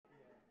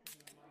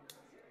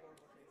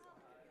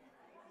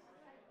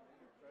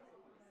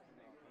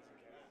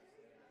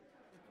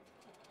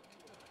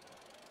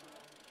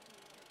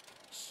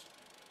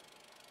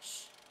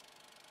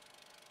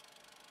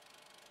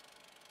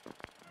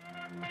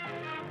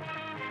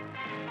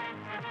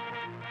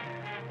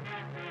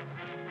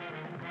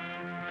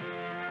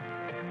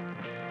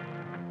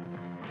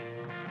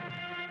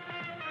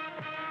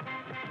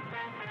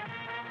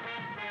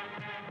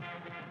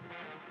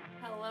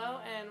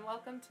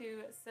welcome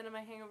to Cinema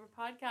Hangover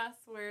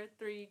Podcast, where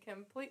three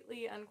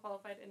completely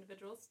unqualified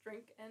individuals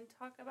drink and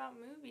talk about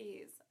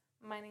movies.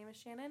 My name is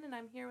Shannon, and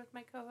I'm here with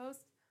my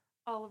co-hosts,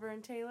 Oliver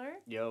and Taylor.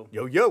 Yo.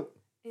 Yo, yo.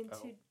 And Oh.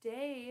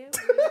 today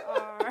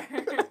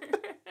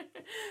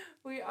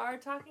we are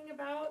talking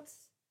about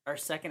Our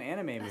second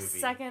anime movie.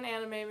 second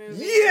anime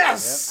movie.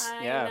 Yes!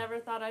 I Yeah. never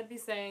thought I'd be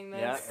saying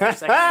Yeah, this. our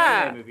second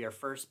anime movie, our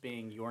first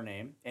being Your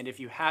Name. And if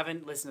you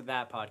haven't listened to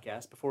that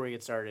podcast, before we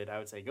get started, I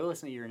would say go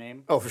listen to Your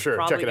Name. Oh, for sure.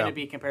 Probably Check it going to out.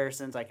 be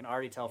comparisons I can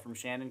already tell from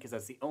Shannon, because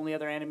that's the only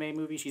other anime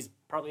movie she's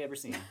probably ever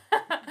seen.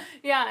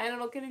 Yeah, and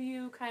it'll give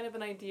you kind of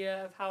an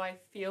idea of how I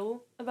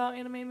feel about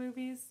anime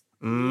movies.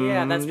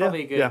 Yeah, that's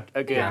probably a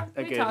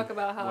good we talk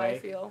about how way. I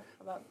feel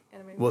about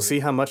anime movies. We'll see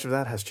how much of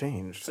that has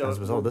changed as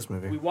a result of this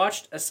movie. We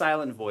watched A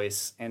Silent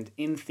Voice, and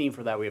in theme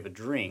for that, we have a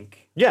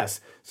drink. Yes.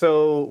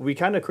 So we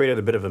kind of created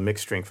a bit of a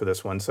mixed drink for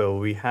this one. So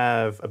we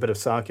have a bit of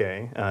sake.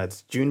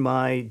 It's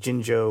Junmai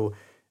Jinjo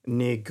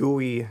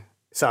Negui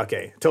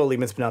Sake. Totally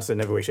mispronounced it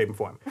in every way, shape, and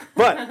form.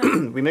 But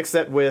we mixed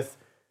that with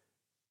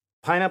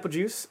pineapple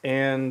juice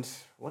and...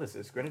 What is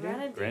this?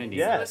 Grenadine? Grenadine.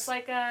 Yes. So it's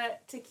like a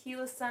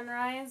tequila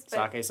sunrise,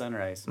 but Sake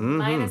Sunrise.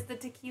 minus the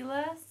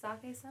tequila,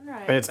 sake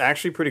sunrise. And it's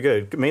actually pretty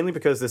good, mainly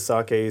because this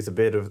sake is a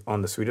bit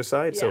on the sweeter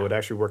side, so Yeah. it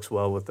actually works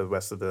well with the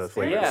rest of the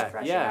Very flavors. Yeah,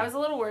 refreshing. yeah. I was a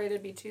little worried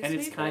it'd be too And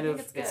sweet, it's kind but I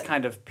of think it's good.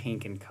 kind of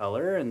pink in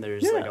color, and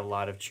there's Yeah. like a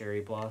lot of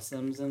cherry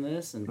blossoms in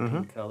this, and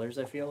pink colors,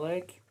 I feel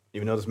like.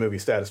 Even though this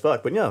movie's sad as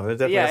fuck, but no, it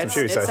definitely Yeah, has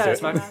some it's cherry sides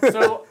to it. satisfying.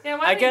 So Yeah,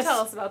 why I don't guess you tell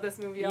us about this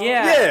movie? Oliver?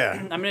 Yeah,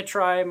 Yeah. I'm gonna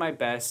try my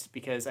best,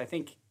 because I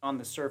think on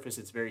the surface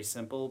it's very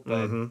simple,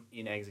 but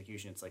in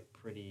execution it's like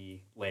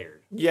pretty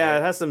layered. Yeah,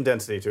 it has some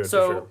density to it,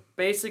 So for sure.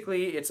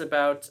 basically, it's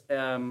about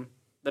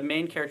the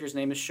main character's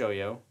name is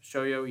Shoyo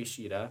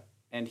Ishida,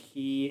 and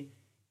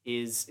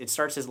it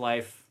starts his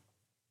life.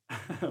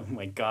 Oh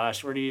my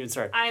gosh, where do you even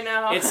start? I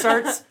know. It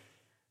starts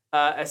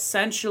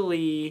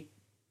essentially.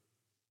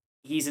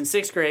 He's in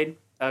 6th grade.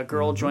 A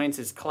girl joins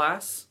his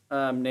class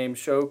named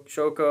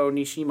Shoko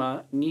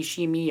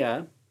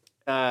Nishimiya.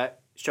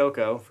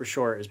 Shoko, for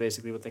short, is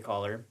basically what they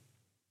call her.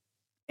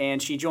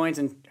 And she joins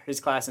in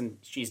his class, and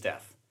she's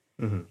deaf.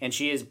 And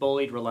she is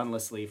bullied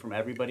relentlessly from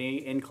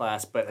everybody in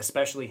class, but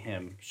especially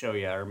him,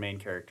 Shoya, our main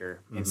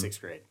character, in 6th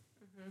grade.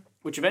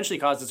 Which eventually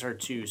causes her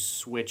to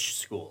switch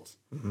schools.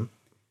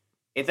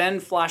 It then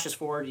flashes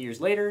forward years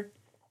later,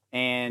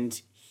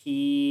 and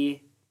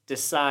he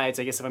decides,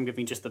 I guess if I'm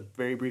giving just the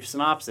very brief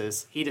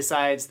synopsis, he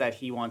decides that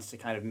he wants to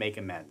kind of make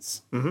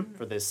amends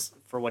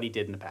for what he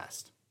did in the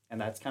past.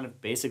 And that's kind of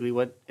basically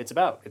what it's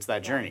about. It's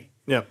that journey.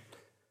 Yeah.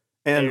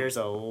 And There's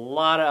a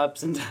lot of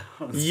ups and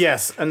downs.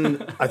 yes,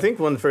 and I think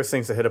one of the first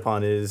things to hit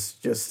upon is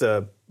just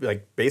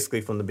like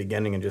basically from the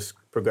beginning and just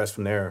progress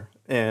from there.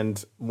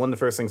 And one of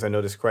the first things I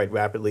noticed quite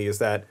rapidly is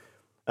that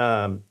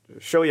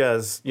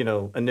Shoya's,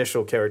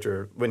 initial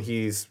character when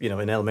he's,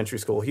 in elementary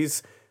school,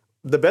 he's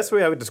the best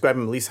way I would describe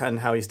him, at least in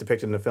how he's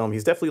depicted in the film.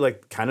 He's definitely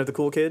like kind of the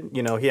cool kid.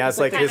 He has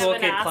like kind his. of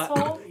an kid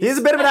asshole. He's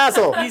a bit of an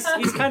asshole. He's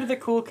kind of the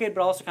cool kid,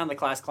 but also kind of the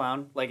class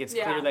clown. Like, it's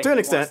Yeah. clear that To an he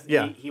extent, wants,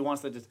 yeah. he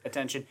wants the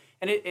attention,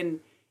 and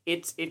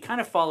it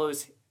kind of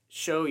follows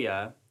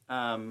Shoya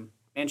and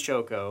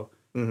Shoko,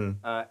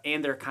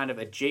 and their kind of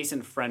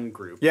adjacent friend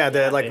group. Yeah,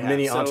 they're that like they have.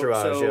 mini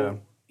entourage. Yeah.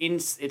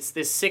 It's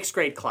this 6th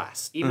grade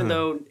class, even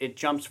though it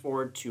jumps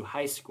forward to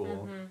high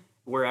school,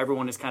 where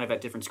everyone is kind of at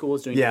different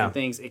schools doing different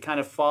things. It kind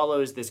of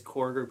follows this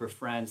core group of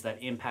friends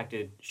that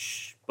impacted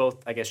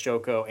both, I guess,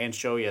 Shoko and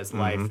Shoya's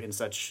life in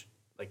such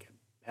like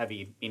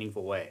heavy,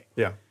 meaningful way.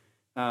 Yeah.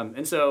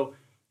 And so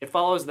it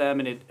follows them,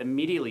 and it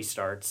immediately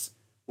starts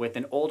with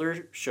an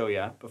older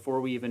Shoya before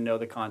we even know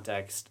the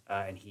context,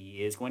 and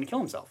he is going to kill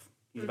himself.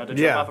 He's about to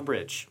jump off a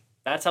bridge.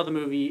 That's how the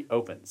movie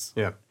opens.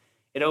 Yeah.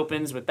 It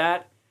opens with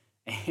that,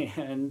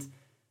 and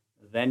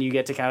then you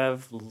get to kind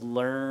of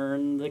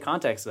learn the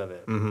context of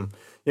it.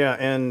 Yeah,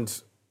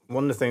 and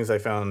one of the things I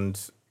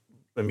found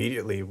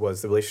immediately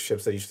was the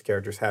relationships that each of the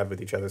characters have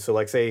with each other. So,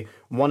 like, say,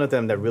 one of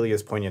them that really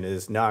is poignant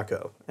is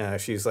Nako.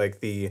 She's like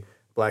the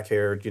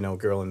black-haired,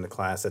 girl in the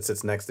class that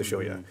sits next to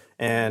Shoya.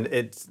 And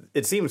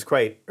it seems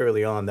quite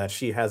early on that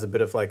she has a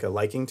bit of, like, a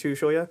liking to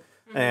Shoya.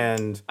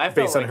 And I felt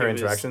based on like her it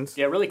was- interactions.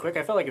 Yeah, really quick,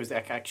 I felt like it was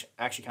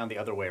actually kind of the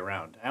other way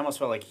around. I almost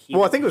felt like he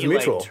Well, I think it was he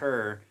mutual. liked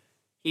her.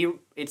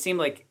 It seemed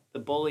like the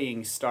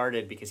bullying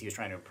started because he was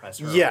trying to impress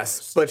her. Yes,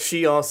 almost. but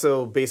she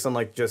also, based on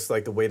like just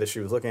like the way that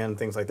she was looking at him and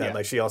things like that, Yeah.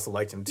 like she also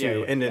liked him too,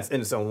 Yeah, yeah,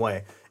 in its own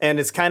way. And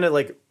it's kind of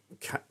like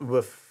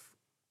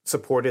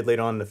supported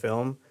later on in the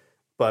film,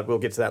 but we'll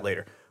get to that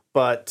later.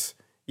 But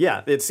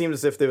yeah, it seemed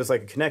as if there was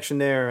like a connection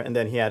there, and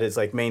then he had his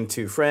like main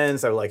two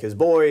friends that were like his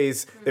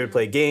boys. They would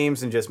play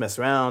games and just mess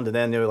around, and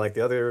then they were like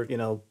the other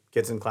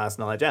kids in class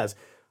and all that jazz.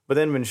 But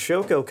then when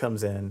Shoko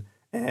comes in,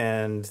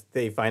 and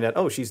they find out,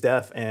 oh, she's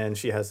deaf and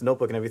she has a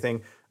notebook and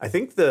everything. I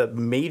think the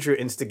major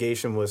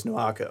instigation was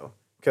Noako,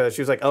 because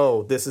she was like,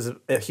 oh, this is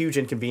a huge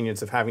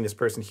inconvenience of having this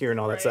person here and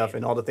all that stuff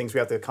and all the things we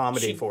have to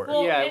accommodate for her.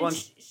 Well, Yeah,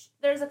 and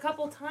there's a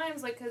couple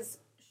times, like, because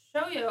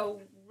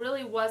Shoyo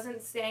really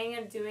wasn't saying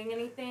and doing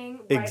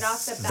anything right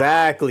off the bat.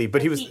 Exactly,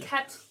 but he was... He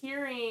kept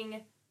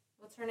hearing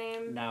what's her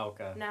name?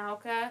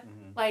 Naoka.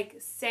 Like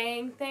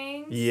saying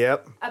things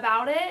Yep.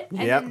 about it.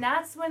 And Yep. then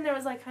that's when there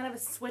was like kind of a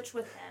switch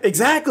with him.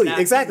 Exactly.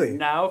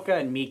 Naoka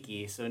and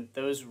Miki. So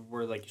those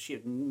were like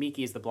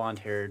Miki is the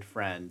blonde-haired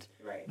friend.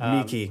 Right.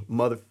 Miki,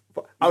 mother.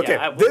 Okay,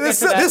 we'll there's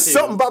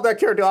something about that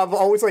character I've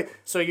always like.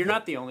 So you're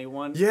not the only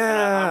one.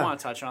 Yeah. I want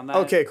to touch on that.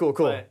 Okay, cool.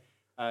 But,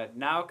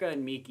 Naoka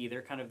and Miki,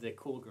 they're kind of the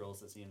cool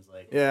girls, it seems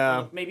like. Yeah.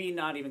 Like, maybe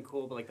not even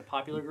cool, but like the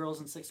popular girls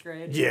in 6th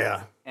grade.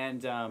 Yeah.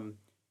 And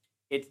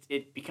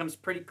it becomes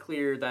pretty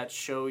clear that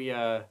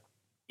Shoya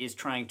is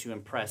trying to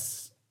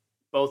impress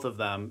both of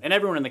them and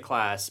everyone in the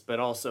class, but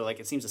also like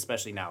it seems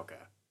especially Naoka.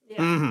 Yeah.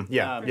 Mm-hmm.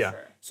 Yeah.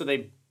 Sure. So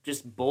they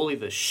just bully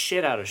the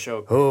shit out of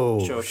Shoko. Oh,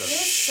 It's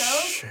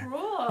so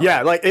cruel.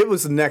 Yeah, like it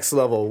was the next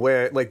level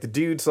where like the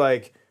dude's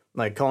like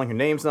calling her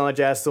names and all that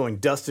jazz, throwing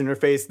dust in her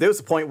face. There was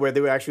a point where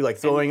they were actually like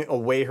throwing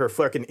away her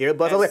fucking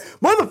earbuds. I was like,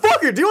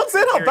 motherfucker, do you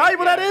understand how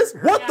valuable that is?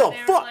 What the they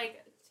fuck? were,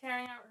 like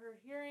tearing out her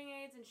hearing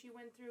aids, and she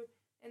went through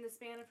in the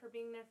span of her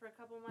being there for a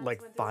couple months.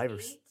 Like went through 5 or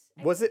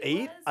 8. was it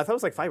 8? I thought it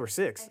was like 5 or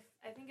 6.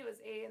 I think it was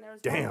 8, and there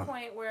was Damn. one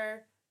point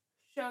where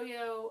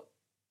Shoyo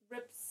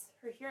rips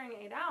her hearing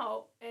aid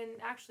out and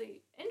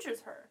actually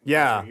injures her.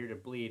 Yeah. Her ear to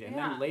bleed. And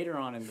Yeah. then later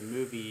on in the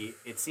movie,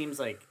 it seems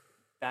like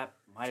that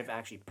might have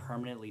actually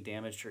permanently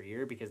damaged her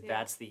ear because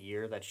that's the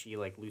ear that she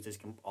like loses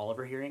all of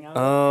her hearing out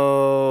of.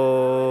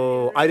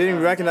 Oh, I didn't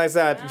even recognize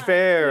that. Yeah.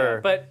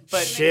 Fair. Yeah,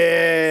 but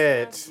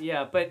shit.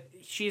 yeah, but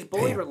she's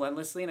bullied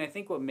relentlessly, and I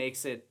think what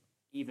makes it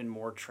even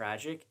more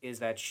tragic is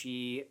that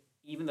she,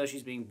 even though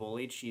she's being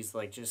bullied, she's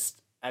like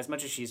just as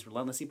much as she's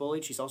relentlessly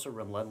bullied, she's also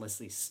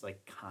relentlessly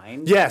like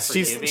kind. Yes,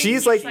 forgiving.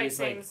 she's like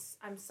saying,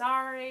 I'm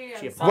sorry.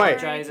 She I'm sorry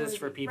apologizes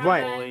for people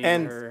Right. bullying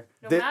And her.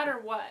 No the- matter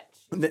what.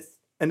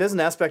 And there's an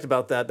aspect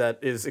about that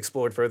is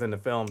explored further in the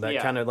film that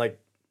Yeah. kind of like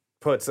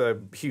puts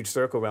a huge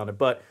circle around it.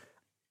 But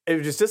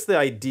it was just the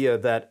idea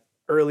that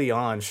early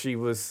on she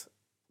was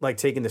like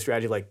taking the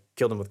strategy like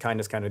kill them with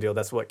kindness kind of deal.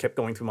 That's what kept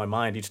going through my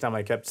mind each time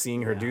I kept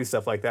seeing her do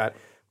stuff like that.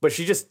 But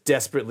she just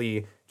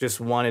desperately just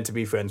wanted to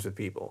be friends with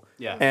people.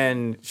 Yeah.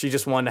 And she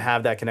just wanted to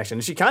have that connection.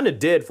 And she kind of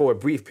did for a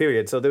brief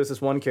period. So there was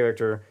this one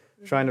character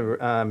trying to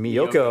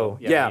Miyoko.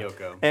 Yeah,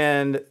 Miyoko.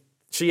 And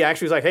she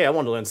actually was like, hey, I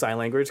want to learn sign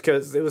language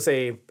because there was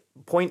a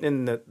point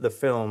in the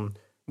film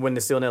when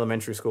they're still in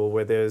elementary school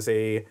where there's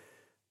a,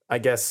 I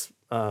guess,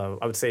 I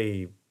would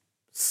say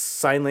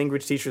sign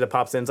language teacher that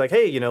pops in and is like,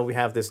 hey, you know, we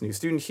have this new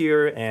student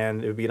here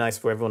and it would be nice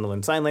for everyone to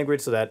learn sign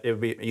language so that it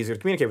would be easier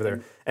to communicate with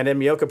her. And then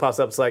Miyoko pops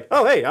up, it's like,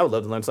 oh, hey, I would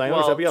love to learn sign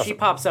language. That'd be awesome. She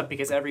pops up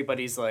because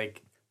everybody's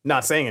like,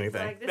 not saying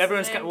anything. Like, this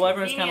everyone's is kind of like,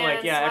 yeah,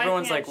 inconvenience.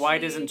 everyone's Why like, why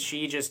can't doesn't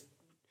she just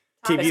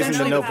Keep using the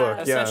essentially notebook.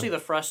 Yeah. Essentially, the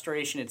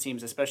frustration it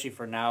seems, especially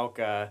for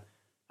Naoka,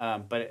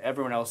 but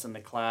everyone else in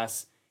the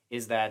class,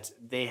 is that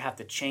they have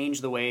to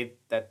change the way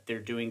that they're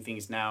doing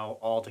things now,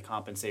 all to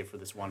compensate for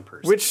this one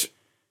person. Which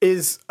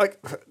is like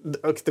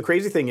the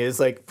crazy thing is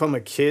like from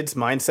a kid's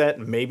mindset,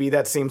 maybe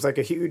that seems like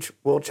a huge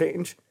world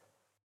change,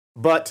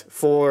 but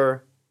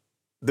for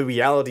the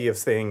reality of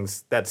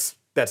things, that's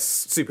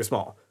super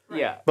small.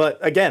 Yeah. But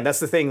again,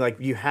 that's the thing. Like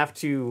you have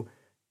to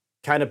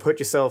kind of put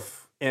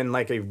yourself in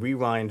like a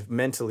rewind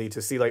mentally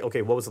to see like,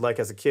 okay, what was it like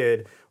as a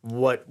kid?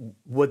 What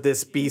would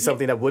this be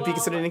something that would be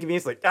considered an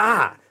inconvenience? Like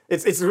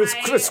it's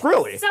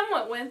squirrely.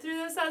 Somewhat went through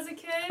this as a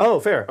kid. Oh,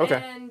 fair.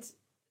 Okay. And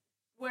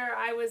where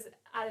I was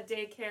at a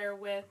daycare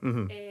with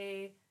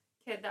a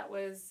kid that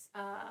was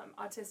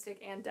autistic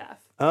and deaf.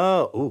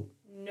 Oh, ooh.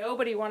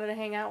 Nobody wanted to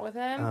hang out with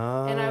him,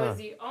 and I was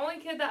the only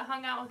kid that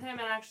hung out with him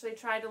and actually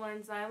tried to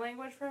learn sign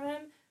language from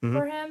him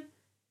for him.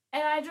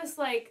 And I just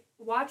like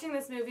watching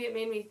this movie. It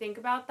made me think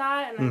about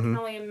that, and I can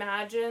only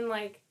imagine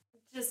like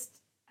just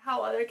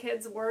how other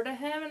kids were to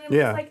him. And it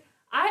was like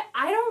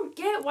I don't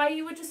get why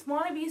you would just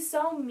want to be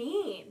so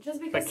mean just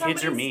because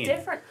kids are mean.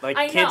 Different. Like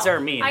I know, kids are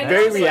mean. I know,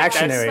 Very but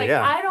reactionary. like,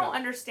 Yeah. I don't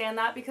understand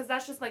that because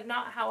that's just like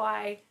not how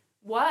I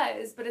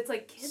was. But it's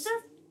like kids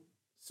are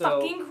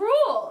fucking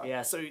cruel.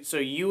 Yeah, so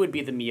you would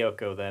be the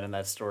Miyoko then in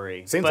that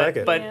story. Seems like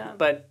it.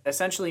 But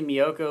essentially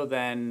Miyoko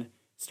then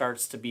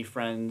starts to be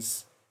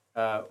friends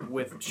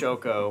with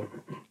Shoko,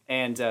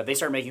 and they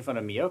start making fun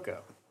of Miyoko.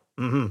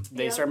 Mm-hmm.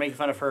 They start making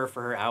fun of her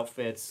for her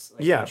outfits,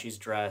 like how she's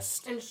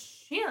dressed. And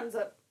she ends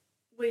up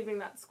leaving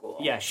that school.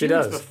 Yeah, she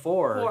leaves does.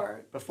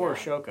 before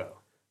Shoko.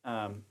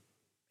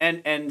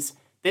 And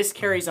this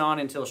carries on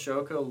until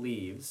Shoko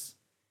leaves.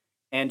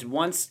 And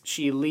once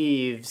she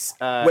leaves...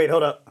 Wait,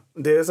 hold up.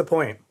 There's a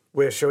point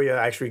where Shoya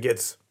actually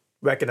gets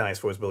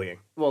recognized for his bullying.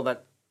 Well,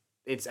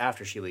 it's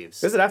after she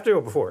leaves. Is it after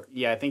or before?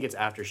 Yeah, I think it's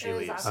after she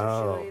leaves.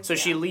 Oh.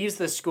 She leaves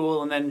the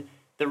school, and then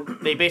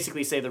they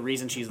basically say the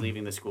reason she's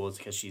leaving the school is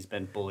because she's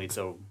been bullied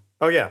so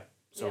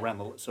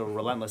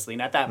relentlessly.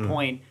 And at that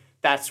point,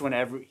 that's when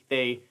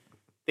they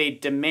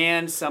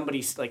demand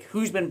somebody, like,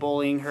 who's been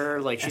bullying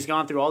her? Like, she's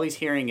gone through all these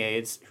hearing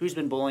aids. Who's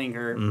been bullying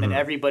her? And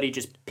everybody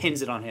just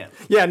pins it on him.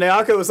 Yeah,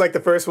 Naoka was like the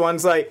first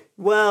one's like,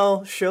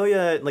 well,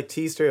 Shoya like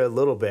teased her a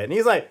little bit. And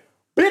he's like,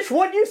 bitch,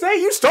 what'd you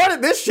say? You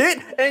started this shit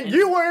and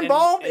you were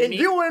involved and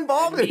you were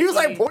involved. And he was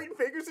like pointing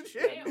fingers and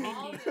shit. They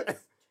all just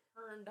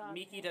turned horn dog.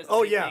 Miki does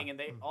Oh, the same yeah. thing,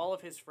 and all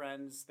of his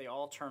friends, they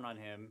all turn on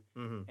him,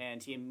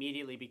 and he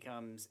immediately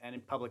becomes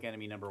public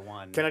enemy number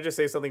one. Can I just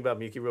say something about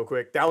Miki real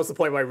quick? That was the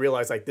point where I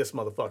realized, like, this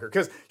motherfucker.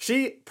 Because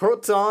she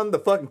puts on the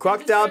fucking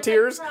crocodile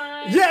tears.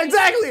 Yeah,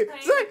 exactly.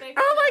 It's like,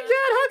 oh my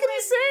God, how can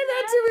he say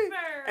that to me?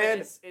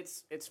 And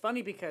it's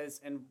funny because,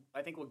 and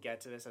I think we'll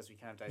get to this as we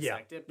kind of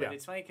dissect it, but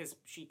it's funny because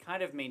she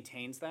kind of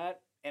maintains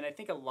that. And I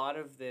think a lot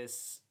of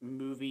this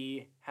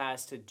movie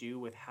has to do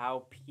with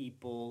how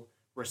people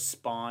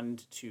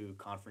respond to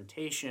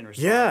confrontation,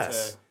 respond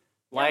to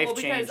life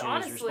changes,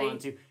 honestly, respond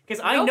to...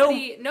 Because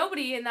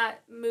nobody in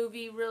that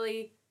movie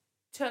really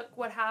took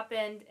what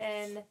happened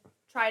and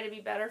tried to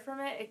be better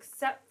from it,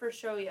 except for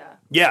Shoya.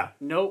 Yeah.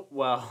 Nope.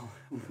 Well,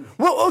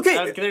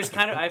 okay. There's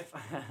kind of... I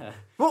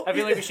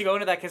feel like we should go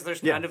into that because there's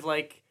kind of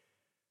like...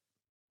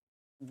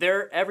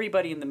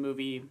 Everybody in the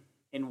movie,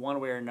 in one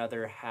way or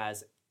another,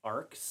 has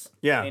arcs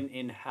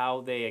in how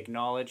they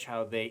acknowledge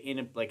how they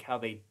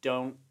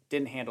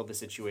didn't handle the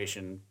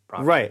situation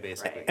properly,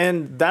 basically.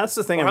 And that's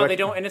the thing. Or how they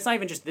don't, and it's not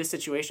even just this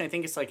situation. I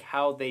think it's like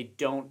how they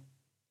don't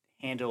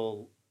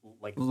handle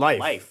like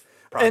life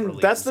properly. And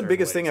that's the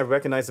biggest ways. thing I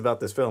recognize about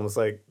this film. It's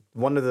like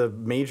one of the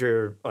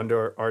major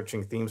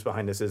underarching themes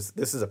behind this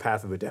is a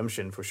path of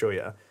redemption for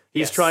Shoya.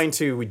 He's trying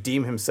to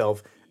redeem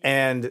himself.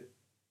 And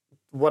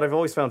what I've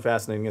always found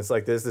fascinating is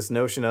like there's this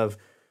notion of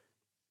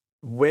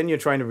when you're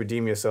trying to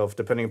redeem yourself,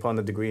 depending upon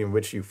the degree in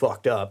which you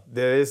fucked up,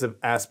 there is an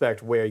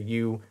aspect where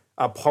you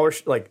are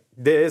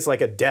there is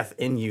like a death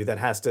in you that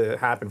has to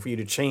happen for you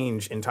to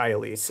change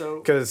entirely. So,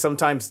 because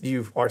sometimes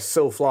you are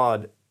so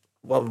flawed,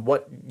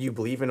 what you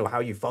believe in or how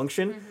you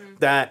function,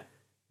 that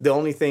the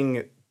only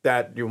thing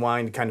that your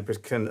mind kind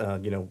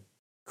of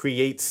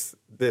creates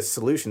this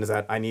solution is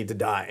that I need to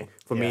die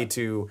for me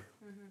to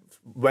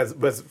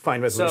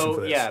find resolution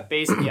for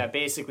this.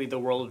 Basically the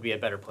world would be a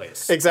better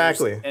place.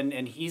 Exactly.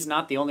 And he's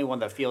not the only one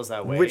that feels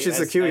that way. Which is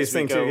the curious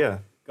thing too,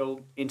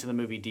 Go into the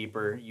movie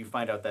deeper, you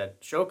find out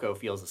that Shoko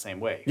feels the same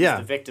way. He's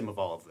the victim of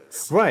all of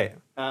this. Right.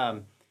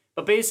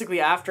 But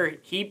basically after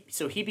he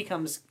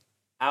becomes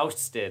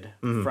ousted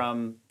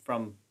from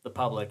the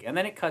public, and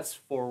then it cuts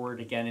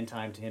forward again in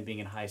time to him being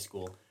in high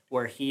school,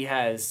 where he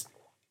has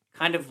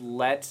kind of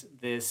let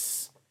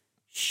this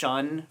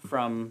shun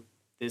from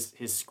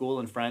his school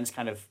and friends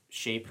kind of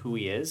shape who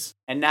he is.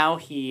 And now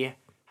he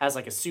has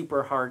like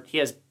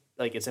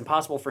it's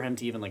impossible for him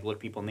to even like look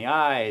people in the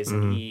eyes,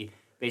 and he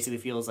basically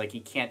feels like he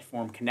can't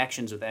form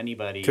connections with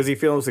anybody. Because he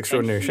feels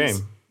extraordinary shame.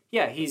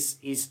 Yeah, he's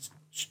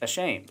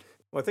ashamed.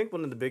 Well, I think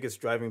one of the biggest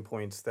driving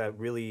points that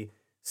really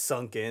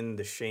sunk in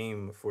the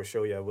shame for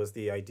Shoya was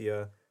the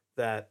idea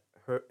that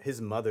his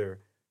mother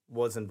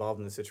was involved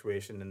in the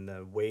situation in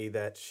the way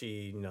that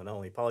she, not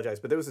only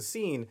apologized, but there was a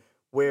scene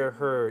where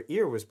her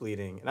ear was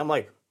bleeding. And I'm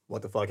like,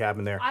 what the fuck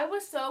happened there? I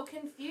was so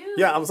confused.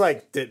 Yeah, I was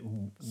like, did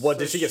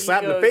she get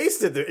slapped in the face?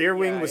 Did the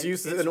earwing was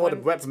used in order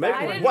to prevent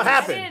medical? What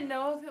happened? I didn't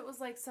know if it was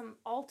like some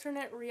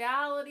alternate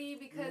reality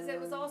because it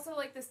was also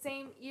like the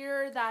same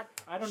ear that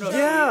I don't know.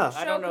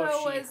 I don't know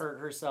if she hurt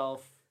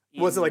herself.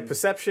 Was it like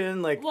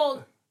perception? Like,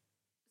 well,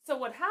 so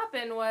what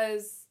happened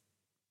was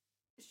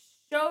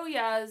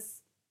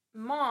Shoya's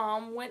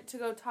mom went to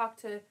go talk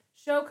to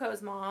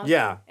Shoko's mom.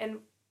 Yeah. And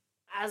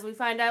as we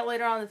find out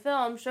later on in the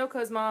film,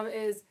 Shoko's mom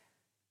is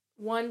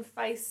one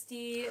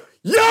feisty.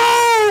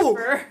 Yo!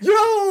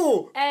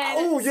 And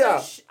oh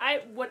yeah.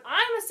 What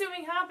I'm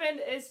assuming happened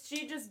is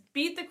she just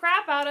beat the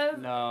crap out of.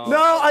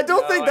 No, I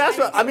don't think that's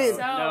what I mean.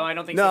 No, I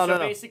don't think so. So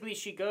basically,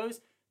 she goes.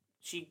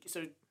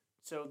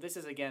 So this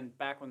is again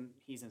back when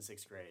he's in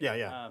 6th grade.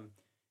 Yeah.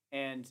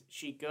 And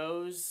she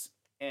goes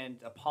and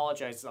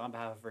apologizes on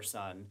behalf of her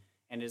son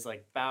and is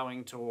like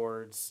bowing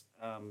towards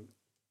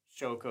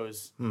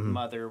Shoko's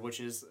mother, which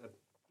is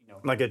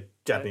like a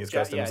Japanese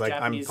custom. It's like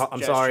Japanese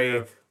I'm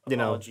sorry.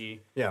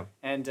 Apology. Yeah.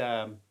 And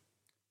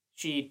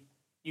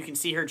you can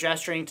see her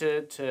gesturing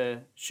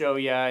to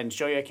Shoya, and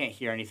Shoya can't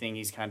hear anything.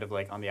 He's kind of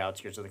like on the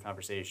outskirts of the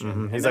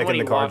conversation. He's like in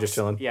the car just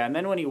chilling. Yeah, and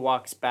then when he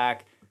walks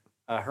back,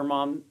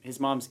 his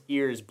mom's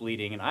ear is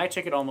bleeding, and I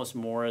took it almost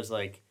more as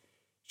like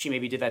she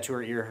maybe did that to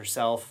her ear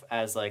herself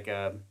as like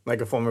a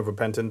form of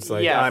repentance.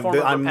 Like I'm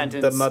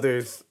the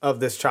mother of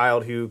this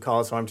child who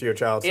caused harm to your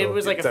child. So it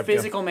was like a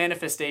physical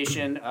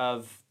manifestation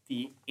of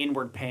the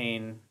inward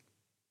pain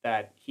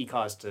that he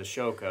caused to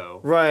Shoko.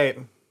 Right.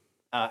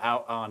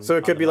 Out on. So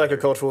it could be like a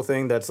cultural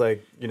thing that's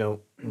like,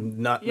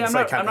 not. Yeah,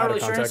 I'm not really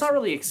sure. It's not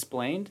really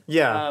explained.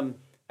 Yeah.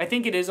 I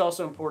think it is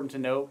also important to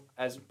note,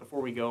 before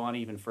we go on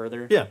even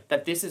further,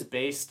 that this is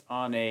based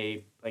on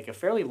a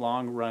fairly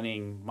long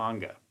running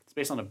manga. It's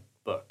based on a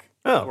book.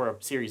 Or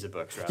a series of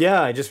books, rather.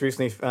 Yeah, I just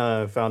recently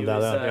found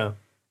that out. Yeah.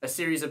 A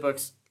series of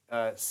books,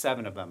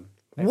 7 of them.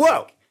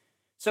 Whoa!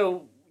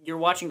 So you're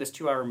watching this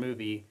 2-hour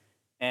movie,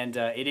 and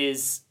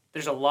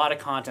there's a lot of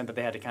content that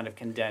they had to kind of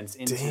condense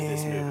into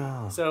this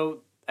movie.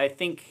 So I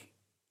think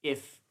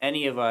if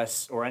any of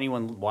us or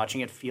anyone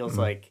watching it feels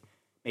like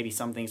maybe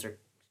some things are,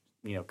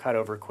 cut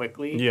over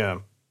quickly,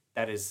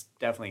 that is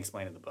definitely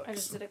explained in the books. I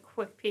just did a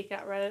quick peek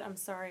at Reddit. I'm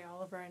sorry,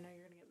 Oliver. I know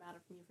you're going to get mad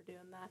at me for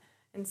doing that.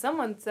 And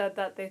someone said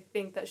that they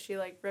think that she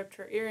like ripped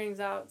her earrings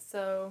out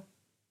so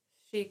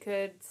she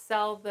could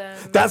sell them.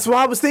 That's what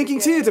I was thinking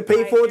too, to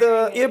pay for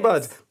the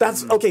earbuds.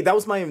 That's Mm-hmm. okay. That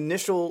was my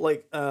initial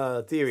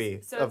theory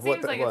So of it what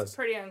seems that like was. it's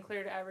pretty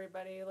unclear to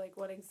everybody, like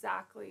what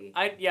exactly.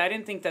 I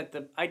didn't think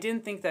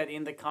that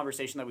in the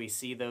conversation that we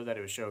see though that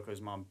it was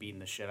Shoko's mom beating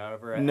the shit out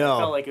of her. No. I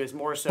felt like it was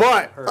more so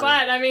But- her.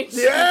 But I mean,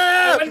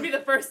 Yeah! it wouldn't be the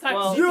first time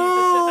Well, she beat the shit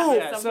out of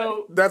yeah, somebody.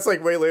 so That's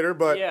like way later,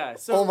 but yeah,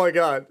 so oh my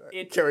god,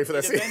 it, can't wait for that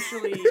it scene.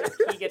 eventually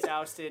he gets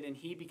ousted and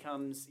he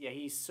becomes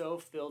he's so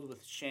filled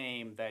with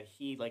shame that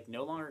he like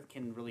no longer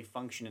can really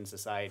function in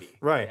society.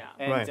 Right, Yeah.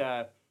 And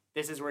right.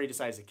 this is where he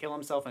decides to kill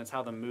himself, and it's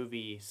how the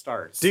movie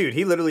starts. Dude,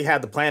 he literally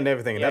had the plan and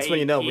everything. And Yeah, that's when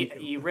you know.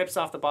 he rips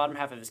off the bottom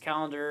half of his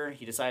calendar.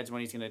 He decides when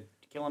he's going to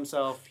kill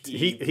himself.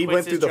 He quits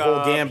went through his the whole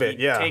job, gambit,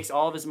 He yeah. takes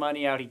all of his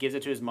money out. He gives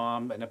it to his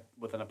mom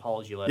with an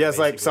apology letter. Yeah, it's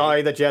like, basically.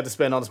 sorry that you had to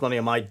spend all this money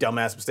on my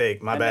dumbass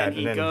mistake. My And bad.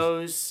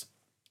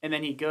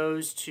 then he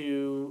goes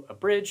to a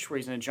bridge where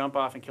he's going to jump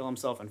off and kill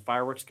himself, and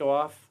fireworks go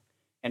off.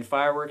 And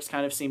fireworks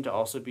kind of seem to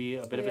also be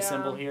a bit of a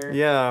symbol here.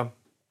 Yeah.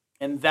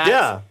 And that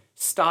Yeah.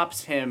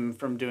 stops him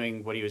from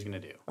doing what he was going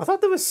to do. I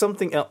thought there was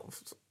something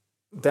else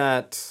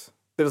that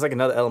there was like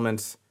another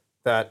element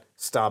that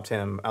stopped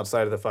him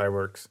outside of the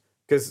fireworks.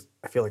 Because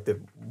I feel like there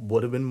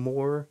would have been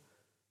more.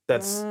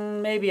 That's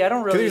Maybe I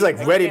don't really. because he was like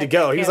I ready to can't-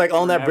 go. I He was can't like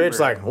on that bridge,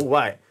 remember. like, oh,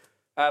 why?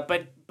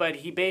 But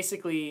he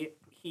basically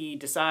he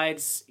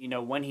decides,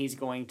 when he's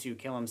going to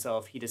kill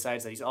himself, he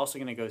decides that he's also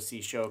going to go see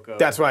Shoko.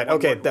 That's right. one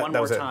Okay, more, that one that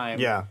more was it. time.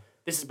 Yeah,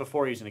 This is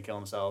before he was going to kill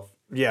himself,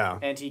 yeah.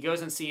 and he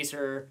goes and sees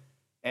her,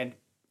 and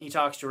he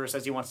talks to her,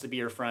 says he wants to be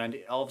her friend.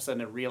 All of a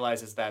sudden, it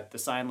realizes that the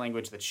sign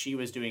language that she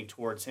was doing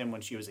towards him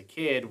when she was a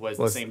kid was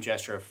the same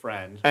gesture of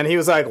friend. And he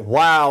was like,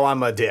 wow,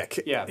 I'm a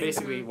dick. Yeah,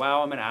 basically,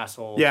 wow, I'm an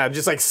asshole. Yeah,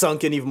 just like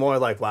sunk in even more.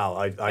 Like, wow,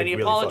 I And he really fucked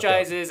up.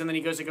 apologizes, and then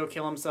he goes to go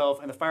kill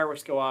himself, and the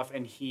fireworks go off,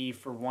 and he,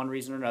 for one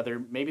reason or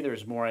another, maybe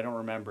there's more, I don't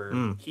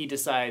remember, he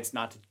decides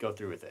not to go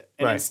through with it.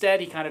 And Right. instead,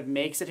 he kind of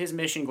makes it his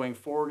mission going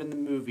forward in the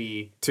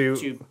movie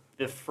to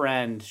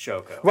befriend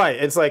Shoko. Right.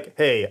 It's like,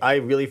 hey, I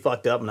really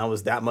fucked up and I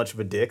was that much of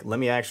a dick. Let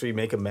me actually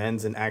make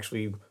amends and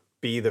actually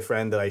be the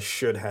friend that I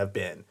should have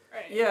been.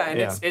 Right. Yeah, and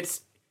Yeah.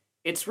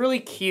 it's really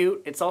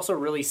cute. It's also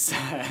really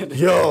sad.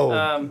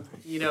 Yo.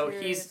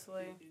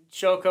 Seriously.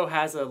 Shoko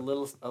has a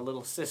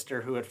little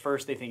sister who at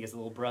first they think is a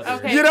little brother.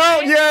 Okay. You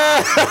know,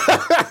 yeah.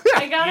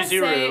 I gotta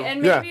Yuzuru. say,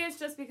 and Yeah. maybe it's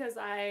just because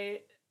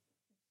I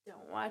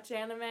don't watch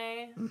anime.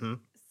 Mhm.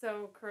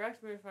 So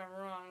correct me if I'm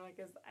wrong.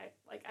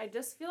 I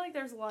just feel like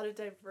there's a lot of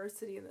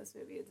diversity in this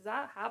movie. Does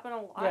that happen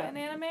a lot in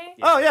anime?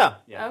 Oh, yeah.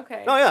 Yeah.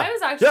 Okay. Oh, yeah. I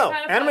was actually Yo,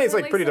 kind of anime is,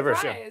 like, pleasantly pretty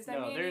diverse, yeah. surprised. I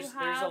No, mean, there's you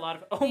a have lot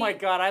of. Oh my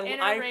god, I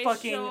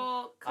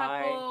interracial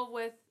couple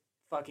with.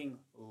 fucking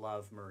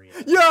love Maria.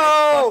 Yo,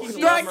 I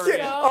fucking that love kid.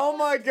 Maria. Oh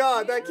my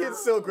god, that kid's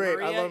so great.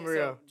 I love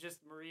Maria. So just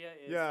Maria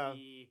is Yeah.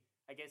 the.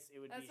 I guess it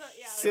would That's be what-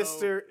 yeah,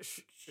 Sister.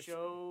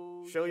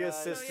 Shoya's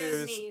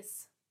sisters.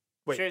 niece.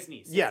 Wait. Shoya's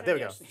niece. Yeah, there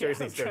we go. Yeah,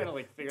 Shoya's I'm niece. There trying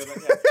we to go. figure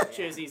that out.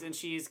 Shoya's niece, and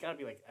she's got to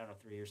be like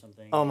 3 or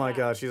something. Oh my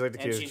god, she's like the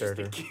and cutest she's just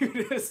character.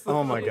 the cutest.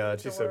 Oh my little-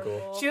 god, she's so cool.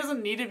 Adorable. She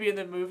doesn't need to be in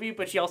the movie,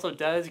 but she also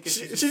does because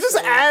She just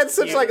adds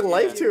such cute. like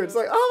life Yeah. to it. It's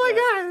like, oh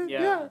my god,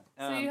 yeah.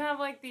 So you have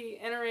like the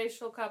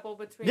interracial couple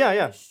between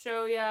Yeah.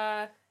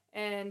 Shoya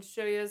and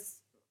Shoya's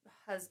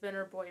husband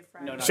or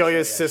boyfriend. No, not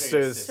Shoya's Shoya,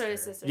 sisters.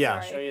 Shoya's sister.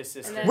 Yeah. Sorry. Shoya's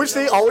sister. And then Which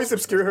they the- always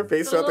obscure her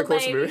face the throughout the little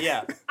course of the movie. lady.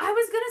 Yeah. I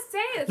was gonna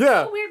say it's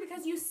Yeah. so weird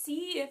because you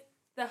see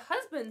the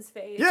husband's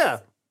face. Yeah.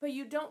 But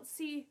you don't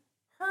see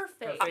her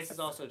face. Her face is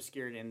also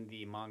obscured in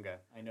the manga.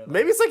 I know that.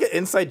 Maybe it's like an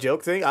inside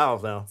joke thing. I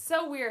don't know.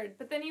 So weird.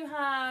 But then you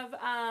have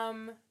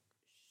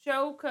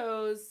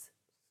Shoko's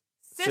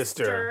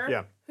sister,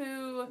 yeah.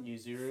 who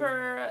Yuzuru.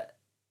 for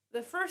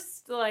the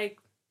first like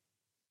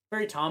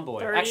Very tomboy.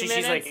 30 Actually,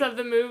 she's minutes like. of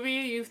the movie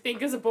you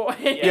think is a boy.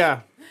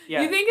 Yeah.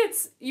 Yeah.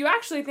 You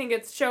actually think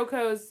it's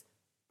Shoko's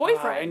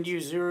boyfriend. And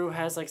Yuzuru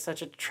has like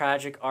such a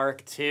tragic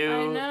arc too.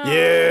 I know.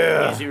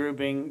 Yeah. Yuzuru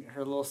being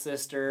her little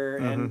sister,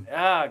 Mm-hmm.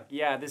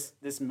 and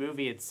this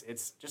movie, it's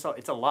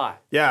a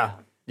lot. Yeah.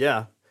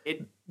 Yeah.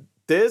 It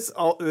There's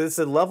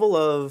a level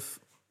of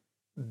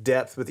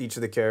depth with each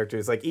of the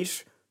characters. Like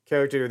each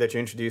character that you're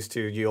introduced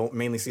to, you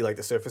mainly see like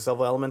the surface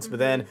level elements, but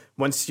then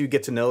once you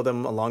get to know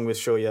them along with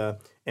Shoya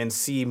and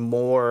see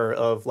more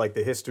of like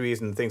the histories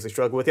and the things they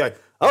struggle with, you're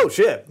like, oh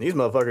shit, these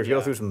motherfuckers go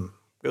Yeah. through some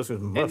rough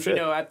and shit.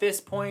 at this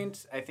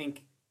point, I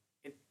think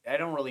I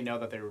don't really know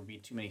that there would be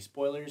too many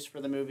spoilers for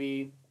the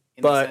movie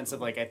in But- the sense of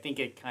like I think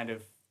it kind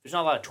of there's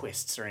not a lot of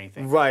twists or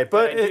anything. Right,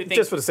 but I do think-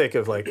 just for the sake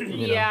of like, you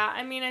know. Yeah,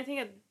 I mean, I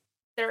think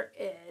there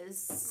is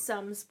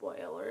some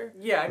spoiler.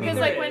 Yeah, I mean Because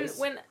there like is.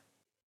 when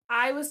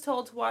I was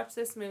told to watch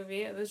this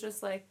movie, it was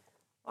just like,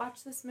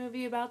 watch this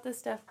movie about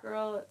this deaf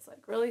girl. It's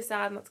like really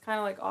sad, and that's kind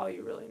of like all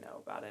you really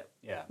know about it.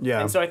 Yeah. Yeah.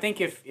 And so I think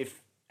if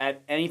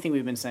at anything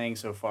we've been saying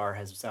so far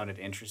has sounded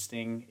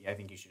interesting, I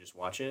think you should just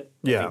watch it.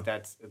 Yeah. I think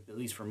that's, at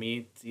least for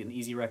me, it's an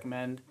easy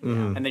recommend.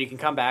 Mhm. And then you can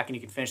come back and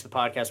you can finish the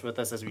podcast with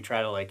us as we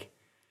try to like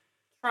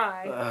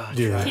Try.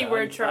 Yeah.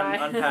 Keyword try.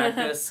 unpack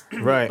this.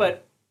 Right.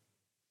 But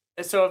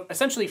so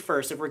essentially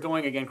first, if we're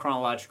going again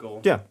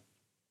chronological. Yeah.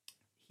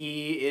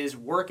 he is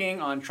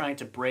working on trying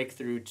to break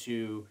through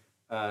to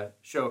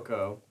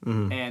Shoko,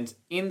 and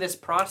in this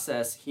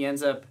process, he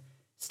ends up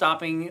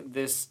stopping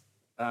this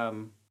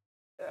outcast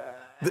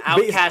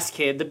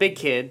kid, the bigger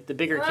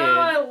kid.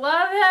 I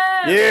love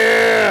him.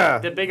 Yeah.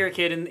 The bigger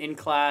kid in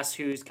class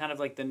who's kind of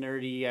like the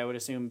nerdy, I would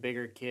assume,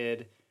 bigger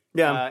kid.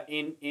 Yeah.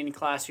 In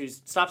class who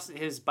stops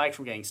his bike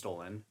from getting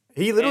stolen.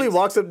 He literally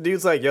walks up to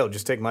dude's like, yo,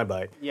 just take my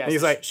bike. Yeah, and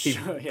he's like, he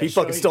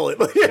fucking stole it.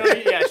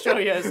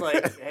 Shoya's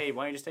like, hey,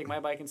 why don't you just take my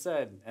bike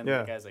instead? And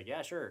the guy's like,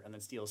 yeah, sure. And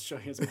then steals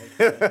Shoya's bike.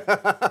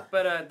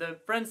 But the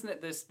friends,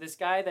 this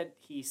guy that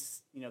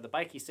he's, the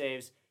bike he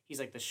saves, he's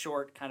like the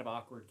short, kind of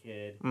awkward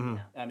kid.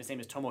 His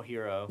name is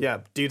Tomohiro. Yeah,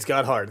 dude's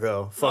got heart,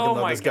 though. Fucking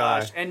love this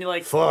guy. And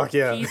like, fuck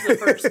yeah. He's the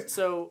first.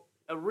 So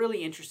a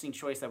really interesting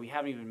choice that we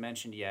haven't even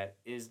mentioned yet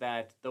is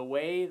that the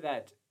way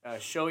that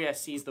Shoya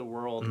sees the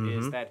world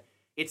is that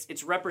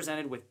it's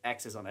represented with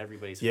X's on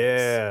everybody's face.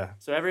 Yeah.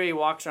 So everybody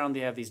walks around,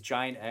 they have these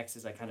giant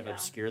X's that kind of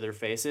obscure their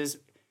faces,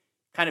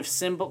 kind of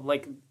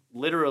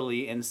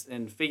literally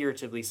and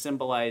figuratively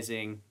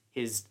symbolizing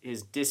his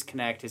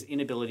disconnect, his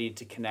inability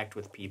to connect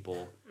with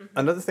people.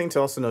 Another thing to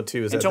also note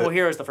too is that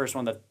Tomohiro is the first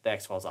one that the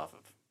X falls off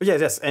of.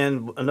 Yes,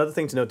 and another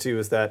thing to note too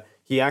is that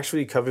he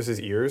actually covers his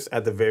ears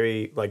at the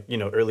very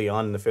early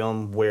on in the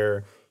film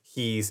where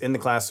he's in the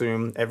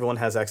classroom, everyone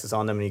has X's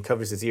on them, and he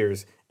covers his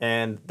ears.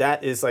 And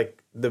that is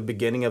like the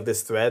beginning of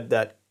this thread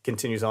that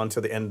continues on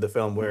to the end of the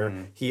film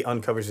where he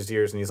uncovers his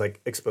ears and he's like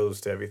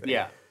exposed to everything.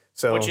 Yeah.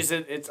 So which is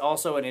it's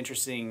also an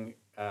interesting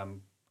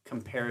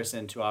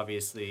comparison to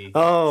obviously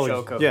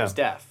Shoko who's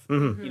deaf.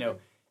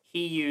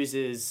 He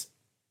uses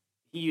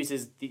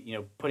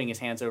the, putting his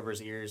hands over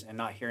his ears and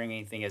not hearing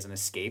anything as an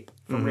escape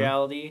from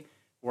reality,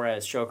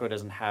 whereas Shoko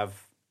doesn't have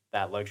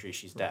that luxury.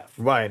 She's deaf.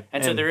 Right.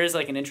 And so there is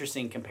like an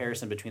interesting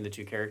comparison between the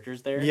two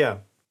characters there. Yeah.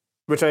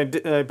 Which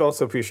I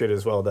also appreciate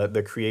as well, that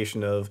the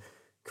creation of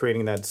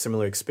creating that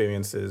similar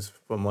experiences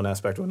from one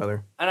aspect to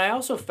another. And I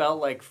also felt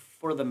like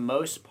for the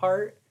most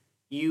part,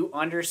 the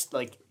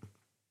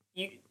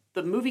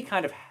movie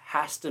kind of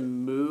has to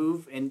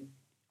move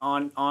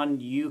on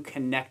you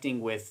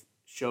connecting with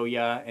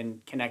Shoya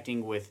and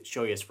connecting with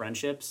Shoya's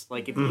friendships.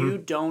 Like if you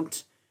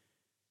don't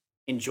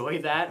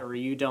enjoy that or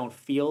you don't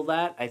feel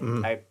that,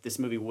 this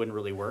movie wouldn't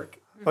really work.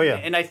 Oh yeah.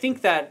 And I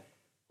think that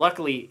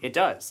luckily it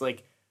does.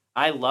 Like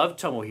I love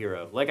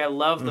Tomohiro. Like I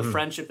love the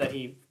friendship that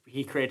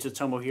he creates with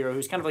Tomohiro,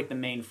 who's kind of like the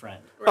main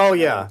friend. Oh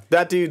yeah,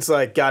 that dude's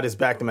like got his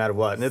back no matter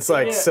what, and it's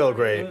like so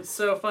great. It's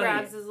so funny.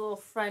 Grabs his little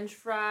French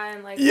fry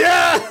and like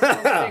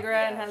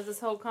cigarette and has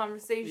this whole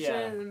conversation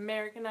in an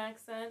American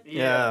accent.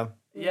 Yeah,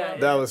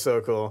 that was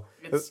so cool.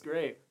 It's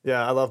great.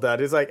 Yeah, I love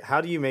that. It's like,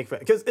 how do you make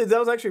friends? Because that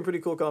was actually a pretty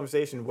cool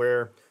conversation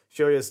where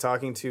Shoya is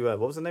talking to what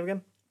was the name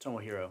again?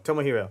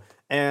 Tomohiro,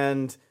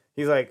 and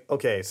he's like,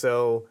 okay,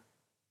 so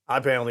I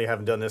apparently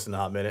haven't done this in a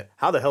hot minute.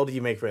 How the hell do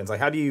you make friends? Like,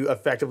 how do you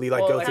effectively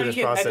go through this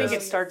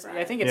process?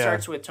 I think it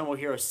starts with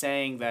Tomohiro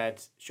saying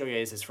that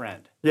Shoya is his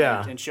friend.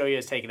 Yeah. And Shoya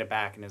is taken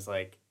aback and is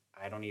like,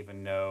 I don't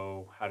even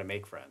know how to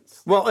make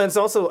friends. Well, and it's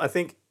also, I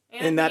think,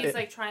 he's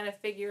like trying to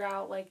figure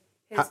out like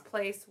his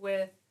place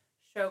with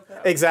Shoko.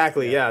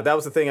 Exactly, yeah. That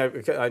was the thing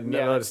I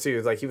noticed too.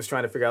 Is like he was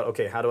trying to figure out,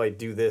 okay, how do I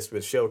do this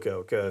with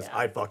Shoko? Because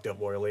I fucked up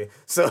royally.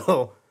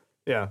 So,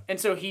 yeah. And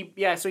so he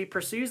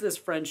pursues this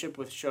friendship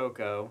with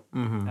Shoko,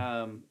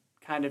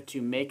 kind of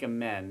to make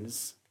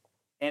amends.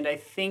 And I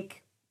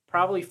think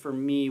probably for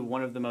me,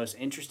 one of the most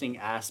interesting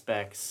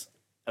aspects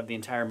of the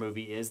entire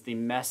movie is the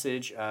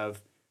message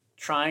of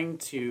trying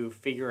to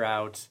figure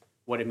out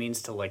what it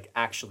means to like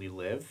actually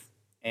live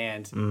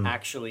and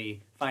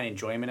actually find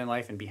enjoyment in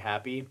life and be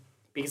happy.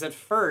 Because at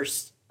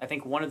first, I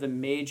think one of the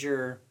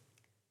major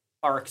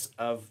arcs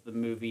of the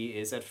movie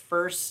is at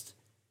first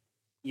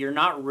you're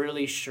not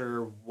really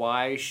sure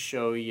why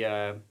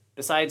Shoya,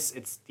 besides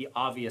it's the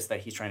obvious that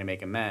he's trying to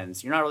make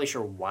amends, you're not really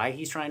sure why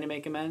he's trying to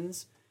make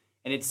amends.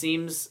 And it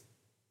seems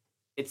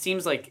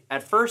like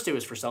at first it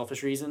was for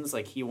selfish reasons,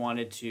 like he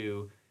wanted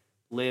to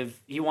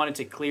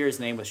clear his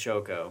name with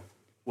Shoko,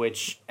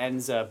 which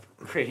ends up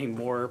creating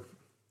more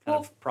kind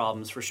of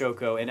problems for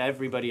Shoko and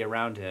everybody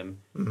around him.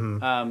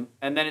 And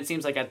then it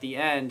seems like at the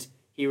end,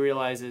 he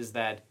realizes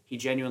that he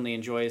genuinely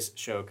enjoys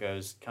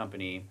Shoko's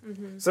company.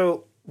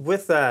 So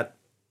with that,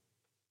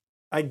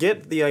 I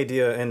get the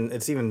idea, and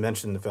it's even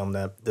mentioned in the film,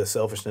 that the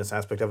selfishness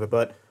aspect of it.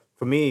 But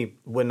for me,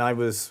 when I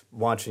was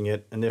watching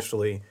it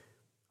initially,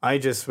 I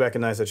just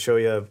recognized that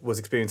Shoya was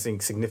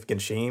experiencing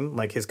significant shame.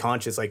 Like his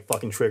conscience like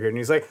fucking triggered. And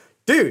he's like,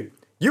 dude,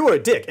 you were a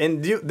dick.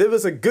 And there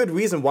was a good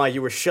reason why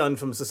you were shunned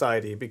from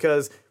society,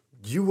 because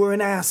you were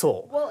an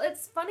asshole. Well,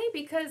 it's funny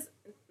because,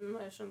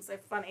 I shouldn't say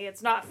funny.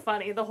 It's not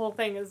funny. The whole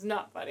thing is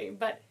not funny.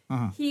 But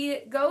he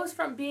goes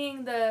from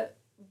being the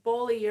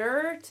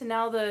bullier to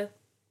now the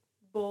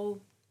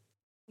bully.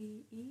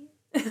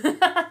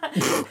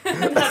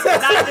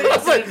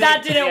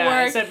 that didn't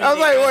work. I was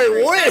like,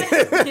 wait,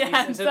 what?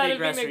 Yeah, instead of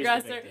being the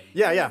aggressor,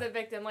 he's the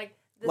victim. Like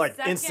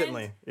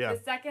instantly. Yeah. The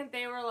second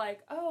they were like,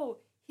 oh,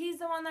 he's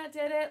the one that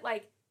did it,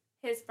 like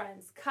his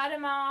friends cut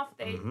him off.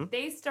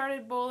 They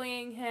started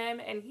bullying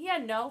him, and he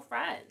had no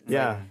friends.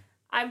 Yeah. Like,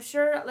 I'm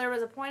sure there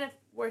was a point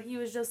where he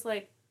was just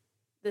like,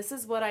 this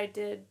is what I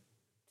did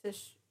to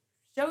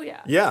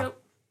Shoya. Yeah.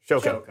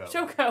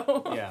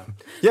 Shoko. Yeah.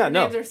 Yeah, Their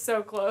no. names are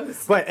so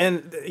close. Right,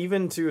 and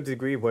even to a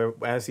degree where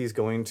as he's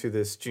going to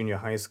this junior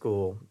high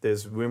school,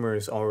 there's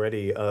rumors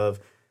already of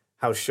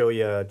how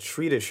Shoya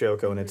treated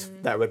Shoko, and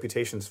that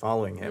reputation's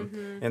following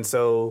him. And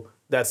so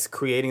that's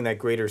creating that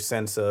greater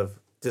sense of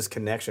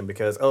disconnection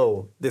because,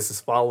 oh, this is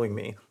following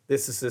me.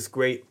 This is this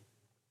great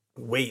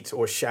weight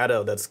or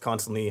shadow that's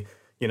constantly,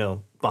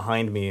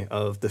 behind me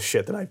of the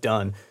shit that I've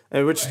done.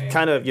 And which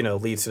kind of,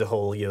 leads to the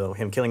whole,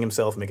 him killing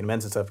himself, making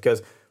amends and stuff.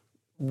 Because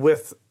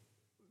with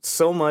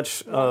so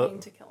much Wanting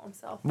to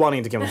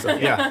kill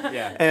himself. Yeah.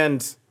 Yeah.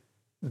 And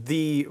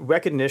the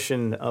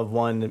recognition of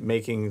one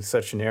making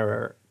such an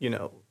error,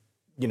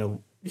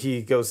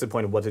 he goes to the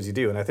point of what does he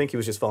do? And I think he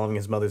was just following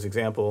his mother's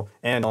example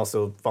and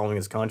also following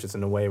his conscience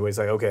in a way where he's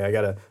like, okay, I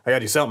gotta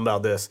do something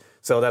about this.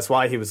 So that's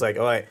why he was like,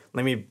 all right,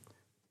 let me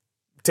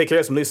take care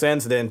of some loose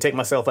ends and then take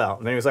myself out.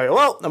 And then he was like,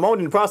 well, I'm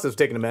already in the process of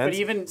taking amends.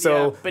 Let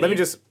me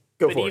just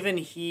go for it. But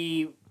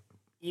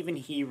even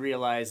he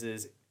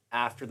realizes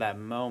after that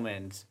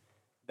moment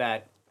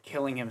that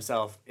killing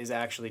himself is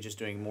actually just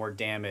doing more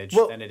damage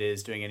than it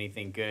is doing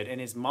anything good. And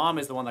his mom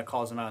is the one that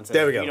calls him out and says,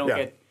 there we go. You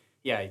don't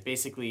get,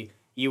 basically,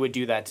 you would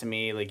do that to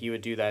me, like you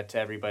would do that to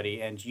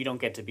everybody, and you don't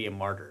get to be a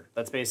martyr.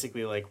 That's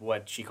basically like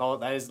what she called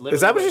it. That is literally.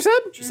 Is that what she said?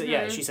 She said,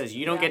 yeah, she says,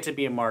 you don't get to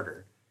be a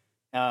martyr.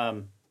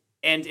 And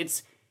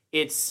it's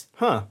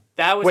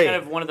that was kind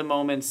of one of the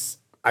moments.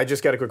 I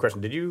just got a quick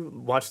question. Did you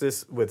watch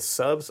this with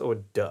subs or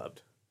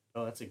dubbed?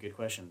 Oh, that's a good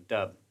question.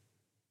 Dub.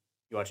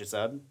 You watch it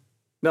sub?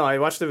 No, I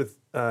watched it with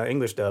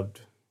English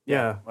dubbed.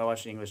 Yeah. I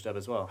watched the English dub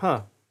as well.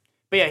 Huh.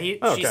 But yeah,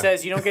 she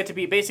says you don't get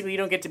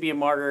to be a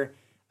martyr.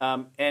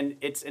 And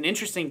it's an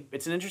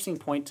interesting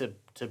point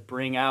to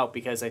bring out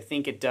because I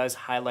think it does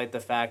highlight the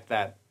fact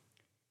that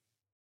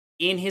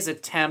in his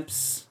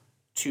attempts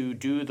to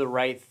do the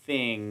right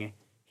thing,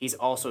 he's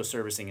also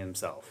servicing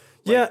himself.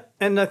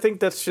 And I think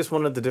that's just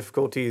one of the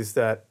difficulties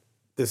that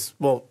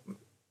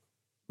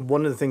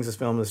one of the things this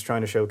film is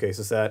trying to showcase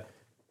is that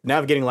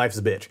navigating life is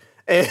a bitch.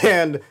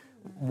 And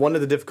one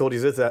of the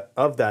difficulties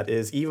of that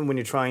is even when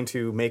you're trying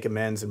to make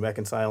amends and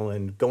reconcile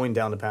and going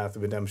down the path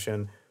of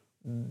redemption,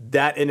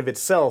 that in of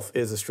itself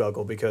is a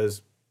struggle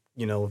because,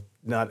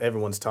 not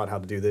everyone's taught how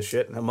to do this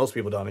shit. And most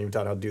people don't even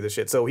taught how to do this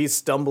shit. So he's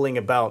stumbling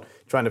about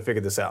trying to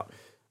figure this out.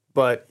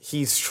 But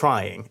he's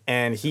trying,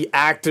 and he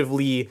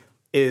actively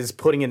is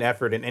putting an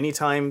effort. And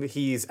anytime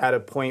he's at a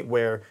point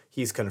where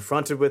he's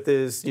confronted with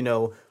his,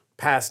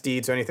 past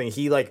deeds or anything,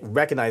 he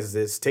recognizes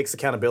this, takes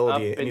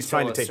accountability, and he's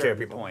trying to take care of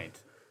people.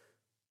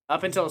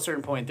 Up until a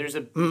certain point,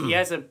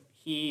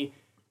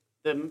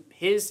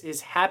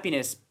 his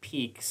happiness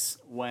peaks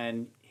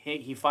when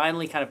he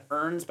finally kind of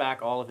earns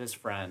back all of his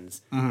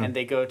friends, and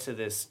they go to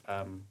this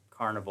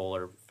carnival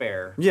or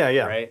fair.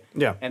 Yeah. Right?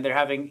 Yeah. And they're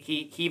having,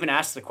 he even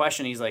asks the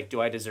question, he's like, do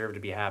I deserve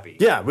to be happy?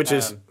 Yeah, which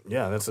is,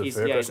 that's a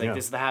fair question. He's like,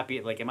 this is the happy,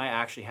 am I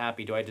actually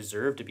happy? Do I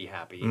deserve to be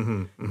happy?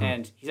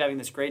 And he's having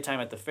this great time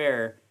at the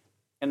fair,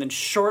 and then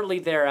shortly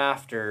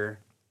thereafter,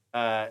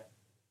 at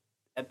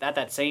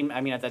that same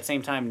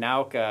time,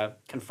 Naoka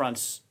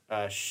confronts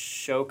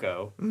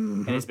Shoko,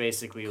 and is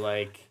basically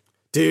like,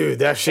 dude,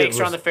 that shit takes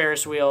her on the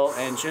Ferris wheel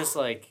and just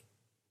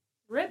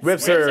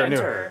rips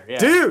her. Yeah.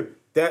 Dude,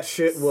 that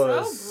shit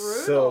was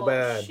so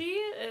bad. She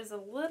is a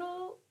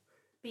little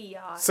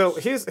biatch. So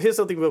here's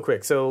something real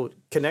quick. So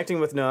connecting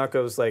with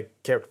Naoko's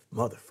character,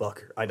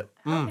 motherfucker. I know.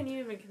 How can you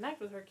even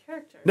connect with her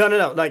character?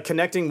 No.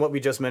 Connecting what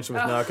we just mentioned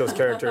with Naoko's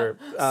character,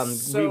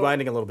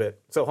 rewinding a little bit.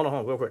 So hold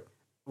on, real quick.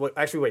 What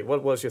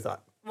was your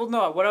thought? Well,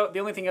 no. The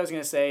only thing I was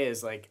gonna say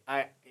is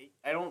I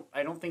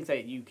don't think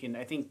that you can.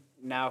 I think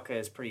Naoka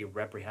is pretty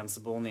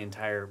reprehensible in the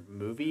entire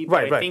movie.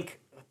 But I think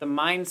the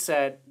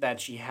mindset that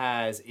she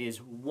has is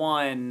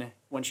one,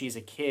 when she's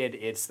a kid,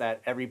 it's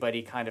that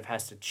everybody kind of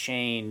has to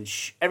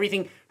change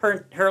everything.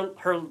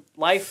 Her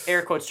life,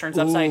 air quotes, turns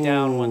upside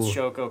down once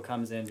Shoko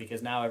comes in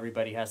because now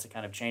everybody has to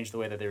kind of change the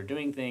way that they're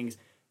doing things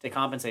to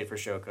compensate for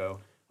Shoko,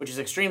 which is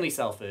extremely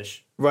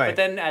selfish. Right. But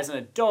then as an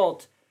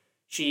adult,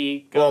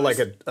 she goes...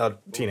 Well, a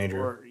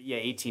teenager. Or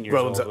 18 years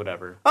old,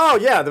 whatever. Oh,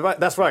 yeah,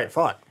 that's right.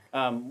 Fuck.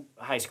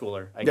 High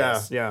schooler, I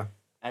guess. Yeah.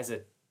 As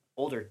a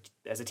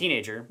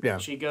teenager, yeah.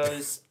 She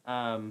goes,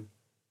 and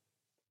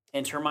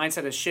her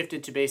mindset has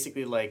shifted to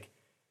basically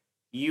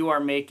you are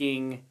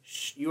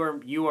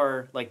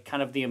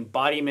kind of the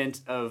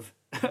embodiment of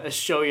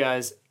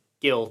Shoya's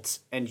guilt,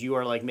 and you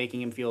are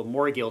making him feel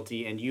more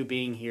guilty, and you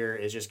being here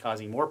is just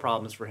causing more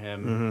problems for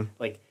him.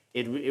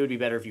 It would be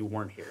better if you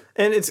weren't here.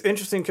 And it's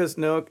interesting because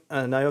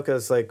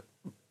Naoka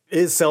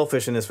is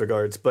selfish in this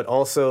regards, but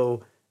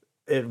also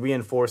it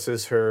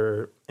reinforces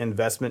her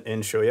investment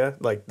in Shoya,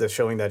 the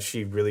showing that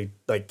she really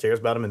cares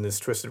about him in this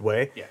twisted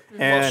way. Yeah.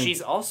 And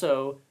she's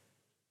also,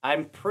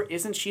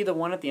 isn't she the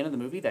one at the end of the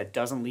movie that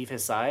doesn't leave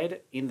his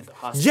side in the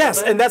hospital?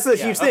 Yes, and that's a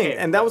huge thing. Okay.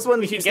 And that was one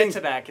of the huge things.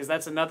 We can get to that because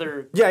that's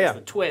another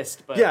the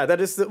twist. But yeah, that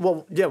is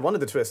one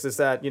of the twists is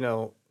that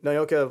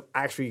Naoka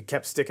actually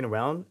kept sticking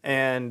around,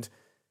 and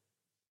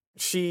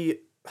she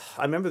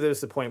I remember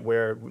there's the point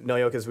where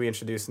Noyoka is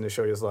reintroduced into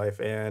Shoyo's life,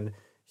 and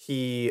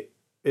he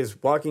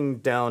is walking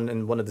down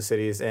in one of the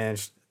cities, and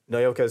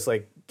Noyoka is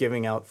like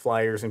giving out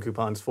flyers and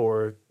coupons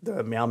for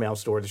the Meow Meow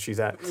store that she's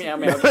at. Meow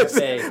Meow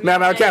Cafe. Meow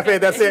Meow Cafe,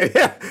 that's it.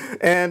 Yeah,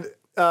 and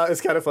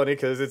it's kind of funny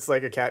because it's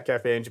like a cat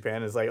cafe in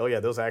Japan. It's like, oh yeah,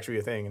 those are actually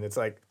a thing, and it's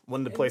like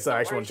one of the places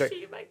I actually want to check.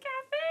 Shiba cafes.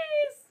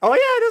 Oh yeah,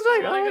 that's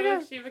right. I want to Oh go yeah,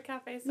 to Shiba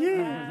Cafe so yeah,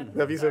 bad.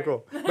 that'd be so Sorry.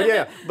 cool. But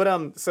yeah,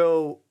 but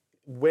so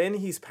when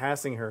he's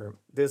passing her,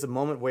 there's a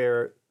moment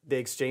where they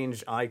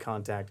exchange eye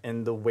contact,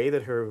 and the way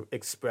that her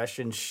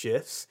expression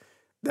shifts,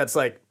 that's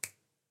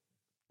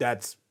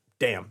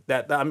damn.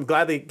 That I'm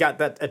glad they got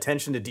that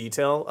attention to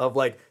detail of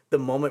like the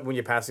moment when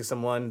you're passing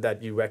someone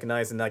that you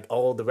recognize, and like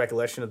all the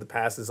recollection of the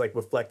past is like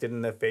reflected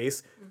in their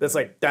face.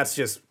 That's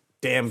just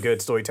damn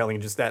good storytelling.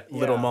 Just that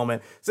little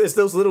moment. So it's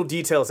those little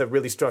details that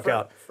really struck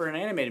out. For an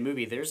animated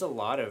movie, there's a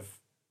lot of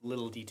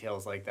little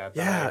details like that.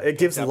 Yeah, I it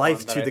gives picked up life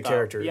on that to I the thought,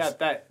 characters. Yeah,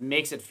 that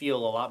makes it feel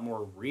a lot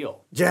more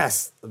real.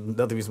 Yes,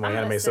 another reason why I'm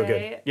anime gonna is so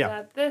good. say Yeah.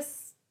 that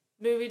this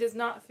movie does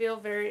not feel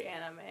very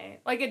anime.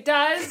 Like it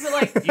does, but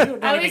like You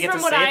don't at even least get from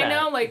to what say I that.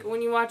 know, like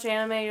when you watch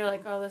anime, you're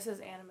like, oh, this is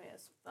anime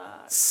as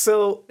fuck.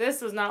 So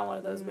This was not one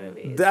of those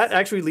movies. that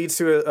actually leads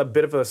to a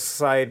bit of a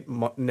side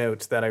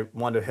note that I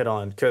wanted to hit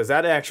on, because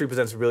that actually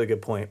presents a really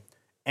good point.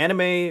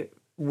 Anime,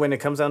 when it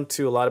comes down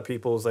to a lot of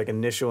people's like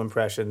initial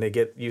impression, they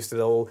get used to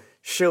the whole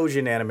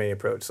shoujin anime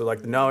approach. So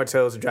like the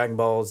Naruto's, the Dragon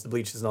Balls, the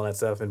Bleaches, and all that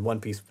stuff, and One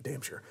Piece for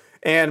damn sure.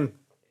 And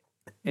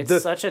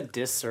It's such a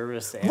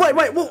disservice. To Right.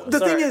 anime, Well, though.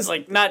 the thing is,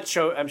 like not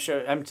show. I'm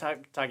sure. I'm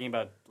talking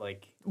about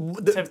like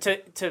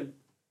to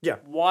yeah,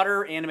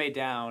 water anime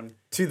down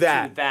to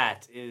that.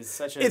 that is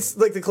such a. It's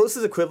like the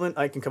closest equivalent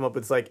I can come up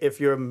with is like if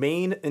your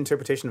main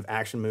interpretation of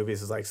action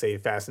movies is like say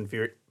Fast and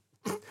Furious.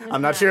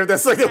 I'm not sure if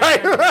that's like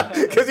right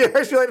because you're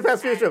actually like the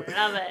Fast and Furious film.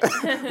 Love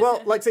it.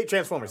 Well, like say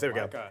Transformers. There we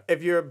my go. God.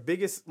 If your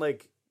biggest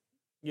like,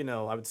 I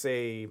would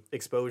say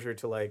exposure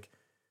to like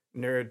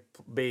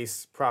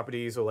nerd-based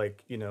properties or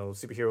like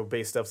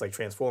superhero-based stuffs like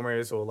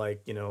Transformers or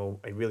like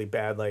a really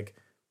bad like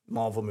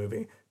Marvel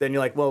movie, then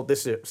you're like, well,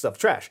 this stuff's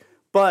trash.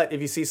 But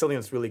if you see something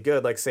that's really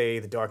good, like say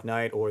The Dark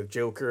Knight or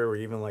Joker or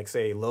even like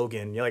say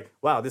Logan, you're like,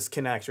 wow, this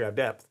can actually have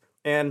depth.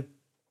 And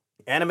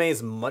anime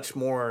is much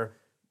more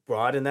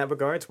broad in that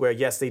regards, where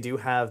yes, they do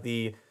have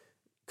the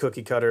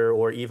cookie cutter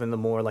or even the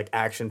more like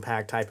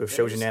action-packed type of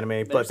shoujin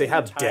anime, but they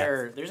have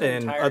depth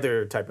and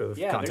other type of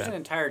content. There's an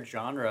entire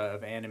genre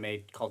of anime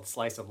called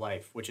slice of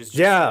life, which is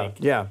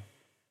just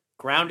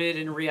grounded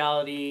in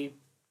reality,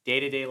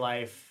 day-to-day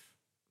life.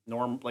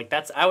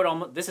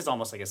 This is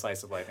almost like a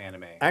slice of life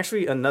anime.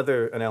 Actually,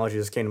 another analogy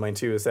just came to mind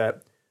too is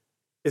that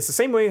it's the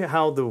same way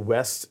how the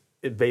West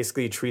it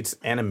basically treats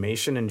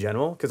animation in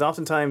general, because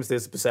oftentimes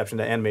there's a perception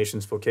that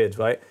animation's for kids,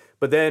 right?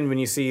 But then when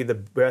you see the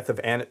breadth of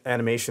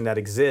animation that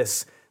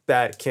exists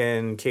that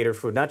can cater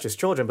for not just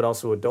children but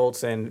also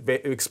adults and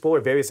explore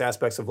various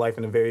aspects of life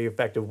in a very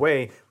effective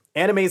way,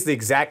 anime is the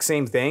exact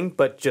same thing,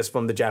 but just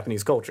from the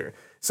Japanese culture.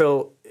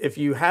 So if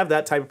you have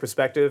that type of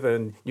perspective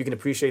and you can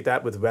appreciate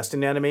that with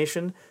Western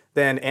animation,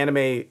 then anime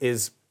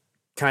is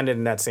kind of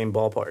in that same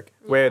ballpark,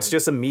 where it's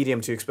just a medium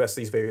to express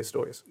these various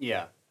stories.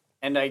 Yeah,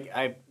 and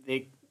I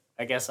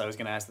guess I was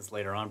going to ask this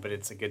later on, but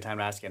it's a good time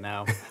to ask it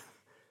now.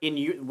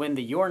 When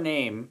the Your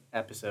Name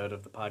episode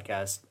of the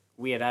podcast,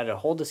 we had a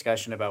whole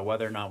discussion about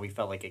whether or not we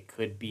felt like it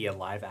could be a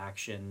live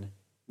action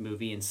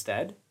movie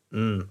instead.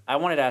 I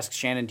wanted to ask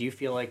Shannon, do you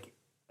feel like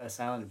a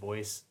silent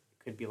voice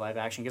could be live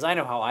action? Because I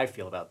know how I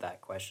feel about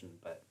that question,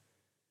 but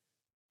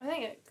I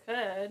think it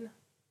could.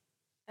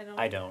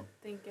 I don't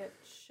think it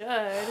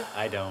should.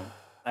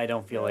 I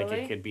don't feel like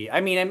Really? it could be. I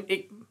mean, I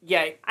think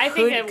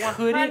it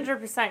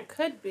 100%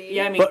 could be.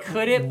 Yeah, I mean, But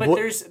could it? But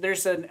what-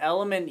 there's an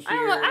element here. I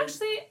don't know.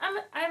 Actually,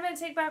 I'm going to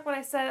take back what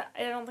I said.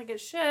 I don't think it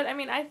should. I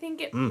mean, I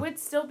think it would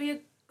still be a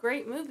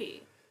great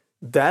movie.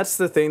 That's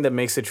the thing that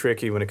makes it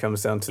tricky when it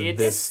comes down to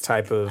this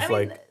type of I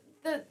mean,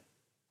 the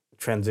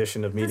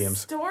transition of the mediums.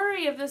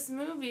 story of this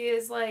movie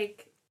is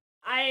like,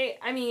 I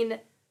mean,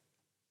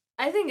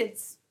 I think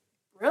it's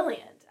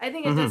brilliant. I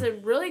think it does a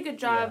really good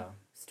job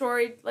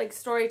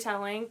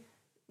storytelling,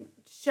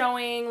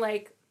 showing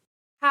like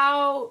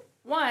how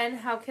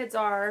kids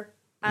are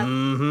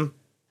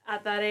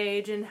at that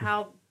age and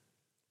how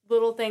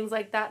little things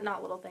like that,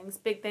 not little things,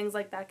 big things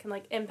like that can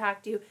like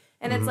impact you.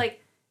 And it's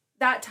like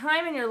that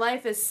time in your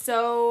life is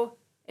so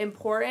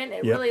important.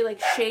 It really like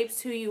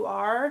shapes who you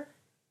are.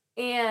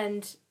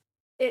 And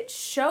it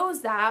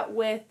shows that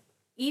with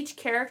each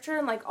character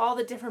and like all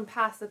the different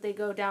paths that they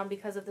go down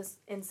because of this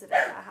incident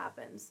that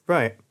happens.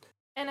 Right.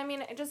 And I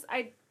mean,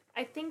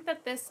 I think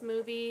that this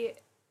movie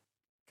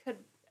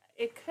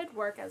could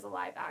work as a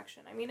live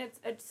action. I mean,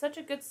 it's such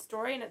a good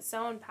story and it's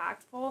so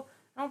impactful.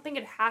 I don't think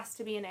it has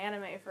to be an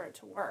anime for it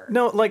to work.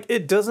 No, like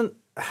it doesn't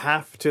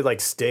have to like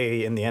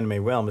stay in the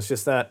anime realm. It's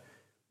just that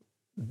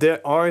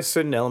there are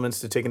certain elements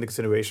to take into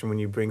consideration when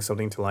you bring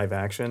something to live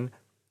action,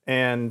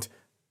 and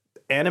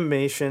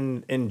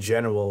animation in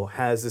general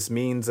has this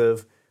means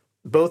of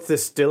both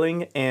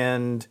distilling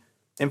and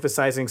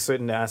emphasizing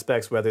certain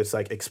aspects, whether it's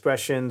like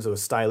expressions or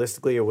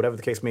stylistically or whatever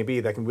the case may be,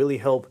 that can really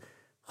help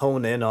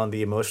hone in on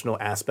the emotional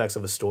aspects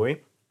of a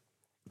story.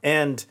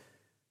 And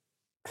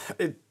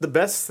the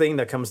best thing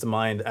that comes to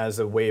mind as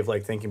a way of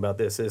like thinking about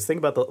this is think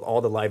about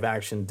all the live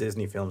action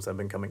Disney films that have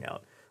been coming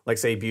out, like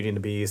say Beauty and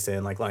the Beast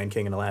and like Lion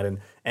King and Aladdin.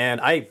 And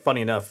I,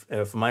 funny enough,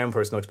 from my own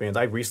personal experience,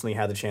 I recently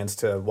had the chance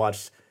to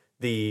watch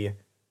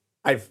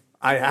I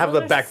have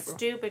the back.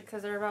 Stupid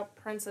because they're about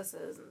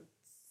princesses. And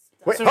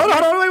wait, hold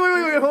on,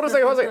 wait, hold on a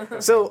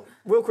second. So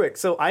real quick,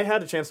 so I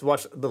had a chance to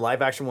watch the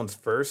live action ones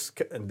first,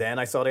 and then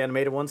I saw the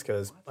animated ones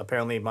because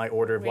apparently my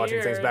order of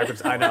watching things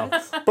backwards. I know,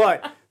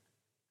 but.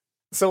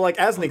 So, like,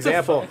 as an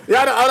example,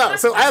 I know.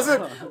 So,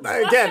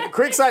 again,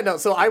 quick side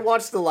note. So, I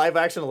watched the live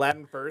action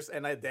Aladdin first,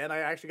 and then I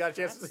actually got a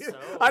chance to see it.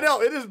 I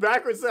know, it is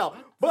backwards now.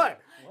 But,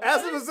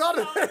 as a result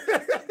of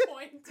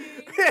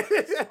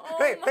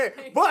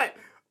but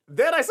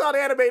then I saw the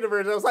animated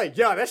version. I was like,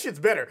 yeah, that shit's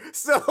better.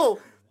 So,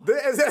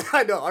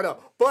 I know.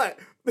 But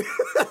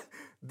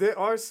there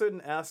are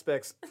certain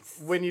aspects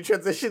when you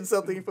transition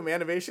something from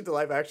animation to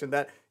live action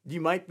that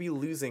you might be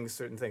losing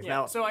certain things. Yeah.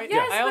 Now, so I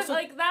also,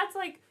 like, that's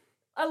like.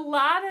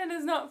 Aladdin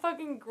is not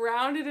fucking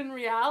grounded in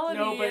reality.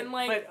 No, but, and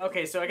like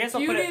okay, so I guess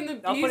I'll Beauty put and the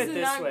it Beast is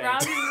this not way.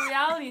 grounded in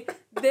reality.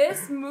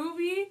 This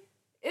movie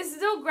is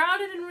still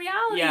grounded in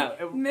reality.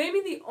 Yeah, maybe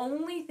the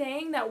only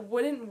thing that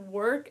wouldn't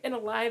work in a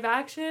live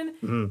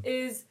action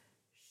is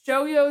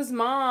Shoyo's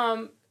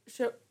mom.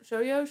 Shoko's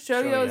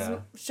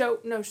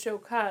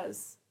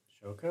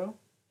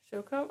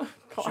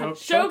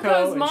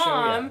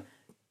mom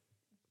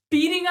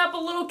beating up a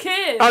little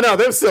kid. Oh no,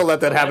 they've still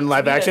let that happen in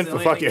live action. For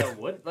fuck you.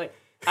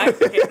 Let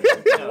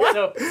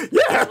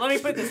me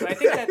put it this way.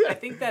 I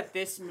think that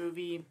this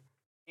movie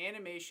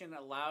animation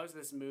allows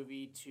this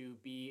movie to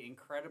be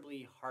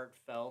incredibly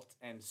heartfelt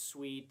and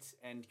sweet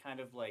and kind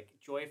of like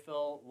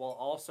joyful while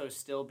also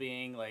still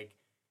being like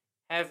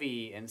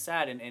heavy and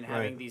sad and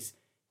having these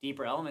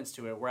deeper elements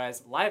to it.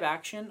 Whereas live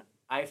action,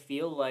 I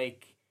feel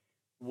like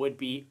would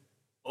be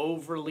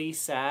overly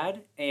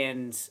sad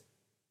and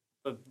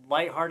the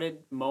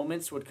lighthearted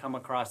moments would come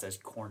across as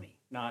corny,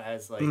 not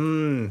as like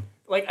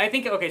like I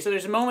think so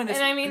there's a moment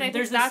and I mean I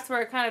think that's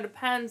where it kind of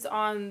depends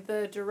on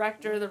the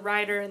director, the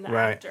writer, and the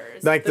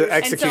actors. Like the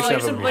execution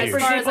and so, of it.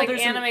 As far as like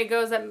anime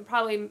goes, that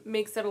probably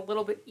makes it a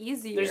little bit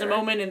easier. There's a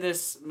moment in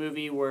this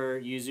movie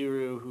where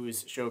Yuzuru,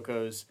 who's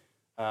Shoko's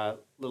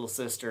little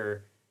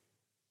sister,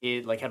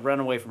 it like had run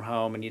away from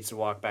home and needs to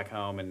walk back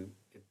home, and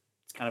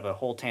it's kind of a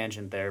whole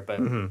tangent there, but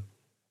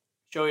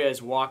Shoya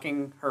is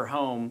walking her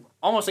home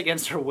almost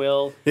against her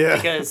will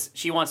because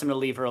she wants him to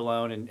leave her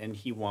alone and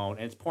he won't.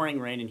 And it's pouring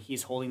rain and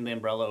he's holding the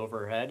umbrella over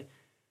her head.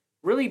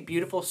 Really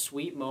beautiful,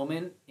 sweet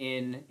moment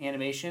in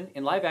animation.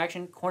 In live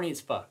action, corny as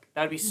fuck.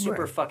 That would be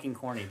super fucking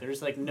corny.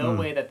 There's like no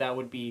way that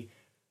would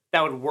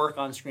work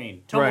on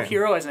screen.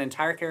 Tomohiro as an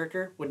entire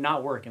character would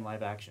not work in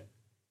live action.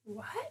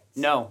 What?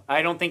 No,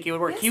 I don't think it would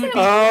work. Yes, he would be.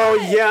 Oh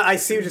yeah, I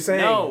see what you're saying.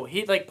 No,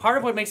 he like part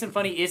of what makes him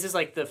funny is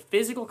like the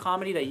physical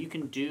comedy that you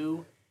can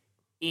do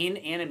in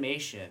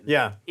animation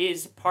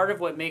is part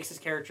of what makes his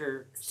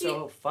character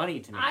so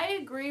funny to me. I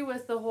agree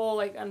with the whole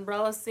like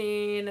umbrella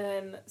scene,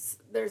 and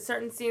there's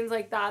certain scenes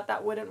like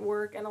that wouldn't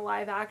work in a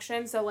live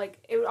action. So like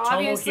it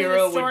obviously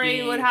the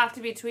story would have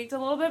to be tweaked a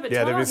little bit, but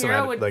there'd be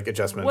some like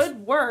adjustments.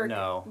 Would work.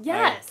 No.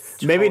 Yes.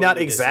 Maybe not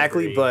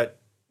exactly, disagree.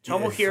 but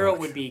Tomohiro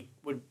would be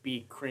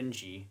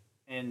cringy.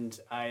 And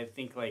I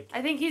think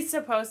he's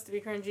supposed to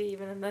be cringy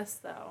even in this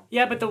though.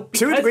 Yeah, but to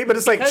a degree, but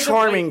it's like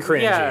charming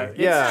cringy. Yeah,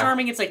 it's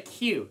charming. It's like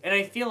cute, and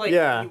I feel like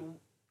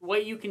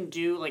what you can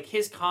do, like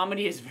his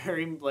comedy is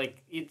very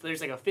like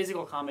there's like a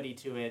physical comedy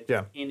to it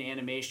in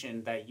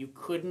animation that you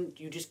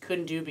just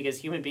couldn't do because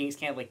human beings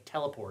can't like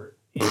teleport.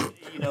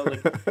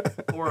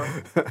 Or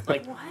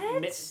like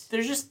what?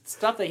 There's just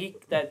stuff that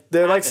they're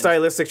happens. Like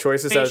stylistic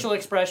choices, facial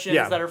expressions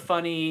that are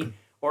funny,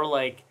 or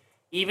like.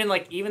 Even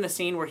the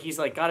scene where he's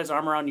like got his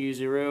arm around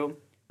Yuzuru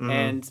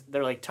and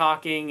they're like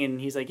talking and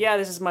he's like, yeah,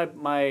 this is my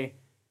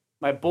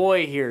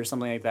boy here or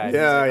something like that.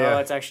 Yeah, like, oh,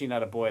 that's actually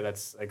not a boy,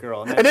 that's a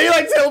girl. And then he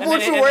like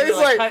teleports away.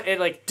 It's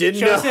like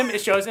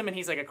it shows him and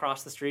he's like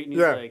across the street and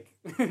he's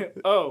like,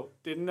 oh,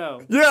 didn't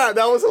know. Yeah,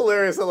 that was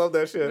hilarious. I love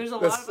that shit. There's a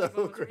lot of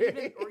so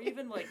great. Or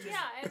even like just...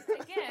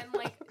 and again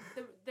like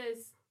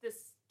the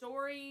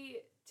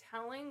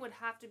storytelling would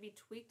have to be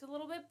tweaked a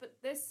little bit, but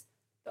the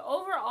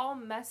overall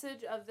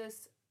message of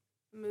this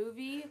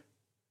movie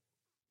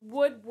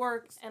would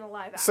work in a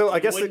live action. So I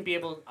guess it wouldn't be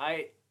able.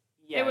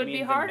 It would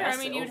be harder. I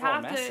mean, you'd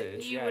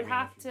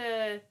have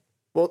to.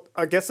 Well,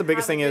 I guess the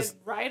biggest thing is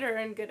writer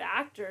and good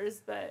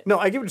actors, but no,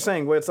 I get what you're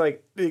saying. Where it's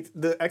like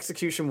the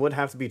execution would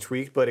have to be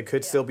tweaked, but it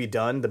could still be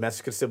done. The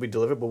message could still be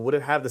delivered, but would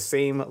it have the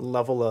same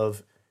level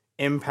of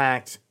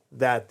impact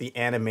that the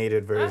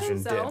animated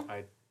version did?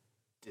 I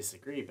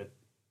disagree, but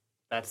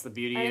that's the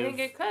beauty. I think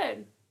it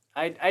could.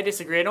 I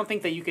disagree. I don't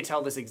think that you could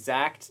tell this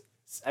exact.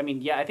 I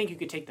mean, I think you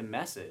could take the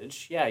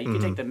message. Yeah, you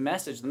could take the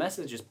message. The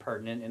message is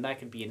pertinent, and that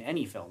could be in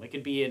any film. It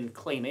could be in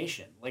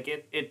claymation. Like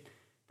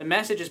the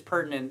message is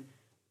pertinent,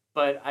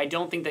 but I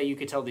don't think that you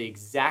could tell the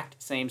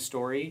exact same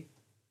story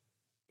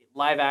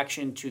live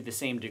action to the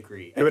same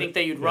degree. I think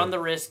that you'd run the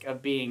risk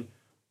of being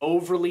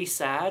overly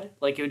sad.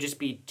 Like, it would just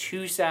be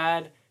too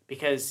sad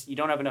because you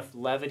don't have enough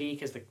levity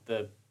because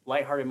the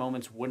lighthearted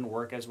moments wouldn't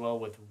work as well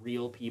with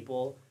real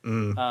people.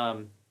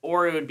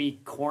 Or it would be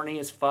corny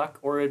as fuck,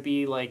 or it would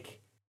be, like,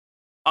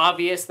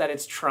 obvious that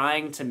it's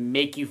trying to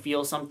make you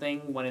feel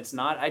something when it's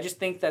not. I just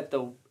think that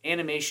the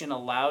animation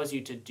allows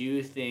you to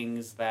do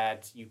things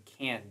that you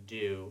can't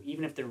do,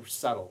 even if they're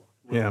subtle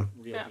with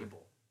real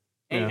people.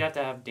 And you have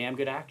to have damn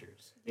good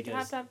actors. You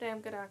have to have damn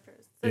good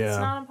actors. It's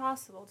not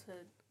impossible to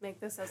make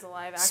this as a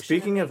live action.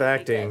 Speaking of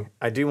acting,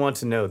 I do want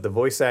to note the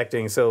voice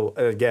acting. So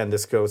again,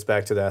 this goes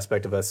back to the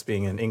aspect of us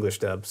being an English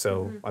dub.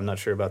 So I'm not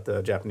sure about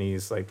the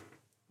Japanese like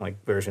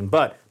version,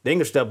 but the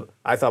English dub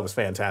I thought was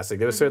fantastic.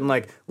 There were certain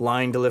like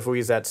line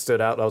deliveries that stood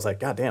out. I was like,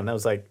 God damn, that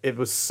was like, it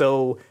was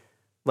so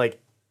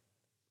like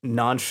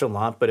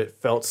nonchalant, but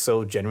it felt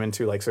so genuine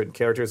to like certain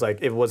characters. Like,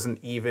 it wasn't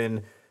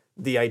even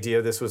the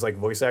idea this was like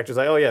voice actors,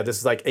 like, oh yeah, this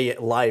is like a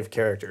live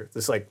character.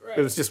 This like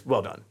it was just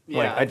well done.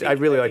 Yeah, like I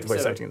really like the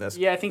voice acting in this.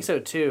 Yeah, I think so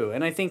too.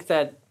 And I think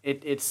that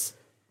it's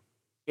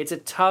a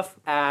tough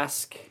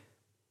ask.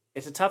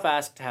 It's a tough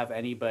ask to have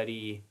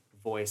anybody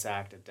voice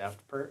act a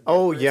deaf person.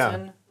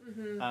 Yeah.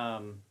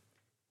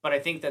 But I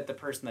think that the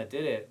person that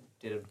did it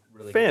did a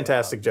really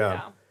fantastic job.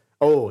 Yeah.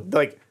 Oh,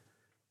 like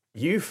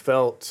you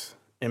felt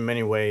in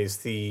many ways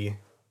the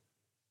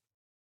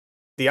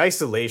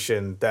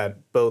isolation that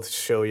both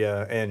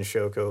Shoya and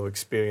Shoko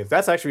experienced.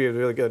 That's actually a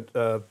really good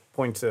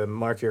point to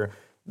mark here.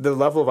 The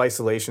level of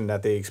isolation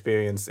that they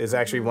experience is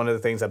actually one of the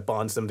things that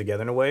bonds them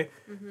together in a way.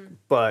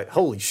 But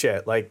holy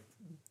shit, like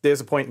there's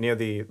a point near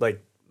the,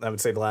 like, I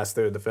would say the last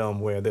third of the film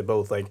where they're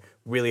both like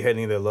really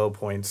hitting their low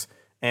points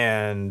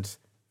and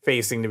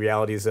facing the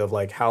realities of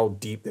like how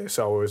deep their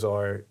sorrows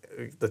are,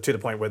 to the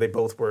point where they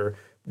both were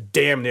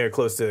damn near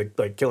close to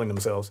like killing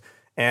themselves.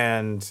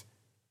 And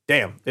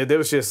damn, it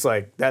was just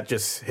like, that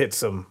just hit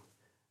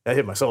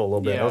my soul a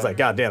little bit. I was like,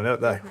 God damn,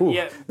 there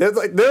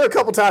were a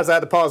couple times I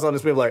had to pause on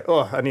this movie, like,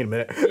 oh, I need a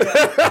minute.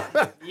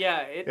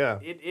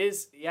 It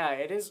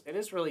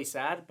is really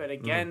sad. But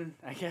again,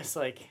 I guess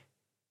like,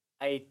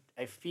 I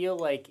feel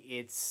like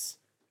it's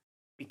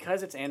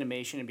because it's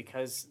animation and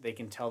because they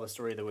can tell the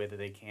story the way that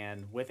they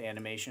can with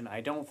animation.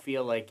 I don't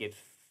feel like it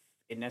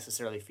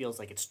necessarily feels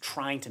like it's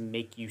trying to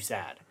make you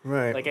sad.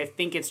 Right. Like, I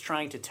think it's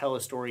trying to tell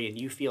a story and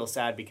you feel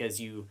sad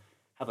because you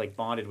have like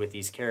bonded with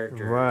these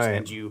characters,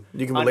 and you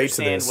can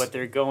understand what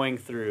they're going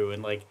through,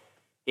 and like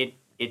it.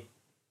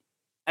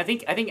 I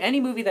think any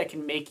movie that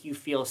can make you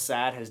feel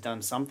sad has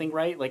done something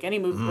right. Like any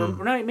movie,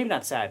 or not, maybe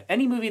not sad.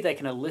 Any movie that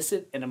can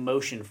elicit an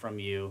emotion from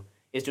you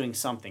is doing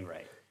something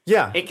right.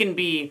 Yeah, it can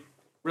be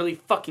really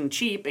fucking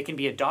cheap. It can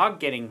be a dog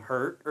getting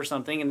hurt or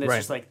something, and it's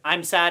just like,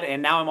 I'm sad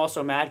and now I'm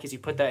also mad because you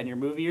put that in your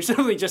movie or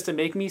something just to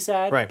make me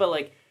sad. Right. But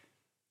like,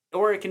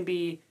 or it can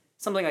be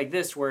something like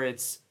this where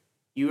it's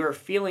you are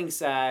feeling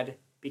sad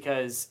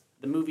because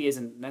the movie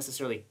isn't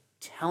necessarily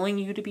telling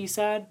you to be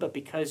sad, but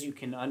because you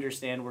can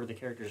understand where the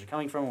characters are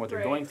coming from, what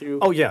they're going through.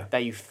 Oh yeah,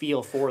 that you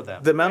feel for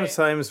them. The amount of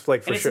times,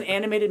 like, and it's an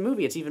animated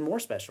movie, it's even more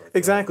special.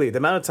 Exactly, the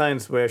amount of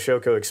times where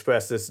Shoko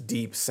expressed this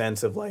deep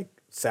sense of like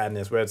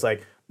sadness, where it's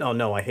like,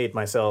 no, I hate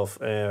myself,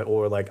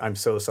 or like, I'm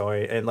so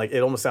sorry, and like it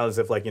almost sounds as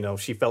if like, you know,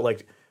 she felt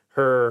like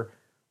her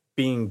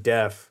being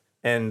deaf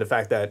and the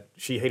fact that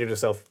she hated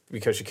herself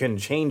because she couldn't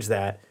change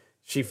that.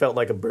 She felt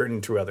like a burden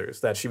to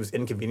others, that she was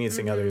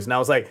inconveniencing others. And I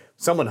was like,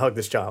 someone hug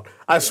this child.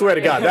 I swear to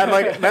God,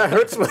 that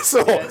hurts my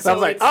soul. So I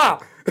was like,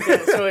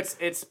 so it's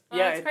it's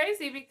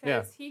crazy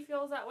because he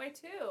feels that way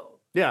too.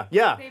 Yeah.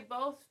 They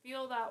both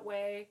feel that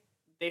way.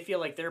 They feel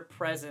like their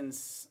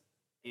presence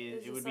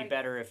it would be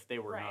better if they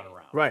were not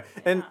around. Right.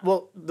 Yeah. And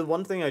well, the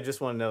one thing I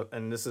just want to note,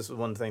 and this is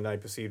one thing that I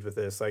perceived with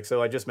this, like,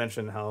 so I just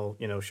mentioned how,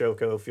 you know,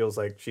 Shoko feels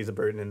like she's a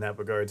burden in that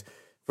regards.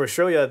 For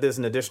Shoya, there's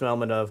an additional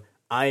element of,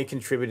 I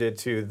contributed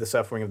to the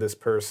suffering of this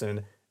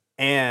person,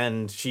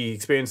 and she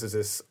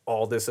experiences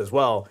all this as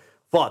well.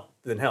 Fuck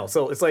than hell.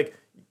 So it's like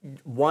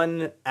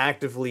one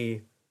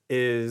actively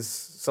is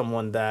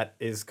someone that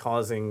is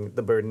causing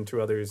the burden to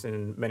others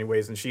in many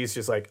ways, and she's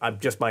just like, I'm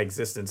just, my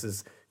existence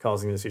is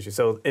causing this issue.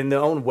 So in their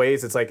own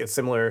ways, it's like a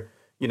similar,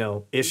 you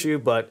know, issue,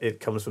 but it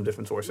comes from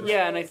different sources.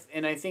 Yeah,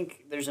 and I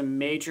think there's a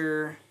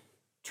major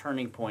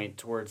turning point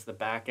towards the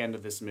back end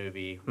of this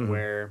movie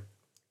where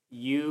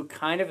you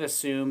kind of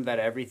assume that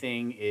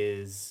everything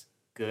is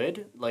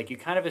good. Like, you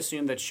kind of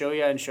assume that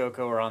Shoya and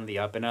Shoko are on the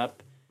up and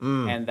up,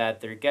 and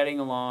that they're getting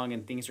along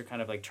and things are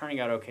kind of like turning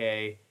out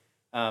okay.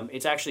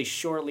 It's actually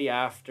shortly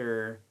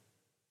after,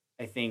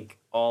 I think,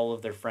 all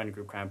of their friend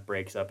group kind of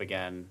breaks up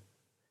again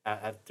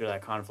after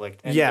that conflict.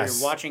 And they're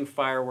watching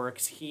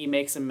fireworks. He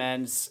makes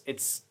amends.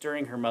 It's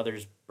during her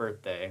mother's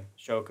birthday,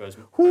 Shoko's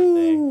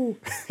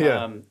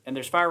birthday. And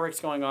there's fireworks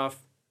going off,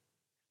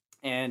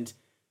 and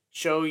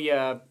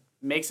Shoya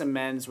makes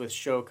amends with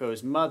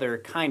Shoko's mother,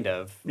 kind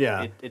of.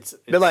 Yeah. It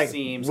like,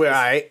 seems.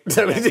 Right.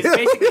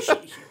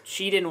 Basically,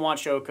 she didn't want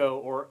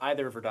Shoko or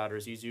either of her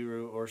daughters,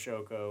 Yuzuru or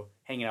Shoko,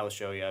 hanging out with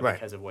Shoya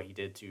because of what he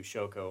did to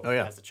Shoko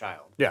as a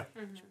child. Yeah.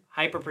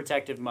 hyper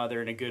protective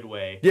mother in a good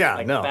way. Yeah,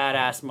 like no.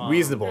 badass mom.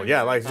 Reasonable.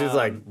 Yeah, like she's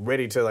like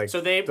ready to like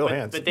So they throw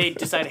hands. but they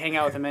decide to hang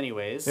out with him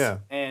anyways. Yeah.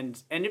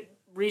 And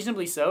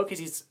reasonably so, because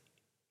he's,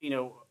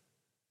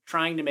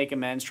 trying to make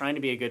amends, trying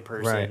to be a good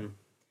person.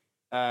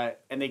 Right.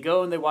 And they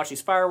go and they watch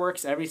these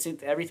fireworks. And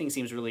everything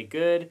seems really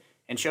good.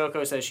 And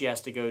Shoko says she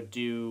has to go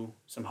do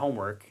some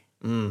homework.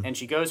 And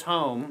she goes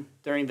home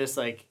during this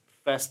like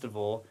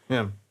festival.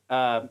 Yeah.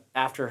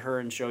 After her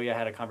and Shoya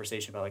had a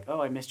conversation about like,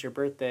 oh, I missed your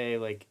birthday.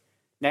 Like,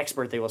 next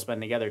birthday we'll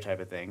spend together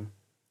type of thing.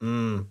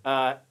 And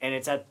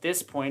it's at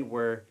this point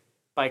where,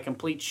 by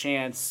complete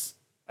chance,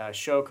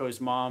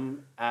 Shoko's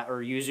mom,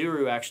 or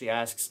Yuzuru, actually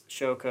asks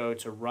Shoko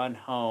to run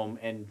home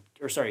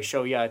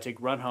Shoya to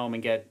run home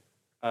and get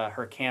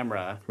her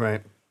camera.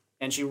 Right.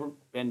 And so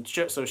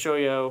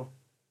Shoya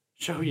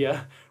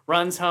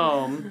runs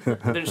home.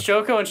 There's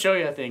Shoko and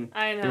Shoya thing.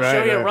 I know. Right,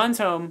 Shoya right. runs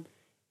home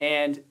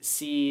and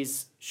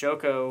sees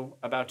Shoko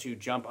about to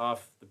jump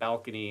off the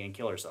balcony and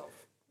kill herself.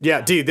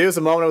 Yeah, dude, there's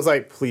a moment I was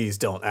like, please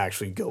don't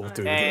actually go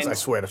through this. I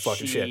swear to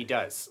fucking shit. She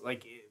does.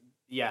 Like,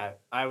 yeah,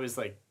 I was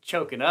like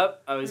choking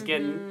up. I was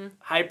getting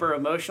hyper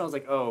emotional. I was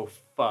like, oh,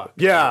 fuck.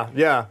 Yeah,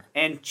 yeah.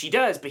 And she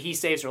does, but he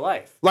saves her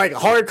life. Like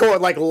hardcore,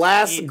 like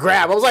last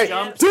grab. I was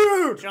like,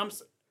 dude!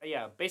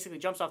 Basically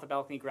jumps off the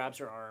balcony, grabs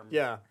her arm.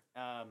 Yeah.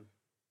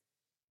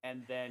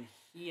 And then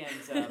he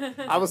ends up...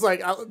 I was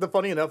like,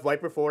 funny enough,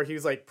 right before he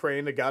was like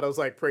praying to God, I was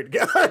like, pray to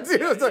God.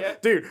 Dude, I was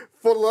like, dude,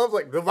 full of love,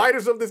 like, the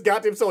writers of this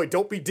goddamn story,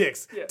 don't be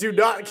dicks. Yeah. Do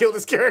not kill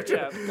this character.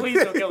 Yeah,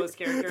 please don't kill this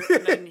character.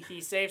 And then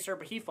he saves her,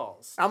 but he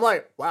falls. I'm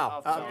like,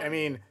 wow. I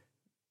mean,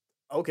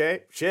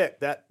 okay, shit,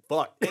 that,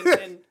 fuck.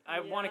 And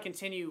I want to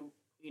continue,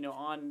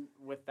 on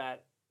with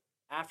that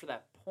after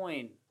that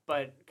point,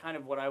 but kind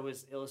of what I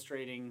was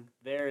illustrating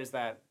there is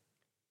that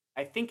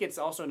I think it's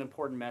also an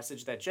important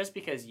message that just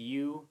because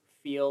you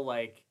feel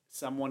like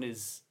someone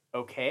is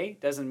okay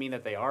doesn't mean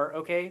that they are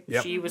okay.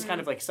 Yep. She was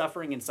kind of like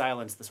suffering in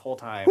silence this whole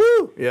time.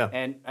 Woo! Yeah.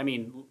 And I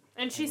mean,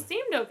 and she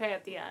seemed okay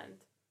at the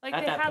end. Like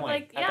they had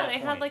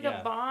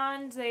a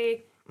bond.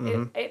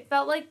 It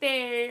felt like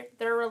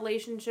their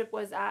relationship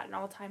was at an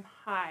all-time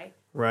high.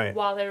 Right.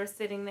 While they were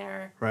sitting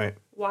there. Right.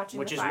 Watching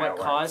Which the is fireworks.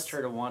 what caused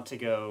her to want to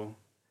go.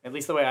 At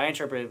least the way I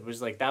interpret it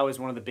was like that was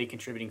one of the big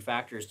contributing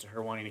factors to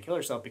her wanting to kill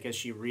herself, because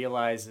she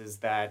realizes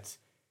that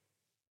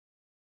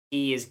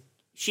she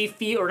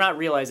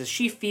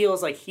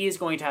feels like he is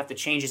going to have to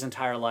change his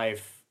entire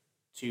life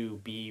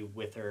to be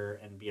with her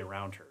and be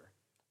around her.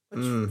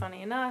 Which,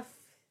 funny enough,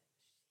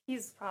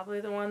 he's probably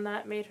the one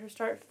that made her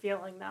start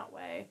feeling that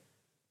way.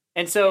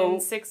 And so... in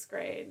 6th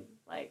grade,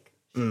 like,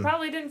 she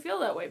probably didn't feel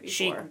that way before.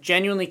 She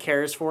genuinely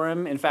cares for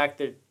him. In fact,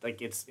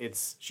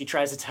 she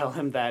tries to tell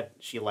him that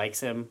she likes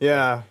him.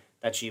 Yeah.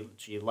 That she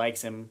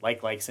likes him,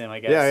 likes him, I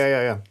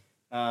guess.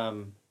 Yeah.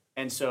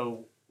 And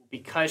so...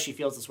 because she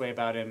feels this way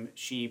about him,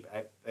 she,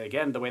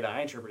 again, the way that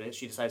I interpret it,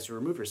 she decides to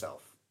remove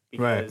herself.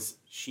 Because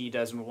she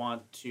doesn't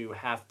want to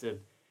have to...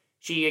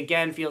 She,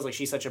 again, feels like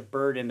she's such a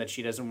burden that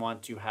she doesn't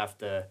want to have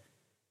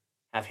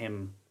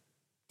him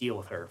deal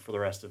with her for the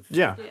rest of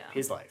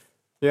his life.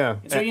 Yeah.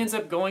 And so he ends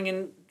up going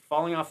and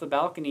falling off the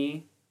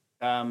balcony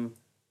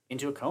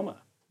into a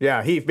coma.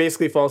 Yeah, he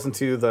basically falls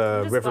into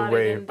the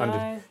riverway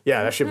under.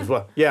 Yeah, that shit was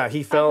well. Yeah,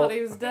 he fell. I thought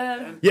he was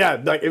dead.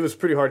 Yeah, like it was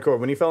pretty hardcore.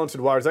 When he fell into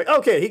the water, it's like,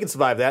 okay, he can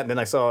survive that. And then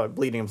I saw it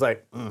bleeding. I was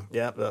like,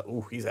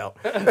 he's out.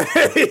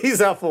 He's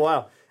out for a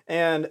while.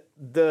 And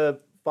the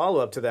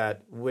follow up to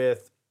that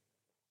with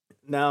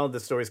now the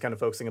story's kind of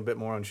focusing a bit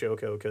more on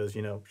Shoko because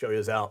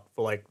Shoya's out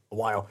for like a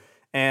while,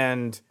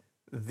 and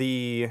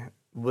the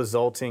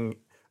resulting.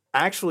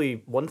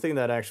 Actually, one thing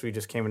that actually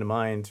just came into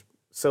mind.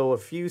 So a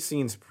few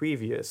scenes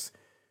previous.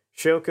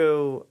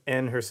 Shoko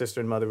and her sister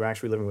and mother were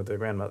actually living with their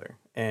grandmother,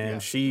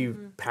 and she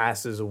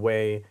passes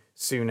away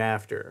soon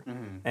after.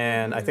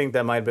 And I think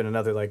that might have been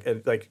another like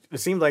it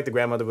seemed like the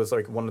grandmother was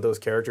like one of those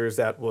characters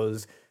that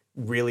was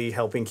really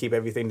helping keep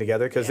everything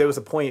together, because there was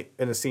a point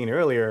in the scene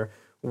earlier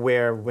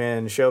where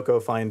when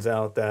Shoko finds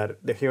out that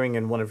the hearing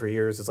in one of her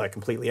ears is like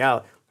completely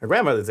out, her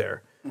grandmother's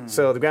there.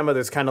 So the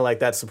grandmother's kind of like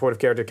that supportive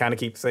character, kind of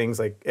keeps things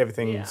like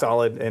everything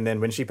solid, and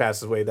then when she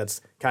passes away, that's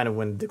kind of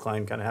when the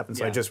decline kind of happens.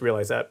 So I just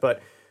realized that,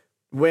 but.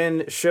 When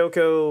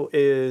Shoko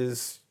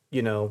is,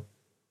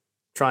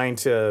 trying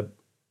to,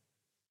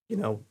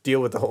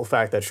 deal with the whole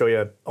fact that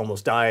Shoya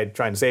almost died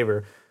trying to save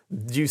her,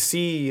 you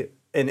see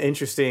an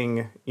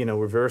interesting,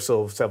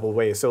 reversal of several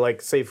ways. So,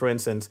 like, say, for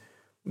instance,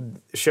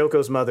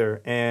 Shoko's mother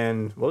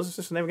and, what was his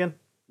sister's name again?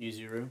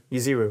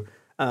 Yuzuru.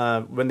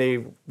 When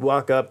they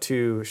walk up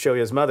to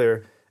Shoya's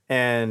mother,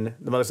 and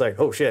the mother's like,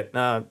 oh, shit,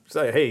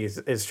 hey,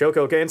 is Shoko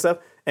okay and stuff?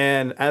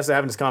 And as they're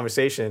having this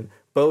conversation,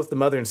 both the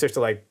mother and sister,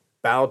 like,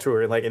 bow to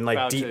her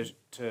bow deep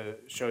to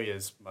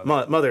Shoya's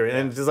mother,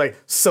 and just like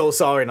so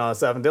sorry and all that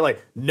stuff, and they're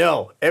like,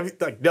 no,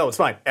 it's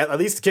fine. At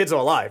least the kids are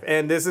alive,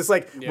 and this is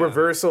like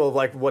reversal of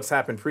like what's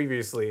happened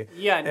previously.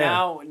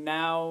 Now,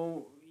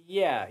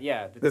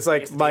 it's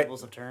like the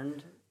tables have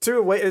turned. To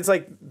a way, it's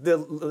like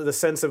the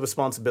sense of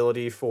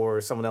responsibility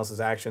for someone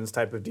else's actions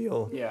type of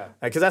deal. Yeah,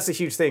 because that's a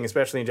huge thing,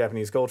 especially in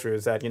Japanese culture,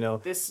 is that you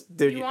want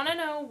to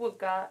know what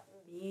got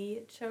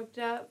be choked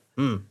up,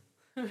 Mm.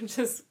 which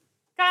is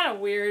kind of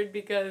weird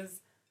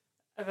because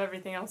of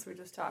everything else we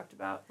just talked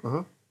about.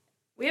 Uh-huh.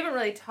 We haven't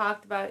really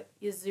talked about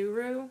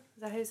Yuzuru.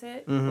 Is that how you say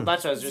it? Mm-hmm. Well,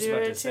 that's what I was just about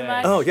to Too say.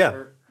 much? Oh, yeah.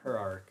 Her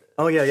arc.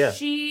 Oh, yeah, yeah.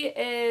 She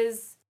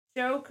is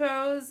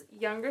Shoko's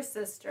younger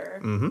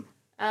sister.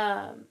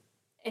 Mm-hmm.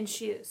 And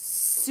she is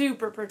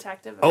super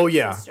protective of Oh, her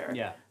yeah. sister.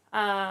 Yeah.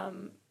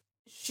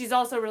 She's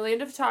also really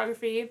into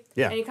photography.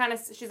 Yeah. And you kind of,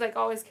 she's like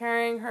always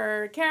carrying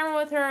her camera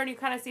with her, and you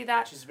kind of see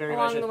that She's very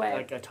along much the way.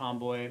 like a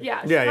tomboy.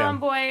 Yeah, she's Yeah, a yeah.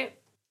 tomboy.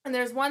 And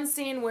there's one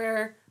scene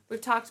where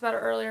we've talked about it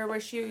earlier, where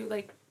she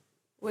like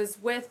was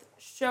with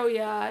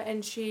Shoya,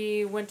 and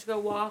she went to go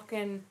walk,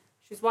 and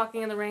she's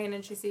walking in the rain,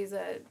 and she sees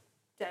a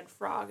dead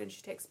frog, and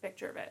she takes a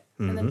picture of it,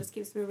 and then just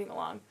keeps moving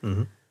along.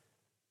 Mm-hmm.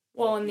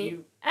 Well, in the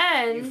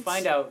end, You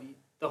find out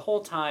the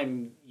whole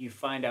time. You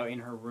find out in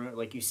her room,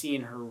 like you see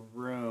in her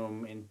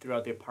room and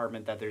throughout the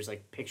apartment, that there's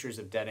like pictures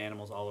of dead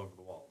animals all over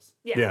the walls.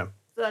 Yeah.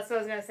 So that's what I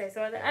was gonna say.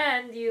 So at the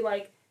end, she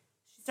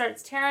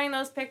starts tearing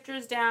those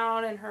pictures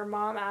down, and her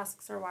mom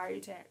asks her, "Why are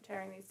you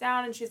tearing these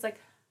down?" And she's like,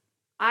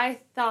 "I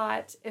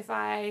thought if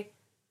I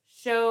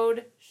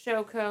showed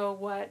Shoko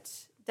what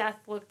death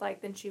looked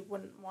like, then she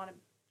wouldn't want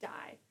to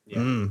die." Yeah.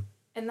 Mm.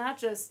 And that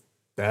just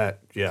Yeah.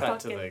 Cut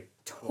to fucking the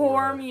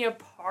tore me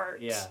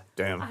apart. Yeah.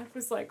 Damn. I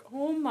was like,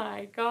 "Oh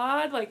my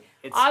god!" Like,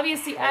 It's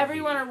obviously, heavy.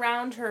 everyone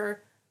around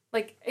her,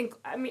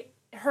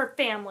 her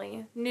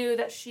family knew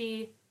that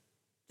she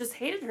just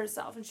hated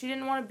herself and she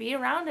didn't want to be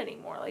around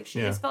anymore. Like,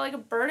 she just felt like a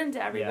burden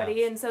to everybody,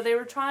 Yeah. and so they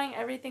were trying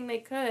everything they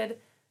could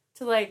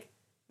to like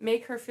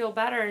make her feel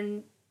better,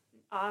 and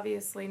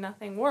obviously,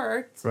 nothing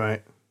worked.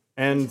 Right.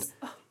 And Just,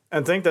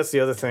 I think that's the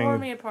other tore thing.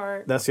 me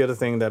apart. That's the other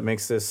thing that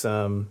makes this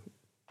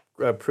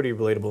pretty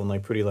relatable and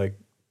like pretty like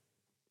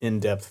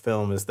in-depth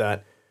film is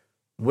that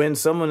when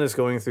someone is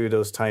going through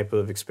those type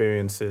of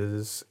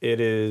experiences, it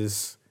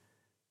is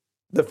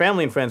the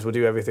family and friends will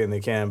do everything they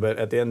can, but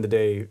at the end of the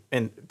day,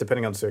 and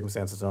depending on the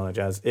circumstances and all that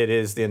jazz, it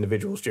is the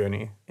individual's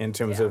journey in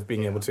terms of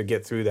being able to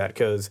get through that,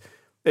 because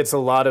it's a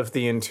lot of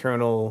the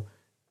internal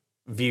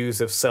views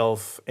of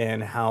self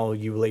and how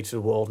you relate to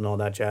the world and all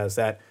that jazz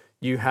that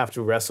you have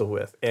to wrestle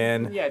with,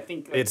 and Yeah, I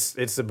think like,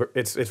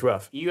 it's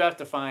rough. you have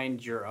to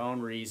find your own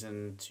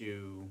reason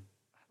to,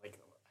 like,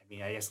 I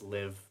mean, I guess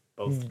live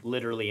both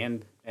literally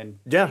and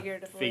Yeah,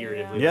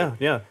 figuratively.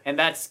 yeah. And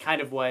that's kind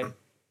of what,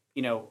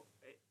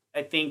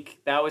 I think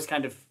that was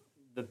kind of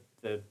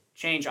the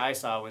change I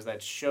saw was that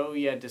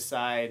Shoya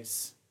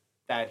decides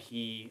that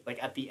he,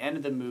 like, at the end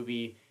of the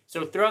movie,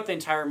 so throughout the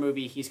entire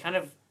movie, he's kind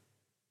of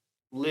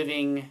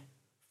living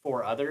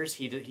for others.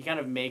 He kind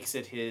of makes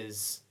it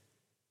his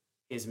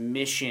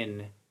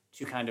mission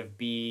to kind of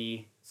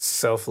be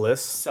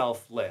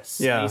selfless.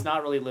 Yeah. And he's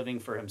not really living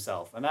for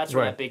himself. And that's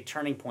where Right. that big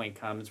turning point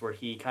comes, where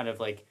he kind of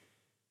like,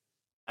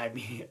 I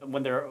mean,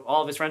 when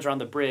all of his friends are on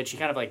the bridge, he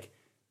kind of like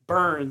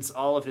burns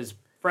all of his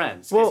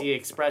friends because Well- he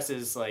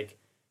expresses like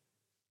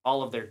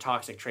all of their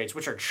toxic traits,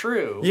 which are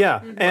true. Yeah,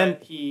 Mm-hmm.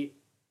 and he,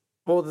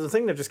 well, the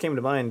thing that just came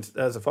to mind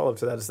as a follow-up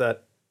to that is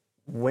that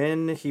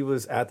when he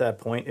was at that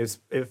point,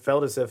 it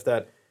felt as if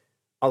that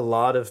a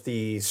lot of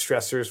the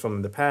stressors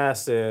from the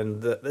past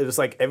and it was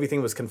like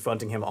everything was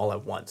confronting him all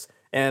at once.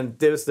 And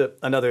there's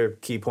another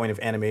key point of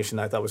animation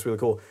that I thought was really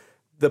cool.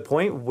 The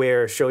point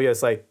where Shoya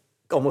is like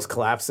almost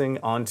collapsing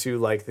onto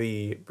like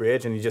the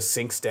bridge and he just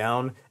sinks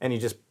down and he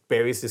just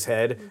buries his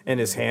head in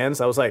his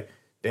hands. I was like,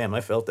 damn,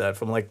 I felt that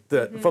from like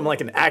from like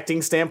an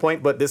acting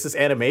standpoint, but this is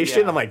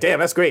animation. Yeah. I'm like, damn,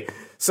 that's great.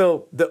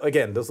 So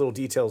again, those little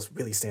details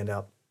really stand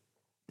out.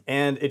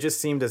 And it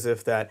just seemed as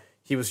if that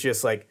he was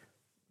just like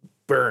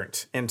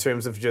burnt in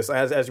terms of just,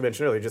 as you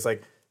mentioned earlier, just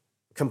like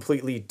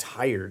completely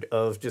tired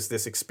of just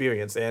this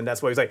experience. And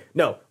that's why he's like,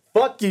 no,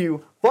 fuck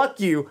you, fuck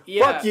you.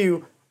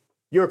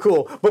 You're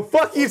cool, but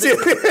fuck you too.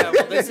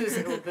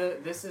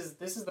 This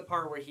is the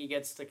part where he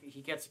gets to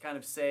kind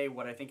of say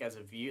what I think as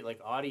a view, like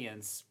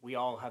audience, we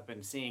all have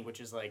been seeing, which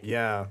is like,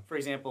 Yeah. for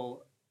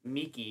example,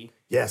 Miki.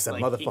 Yes, that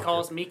Like, motherfucker. he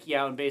calls Miki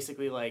out and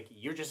basically like,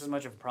 you're just as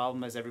much of a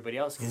problem as everybody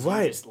else because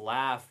Right. you just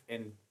laugh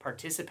and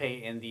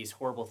participate in these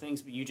horrible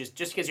things, but you just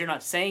because you're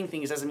not saying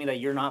things doesn't mean that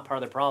you're not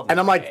part of the problem. And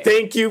I'm like,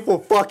 thank you for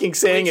fucking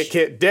saying it,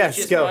 kid. Yes,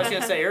 Which is go. what I was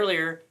gonna say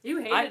earlier. You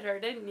hated her,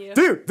 didn't you?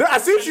 Dude,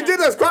 as soon as she did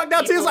this crocodile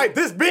tears, People- like,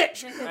 this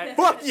bitch.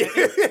 Fuck you.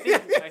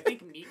 I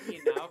think Miki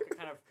and Naoka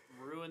kind of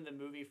ruined the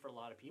movie for a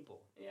lot of people.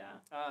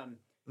 Yeah.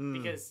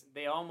 Because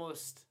they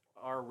almost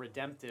are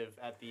redemptive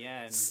at the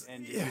end,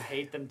 and if you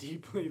hate them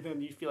deeply,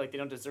 then you feel like they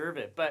don't deserve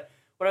it. But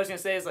what I was gonna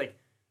say is like,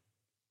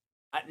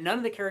 none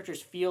of the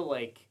characters feel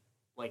like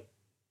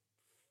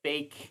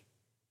fake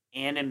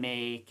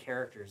anime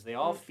characters. They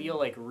all feel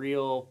like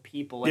real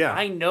people. Like, Yeah.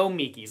 I know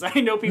Mikis. I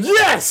know people.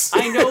 Yes!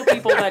 I know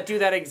people that do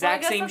that Well, I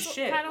exact guess same that's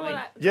shit. Kind of Like,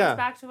 Yeah.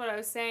 back to what I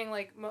was saying.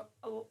 Like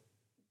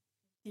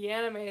the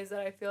animes that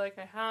I feel like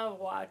I have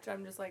watched,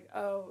 I'm just like,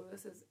 oh,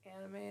 this is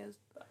anime as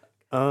fuck.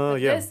 Oh,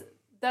 But yeah. This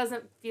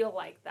doesn't feel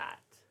like that.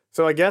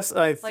 So I guess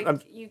Like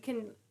I'm, you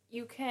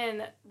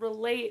can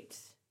relate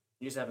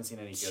you just haven't seen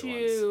any good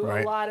to ones.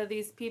 Right. a lot of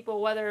these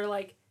people, whether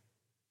like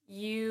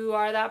you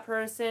are that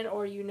person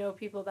or you know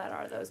people that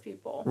are those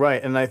people.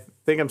 Right, and I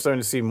think I'm starting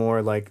to see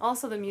more like.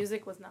 Also, the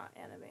music was not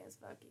anime as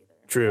fuck either.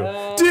 True.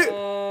 Dude,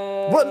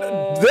 what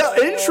the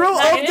intro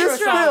of this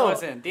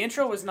film? The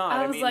intro was not.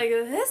 I was like,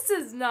 this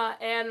is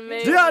not anime.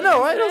 Yeah,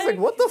 no, I was like,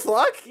 what the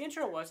fuck? The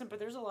intro wasn't, but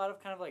there's a lot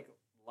of kind of like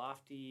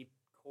lofty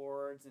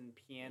chords and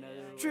piano.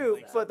 True,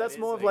 like, but that's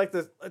more of like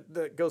the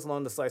goes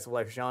along the slice of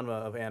life genre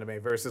of anime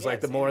versus like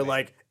the more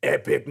like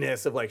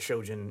epicness of like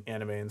shoujin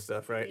anime and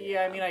stuff, right?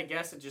 Yeah, I mean, I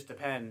guess it just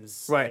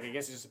depends. Right. Like, I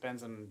guess it just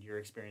depends on your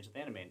experience with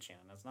anime and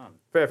Shannon. That's none.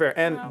 Fair.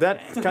 And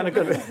that kind of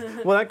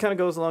that kind of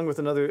goes along with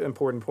another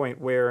important point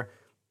where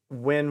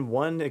when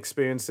one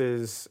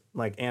experiences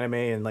like anime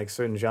and like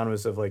certain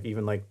genres of like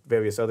even like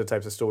various other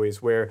types of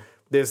stories where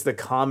there's the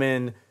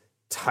common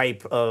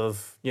type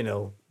of, you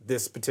know,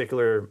 this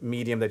particular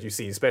medium that you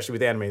see, especially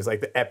with anime, is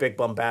like the epic,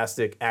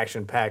 bombastic,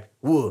 action-packed,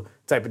 woo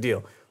type of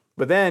deal.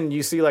 But then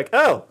you see like,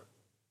 oh,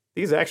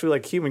 these are actually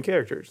like human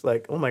characters.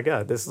 Like, oh my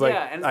god, this is like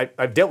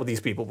I've dealt with these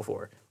people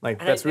before. Like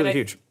that's really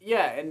huge.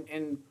 Yeah,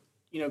 and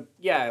you know,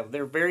 yeah,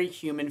 they're very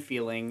human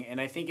feeling,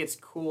 and I think it's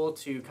cool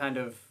to kind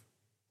of.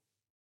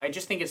 I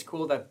just think it's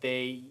cool that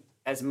they,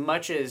 as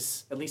much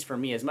as, at least for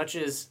me, as much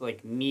as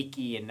like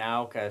Miki and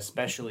Naoka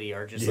especially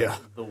are just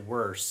like the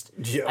worst.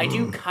 Yeah. I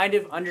do kind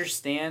of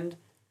understand.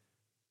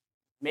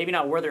 Maybe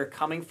not where they're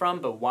coming from,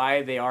 but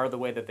why they are the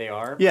way that they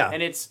are. Yeah.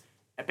 And it's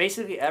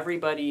basically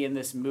everybody in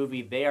this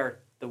movie, the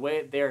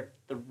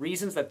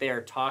reasons that they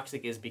are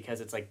toxic is because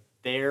it's like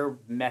their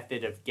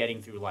method of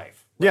getting through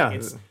life. Like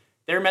it's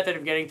their method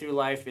of getting through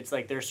life. It's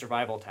like their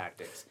survival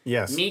tactics.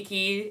 Yes.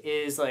 Miki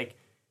is like,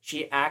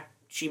 she's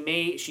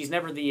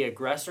never the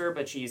aggressor,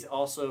 but she's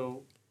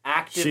also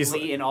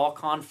actively in all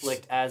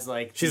conflict as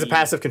like. She's a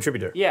passive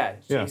contributor. Yeah,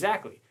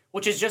 exactly.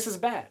 Which is just as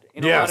bad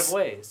in a lot of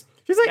ways.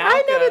 She's like,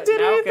 I never did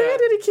anything. I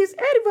didn't kiss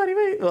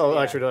anybody. Well,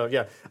 actually, no,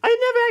 yeah. I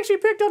never actually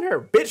picked on her.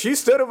 Bitch, you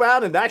stood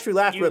around and actually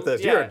laughed with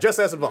us. You're just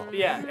as involved.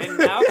 Yeah, and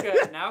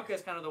Naoka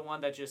is kind of the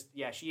one that just,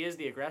 she is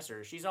the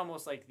aggressor. She's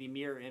almost like the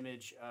mirror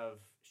image of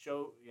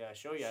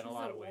Shoya in a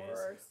lot of ways.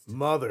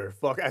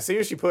 Motherfucker. As soon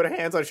as she put her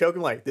hands on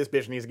Shogun, like, this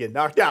bitch needs to get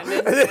knocked out.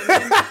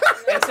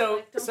 And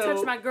so don't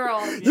touch my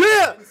girl.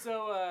 Yeah! And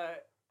so,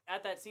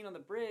 at that scene on the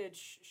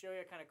bridge,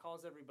 Shoya kind of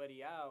calls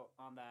everybody out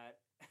on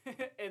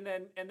that. and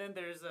then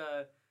there's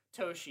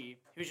Toshi,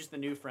 who's just the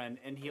new friend,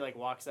 and he like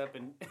walks up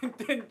and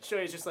then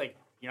Shoya's just like,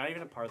 you're not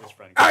even a part of this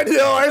friend group. I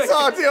know, I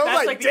saw it too. I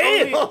was like,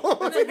 damn.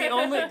 That's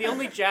like the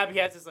only jab he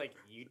has is like,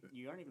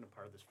 you aren't even a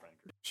part of this friend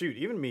group. Shoot,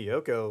 even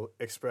Miyoko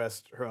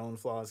expressed her own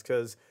flaws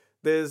because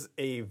there's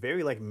a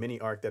very like mini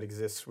arc that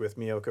exists with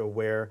Miyoko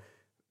where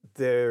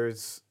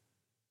there's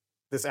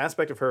this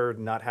aspect of her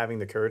not having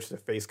the courage to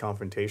face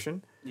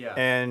confrontation. Yeah.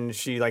 And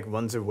she like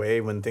runs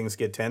away when things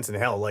get tense, and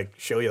hell, like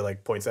Shoya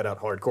like points that out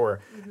hardcore.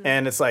 Mm-hmm.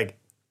 And it's like,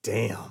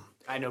 damn.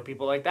 I know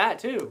people like that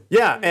too.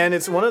 Yeah, and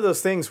it's one of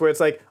those things where it's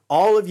like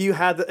all of you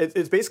had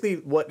it's basically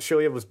what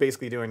Shoya was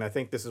basically doing. I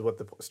think this is what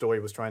the story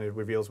was trying to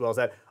reveal as well, is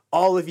that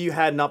all of you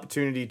had an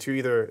opportunity to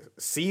either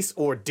cease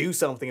or do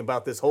something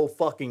about this whole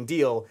fucking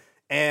deal.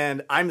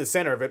 And I'm the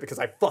center of it because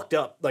I fucked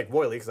up like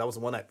royally because I was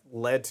the one that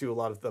led to a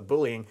lot of the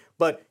bullying.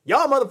 But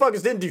y'all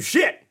motherfuckers didn't do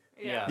shit.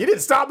 Yeah. You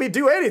didn't stop me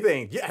do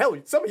anything. Yeah, hell,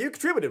 some of you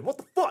contributed. What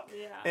the fuck?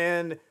 Yeah.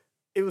 And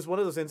it was one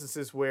of those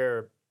instances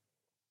where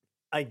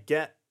I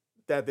get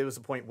that there was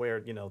a point where,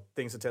 you know,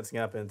 things are tensing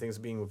up and things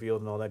are being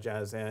revealed and all that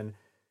jazz. And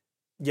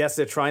yes,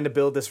 they're trying to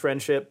build this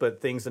friendship,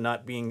 but things are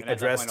not being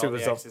addressed to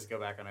resolve. All the X's go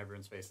back on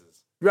everyone's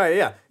faces. Right,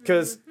 yeah.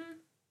 Because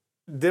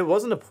there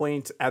wasn't a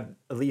point, at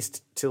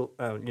least till,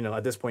 you know,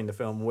 at this point in the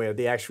film, where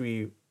they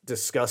actually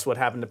discuss what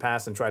happened in the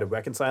past and try to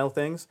reconcile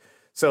things.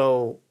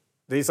 So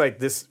these like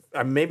this,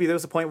 maybe there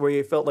was a point where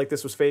you felt like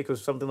this was fake or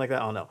something like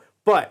that. I don't know.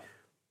 But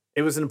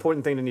it was an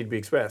important thing to need to be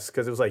expressed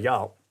because it was like,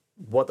 y'all,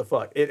 what the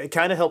fuck? It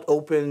kind of helped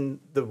open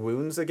the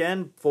wounds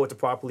again for it to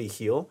properly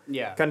heal.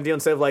 Yeah. Kind of deal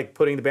instead of like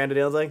putting the band-aid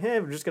on, like, hey,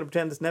 we're just going to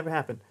pretend this never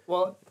happened.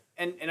 Well,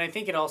 and I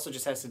think it also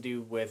just has to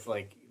do with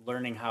like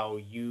learning how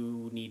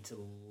you need to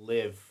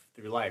live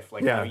through life.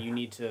 Like how you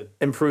need to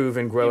improve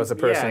and grow as a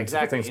person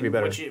for things to be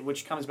better.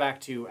 Which comes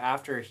back to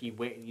after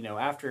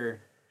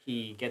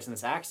he gets in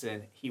this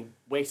accident, he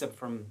wakes up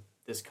from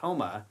this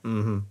coma,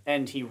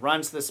 and he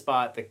runs to the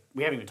spot that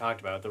we haven't even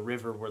talked about, the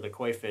river where the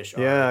koi fish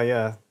are.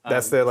 Yeah.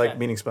 That's their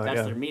meeting spot.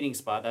 That's their meeting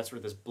spot. That's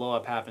where this blow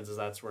up happens.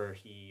 That's where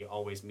he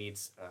always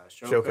meets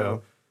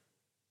Shoko.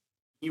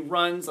 He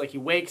runs, like he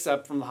wakes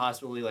up from the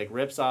hospital. He like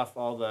rips off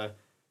all the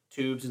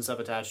tubes and stuff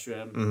attached to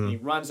him. He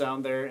runs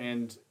down there,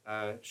 and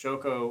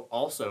Shoko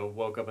also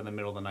woke up in the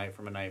middle of the night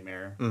from a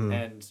nightmare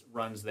and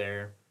runs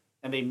there,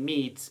 and they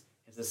meet.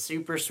 It's a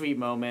super sweet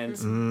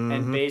moment,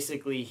 and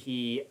basically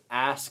he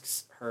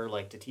asks her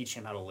like to teach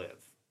him how to live.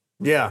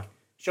 Yeah, like,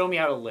 show me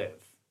how to live,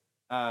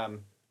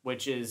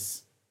 which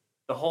is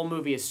the whole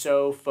movie is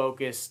so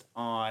focused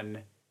on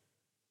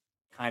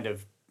kind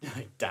of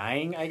like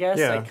dying, I guess,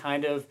 like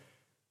kind of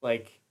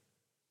like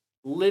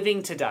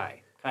living to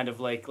die, kind of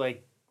like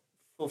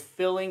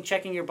fulfilling,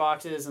 checking your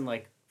boxes and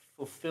like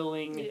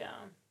fulfilling,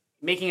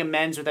 making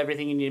amends with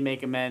everything you need to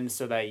make amends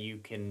so that you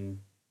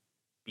can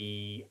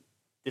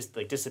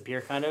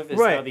disappear kind of is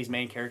Right. how these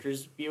main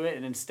characters view it,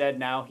 and instead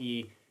now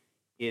he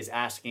is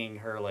asking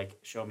her like,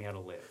 show me how to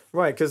live.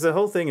 Right, because the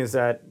whole thing is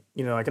that,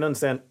 I can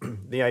understand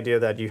the idea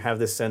that you have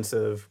this sense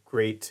of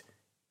great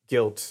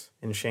guilt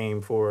and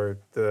shame for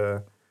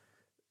the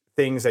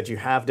things that you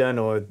have done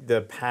or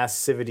the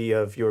passivity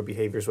of your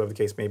behaviors, whatever the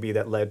case may be,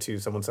 that led to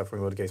someone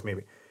suffering, whatever the case may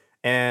be.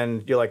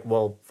 And you're like,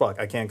 well, fuck,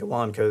 I can't go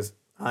on because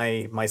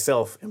I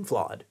myself am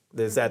flawed.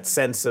 There's that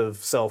sense of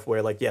self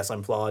where like, yes,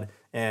 I'm flawed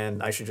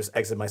and I should just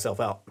exit myself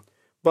out.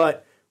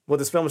 But what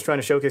this film is trying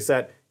to showcase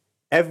that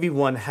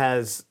everyone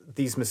has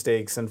these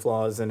mistakes and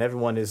flaws and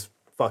everyone is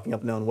fucking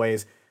up in their own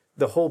ways.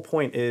 The whole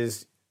point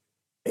is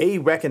A,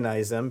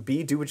 recognize them,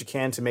 B, do what you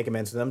can to make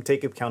amends to them,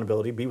 take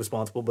accountability, be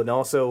responsible, but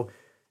also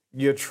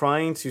you're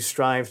trying to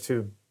strive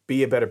to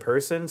be a better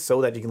person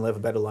so that you can live a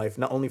better life,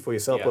 not only for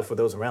yourself, but for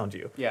those around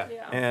you. Yeah.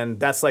 And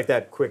that's like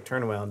that quick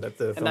turnaround that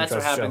the film And that's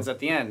what tries to happens show. at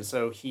the end.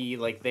 So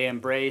they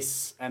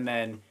embrace, and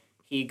then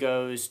he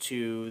goes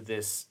to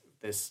this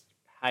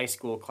high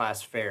school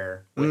class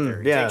fair with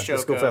her. He Yeah, takes the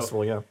school Shoko.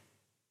 festival, yeah.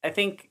 I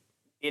think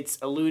it's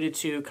alluded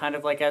to kind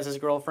of like as his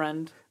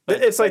girlfriend.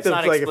 It's like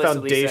not a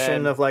explicitly foundation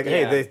said. of like,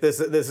 hey,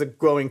 there's a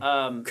growing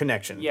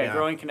connection. Yeah,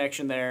 growing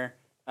connection there.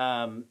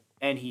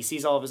 And he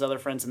sees all of his other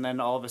friends, and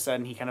then all of a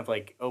sudden he kind of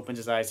like opens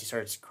his eyes. He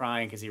starts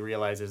crying because he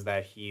realizes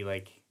that he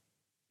like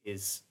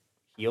is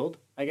healed.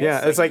 I guess.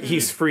 Yeah, it's like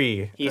he's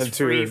free. He's to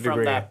free a from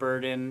degree. that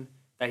burden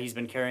that he's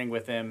been carrying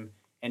with him,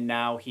 and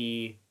now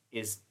he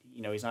is.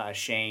 He's not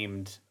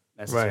ashamed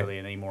necessarily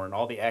anymore, and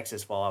all the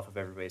X's fall off of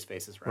everybody's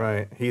faces.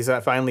 Right. He's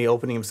finally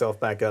opening himself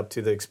back up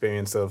to the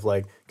experience of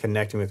like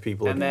connecting with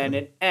people. And again.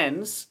 then it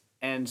ends,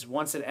 and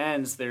once it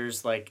ends,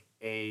 there's like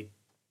a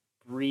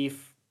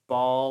brief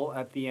ball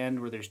at the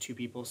end where there's two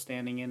people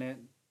standing in it.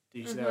 Did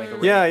you see that?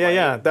 Like a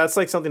Yeah. That's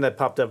like something that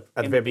popped up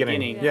at the very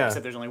beginning. Yeah.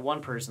 Except there's only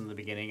one person in the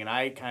beginning, and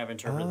I kind of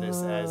interpret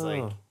this as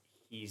like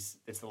it's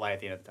the light at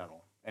the end of the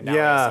tunnel. And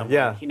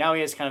now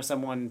he has kind of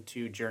someone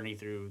to journey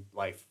through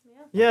life.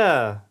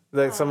 Yeah.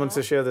 Like someone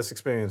to share this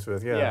experience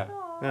with. Yeah. Yeah.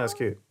 Yeah, that's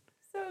cute.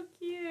 So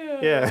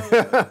cute.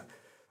 Yeah.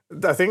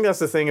 I think that's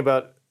the thing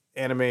about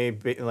anime,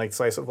 like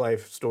slice of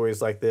life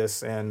stories like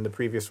this and the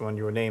previous one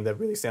you were named that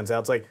really stands out.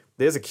 It's like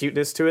there's a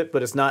cuteness to it,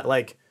 but it's not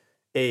like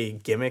a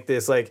gimmick.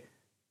 There's like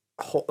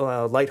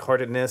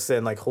lightheartedness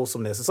and like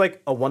wholesomeness. It's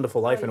like a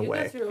wonderful life in a way.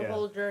 You go through a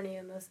whole journey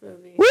in this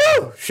movie.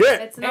 Woo!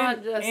 Shit! It's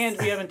not just and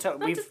we haven't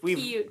talked. We've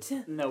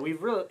cute. No,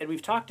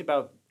 we've talked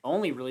about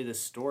only really the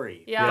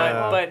story.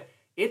 Yeah. But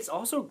it's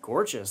also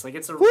gorgeous. Like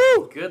it's a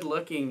good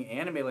looking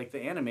anime. Like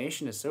the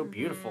animation is so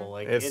beautiful.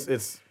 Like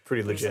it's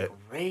pretty there's, legit. like,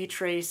 ray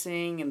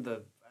tracing and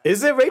the.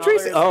 Is it ray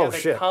tracing? Oh the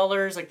shit!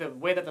 Colors, like the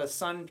way that the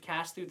sun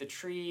casts through the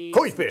trees,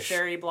 Koi fish,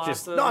 cherry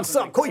blossoms, just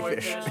nonstop koi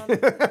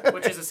fish,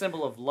 which is a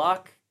symbol of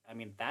luck. I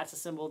mean, that's a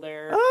symbol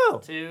there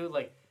too.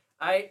 Like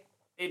I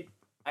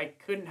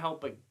couldn't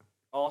help but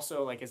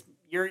also like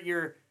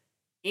you're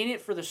in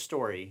it for the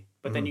story,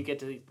 but then you get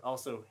to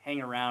also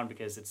hang around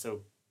because it's so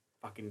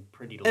fucking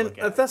pretty to look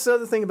at. And that's the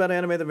other thing about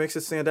anime that makes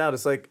it stand out.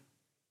 It's like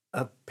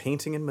a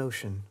painting in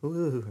motion.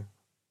 Ooh.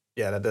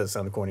 Yeah, that does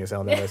sound corny as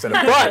hell now that I said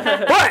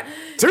it. But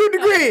to a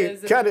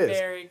degree, kind of is.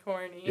 Very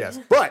corny. Yes,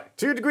 but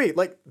to a degree,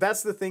 like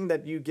that's the thing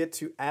that you get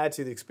to add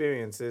to the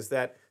experience is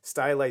that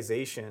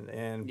stylization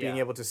and being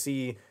able to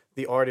see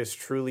the artist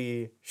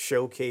truly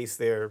showcase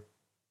their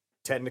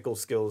technical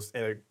skills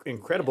at an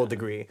incredible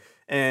degree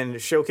and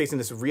showcasing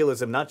this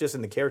realism not just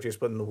in the characters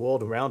but in the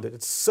world around it.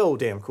 It's so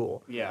damn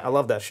cool. Yeah, I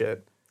love that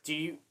shit. Do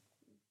you?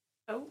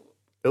 Oh,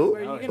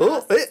 were you gonna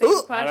ask the same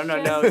question? I don't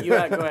know. No, you go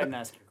ahead and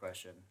ask your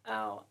question.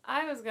 Oh,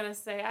 I was gonna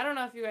say I don't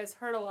know if you guys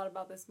heard a lot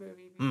about this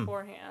movie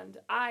beforehand.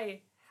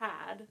 I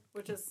had,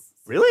 which is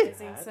really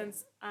surprising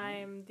since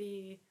I'm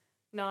the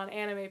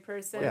non-anime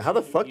person. Yeah, how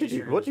the fuck did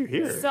you? What'd you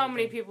hear? So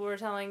many people were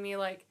telling me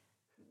like,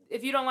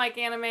 if you don't like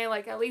anime,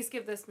 like at least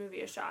give this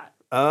movie a shot.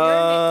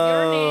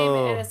 Your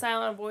Name and A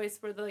Silent Voice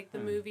were the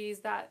movies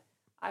that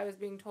I was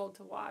being told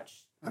to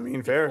watch. I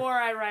mean, fair. Before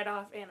I write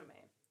off anime.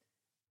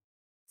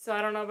 So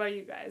I don't know about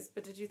you guys,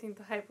 but did you think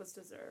the hype was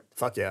deserved?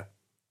 Fuck yeah.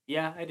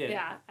 Yeah, I did.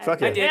 Yeah.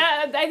 Fuck yeah. I did.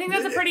 Yeah, I think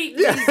that's a pretty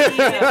easy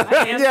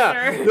Yeah.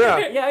 answer.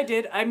 Yeah, I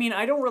did. I mean,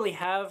 I don't really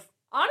have.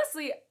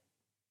 Honestly,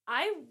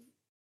 I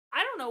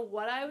don't know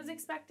what I was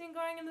expecting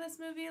going into this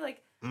movie.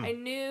 Like I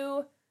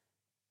knew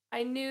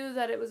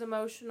that it was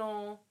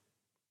emotional.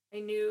 I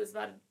knew it was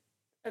about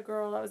a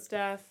girl that was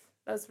deaf.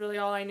 That's really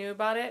all I knew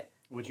about it.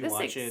 Would you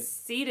watch it? This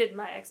exceeded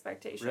my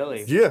expectations.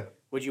 Really? Yeah.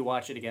 Would you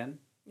watch it again?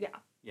 Yeah.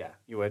 Yeah,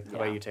 you would. How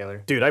about you,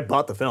 Taylor? Dude, I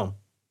bought the film.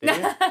 Did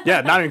you? Yeah,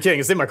 not even kidding.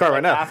 It's in my car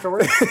right now.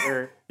 Afterwards?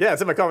 Or... Yeah,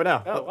 it's in my car right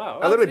now. Oh, wow.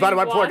 I literally So bought it you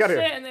right before I got watched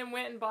here. it and then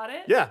went and bought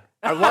it? Yeah.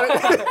 I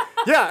wanted.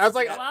 Yeah, I was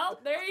like. Well,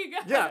 there you go.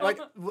 Yeah,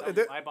 like.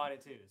 I bought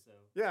it too, so.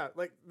 Yeah,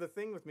 like the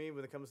thing with me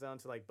when it comes down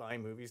to like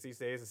buying movies these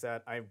days is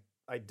that I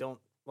don't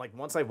like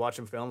once I watch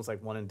them films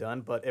like one and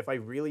done. But if I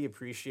really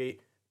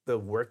appreciate the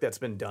work that's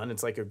been done,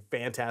 it's like a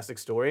fantastic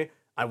story.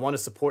 I want to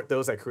support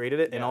those that created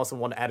it and also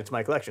want to add it to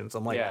my collection. So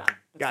I'm like, that's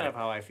got kind it. of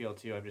how I feel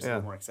too. I'm just a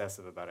little more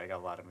excessive about it. I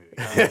got a lot of movies.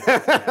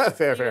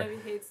 Fair, Even fair.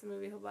 if he hates the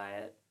movie, he'll buy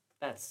it.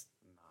 That's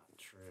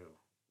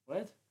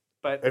What?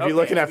 But If you're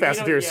looking at Fast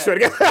and Furious, swear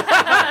to God.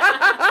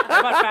 How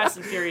about Fast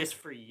and Furious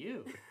for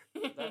you?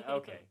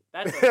 Okay,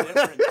 that's a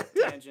different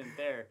tangent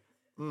there.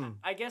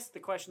 I guess the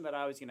question that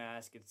I was going to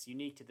ask, it's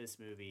unique to this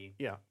movie.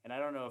 Yeah. And I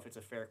don't know if it's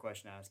a fair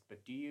question to ask,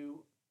 but do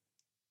you,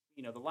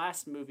 the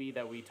last movie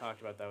that we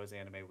talked about that was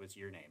anime was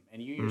Your Name. And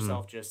you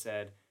yourself just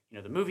said,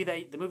 the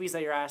movies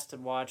that you're asked to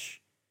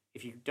watch,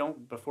 if you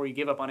don't, before you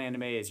give up on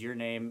anime, is Your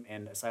Name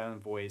and A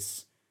Silent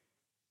Voice.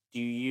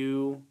 Do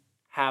you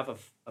have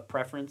a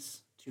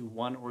preference to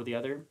one or the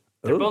other?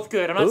 They're both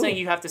good. I'm not saying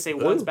you have to say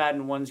one's bad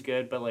and one's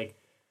good, but like,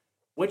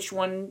 which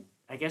one,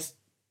 I guess,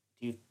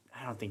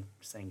 I don't think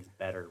saying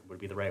better would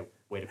be the right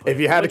way to put it. If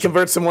you had to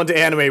convert someone to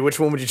anime, which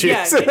one would you choose?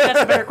 Yeah,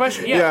 that's a better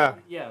question. Yeah.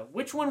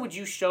 Which one would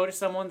you show to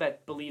someone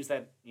that believes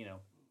that,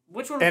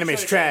 which one would Anime's you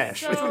show to trash.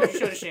 Shannon? Which one would you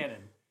show to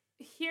Shannon?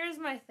 Here's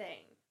my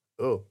thing.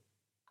 Oh.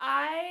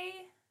 I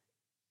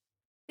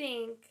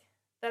think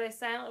that A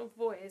Silent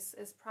Voice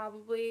is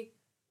probably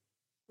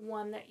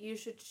one that you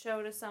should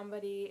show to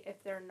somebody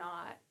if they're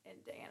not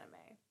into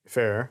anime.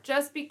 Fair.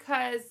 Just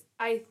because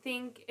I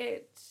think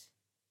it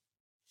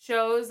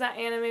shows that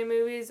anime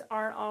movies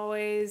aren't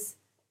always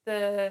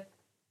the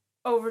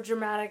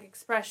overdramatic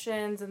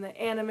expressions and the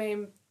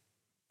anime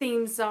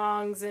theme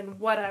songs and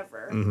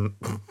whatever.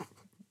 Mm-hmm.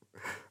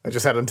 I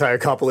just had an entire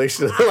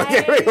compilation of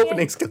anime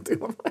openings come through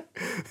my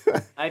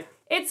mind.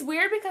 It's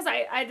weird because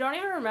I don't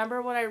even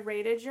remember what I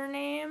rated Your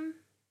Name.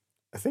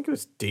 I think it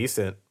was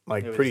decent,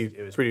 like It was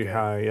pretty good.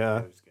 high, yeah.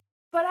 It was good.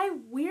 But I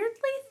weirdly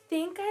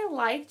think I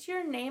liked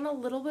Your Name a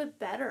little bit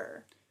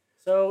better.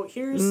 So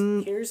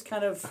here's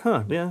kind of.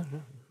 Yeah.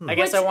 I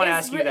guess I want to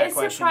ask you that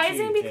question. It's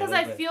surprising too, because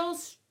Taylor, I feel.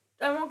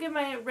 I won't give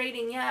my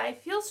rating yet. I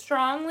feel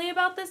strongly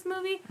about this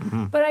movie,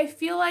 Mm-hmm. but I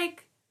feel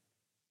like.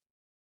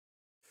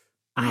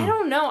 I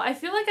don't know. I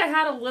feel like I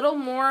had a little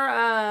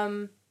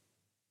more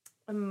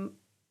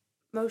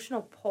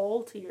emotional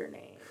pull to Your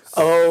Name.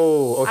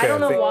 Oh, okay. I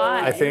don't know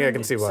why. I think I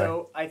can see why.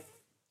 So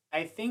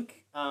I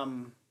think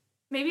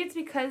maybe it's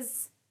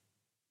because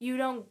you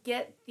don't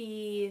get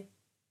the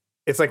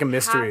It's like a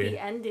mystery. happy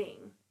ending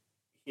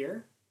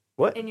here.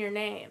 What? in Your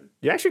Name.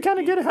 You actually kind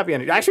of get a happy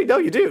ending. Actually, no,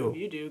 you do.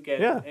 You do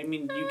get. Yeah. I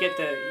mean, you get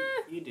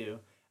you do,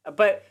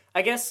 but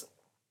I guess.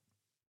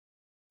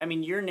 I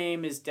mean, Your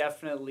Name is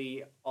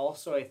definitely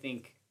also, I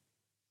think,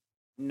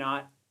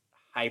 not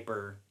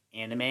hyper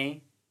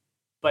anime,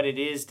 but it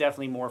is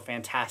definitely more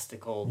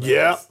fantastical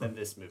than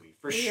this movie,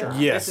 for sure.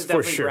 Yes, this is for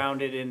definitely sure.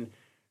 grounded in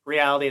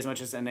reality as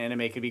much as an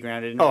anime could be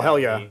grounded in Oh, hell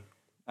reality.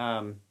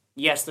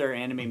 Yes, there are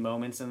anime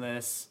moments in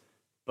this,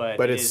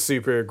 but it's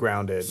super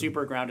grounded.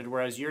 super grounded,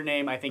 whereas Your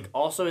Name, I think,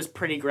 also is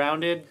pretty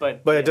grounded,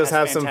 but But it does has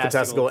have some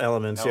fantastical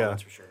elements, yeah.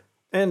 for sure.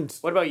 And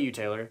What about you,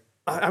 Taylor?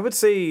 I would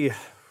say,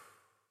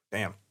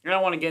 damn. You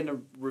don't want to get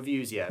into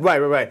reviews yet. Right.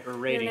 Or Your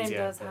ratings Name yet.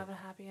 does but- have a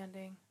happy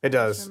ending. It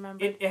does. Just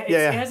remember. It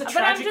Yeah. has a But I'm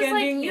tragic just like,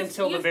 ending you-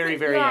 until you the very, think-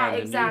 very yeah, end. and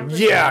you- exactly.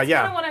 Yeah, That's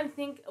yeah. kind of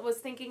what I was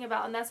thinking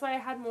about, and that's why I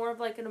had more of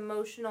like an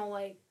emotional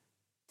like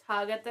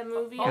tug at the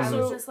movie. I was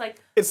Also- just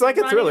like It's like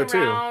a running thriller,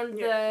 too. around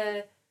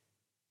the.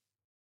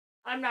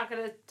 I'm not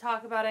gonna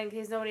talk about it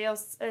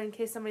in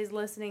case somebody's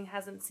listening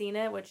hasn't seen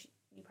it, which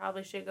you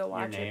probably should go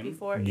watch it Name?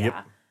 before. Yep.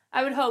 Yeah,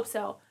 I would hope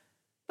so.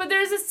 But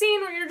there's a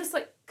scene where you're just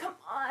like, come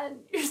on,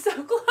 you're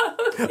so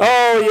close.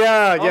 Oh,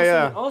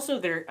 yeah. Also,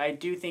 there, I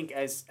do think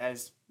as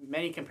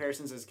many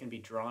comparisons as can be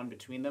drawn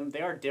between them,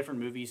 they are different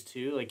movies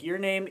too. Like Your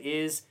Name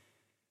is,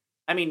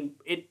 I mean,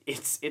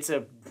 it's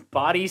a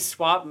body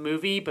swap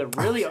movie, but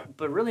really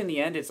in the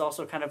end, it's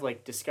also kind of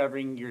like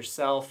discovering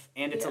yourself,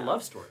 and it's a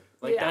love story.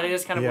 Like that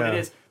is kind of what it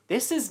is.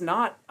 This is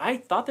not. I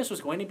thought this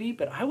was going to be,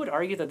 but I would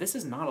argue that this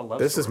is not a love story.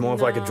 This is more of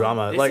like a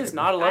drama. This like, is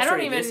not a love I don't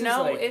story. even This is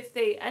know like- if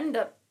they end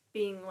up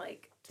being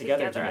like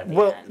together at the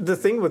Well, end. the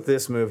thing with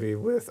this movie,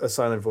 with A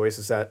Silent Voice,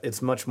 is that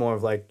it's much more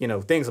of like,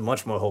 things are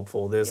much more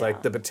hopeful. There's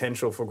like the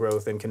potential for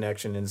growth and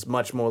connection, and it's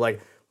much more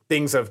like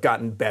things have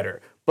gotten better.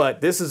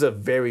 But this is a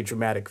very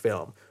dramatic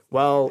film.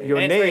 Well, Your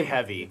and Name, it's very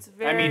heavy.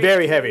 very- I mean,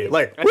 very heavy.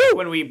 Like, I think woo!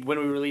 when we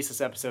release this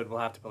episode, we'll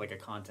have to put like a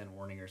content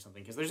warning or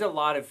something because there's a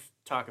lot of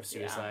talk of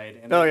suicide.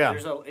 And Oh, yeah.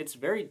 it's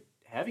very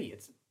heavy.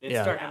 It's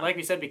Yeah. dark. And like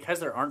we said, because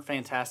there aren't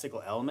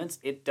fantastical elements,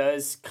 it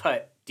does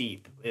cut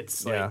deep.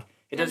 It's like Yeah. it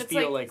And does it's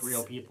feel like like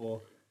real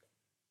people.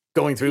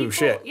 Going through People-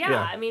 shit. Yeah,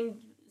 I mean,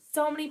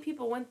 so many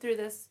people went through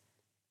this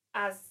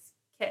as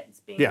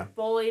kids, being Yeah.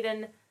 bullied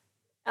in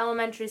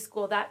elementary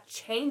school. That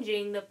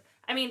changing the.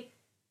 I mean,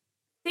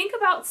 think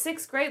about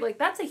 6th grade. Like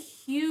that's a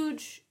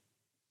huge,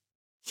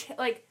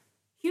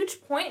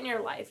 huge point in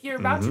your life. You're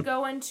about to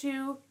go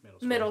into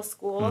middle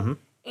school,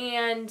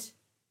 and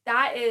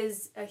that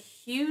is a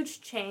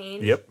huge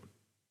change. Yep.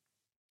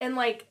 And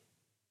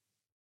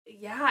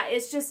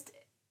it's just.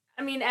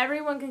 I mean,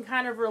 everyone can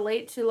kind of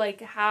relate to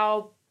like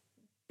how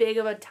big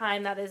of a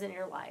time that is in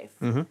your life.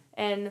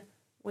 And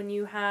when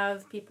you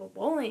have people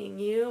bullying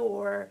you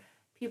or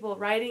people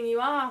writing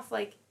you off,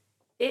 like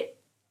it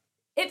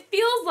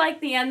feels like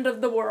the end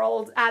of the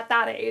world at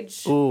that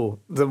age. Ooh,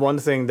 the one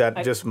thing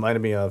that just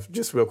reminded me of,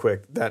 just real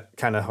quick, that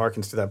kind of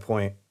harkens to that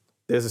point.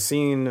 there's a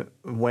scene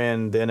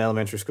when they're in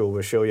elementary school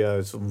where Shoya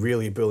is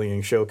really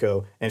bullying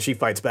Shoko and she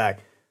fights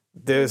back.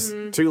 There's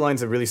two lines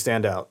that really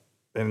stand out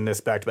in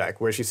this back-to-back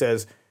where she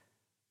says,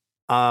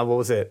 what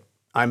was it?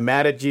 I'm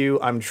mad at you.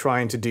 I'm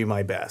trying to do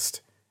my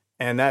best.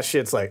 And that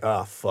shit's like,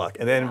 oh, fuck.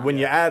 And then when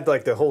you add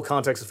like the whole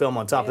context of film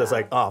on top, that's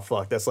like, oh,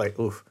 fuck. That's like,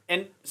 oof.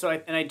 And so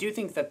I do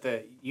think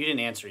that you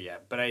didn't answer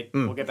yet, but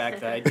we'll get back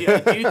to that. I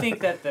do think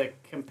that the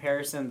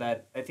comparison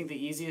that, I think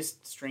the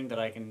easiest string that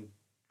I can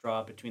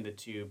draw between the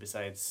two,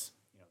 besides,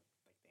 like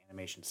the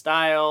animation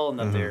style and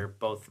that they're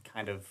both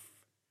kind of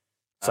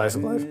Slice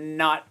of life?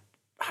 Not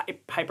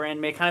hyper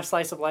anime, kind of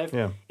slice of life,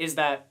 is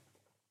that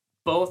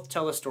both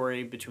tell a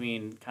story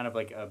between kind of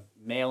like a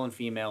male and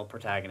female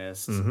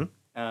protagonist.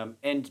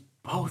 And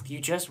both, you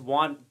just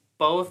want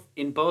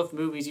in both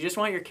movies, you just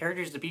want your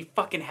characters to be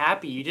fucking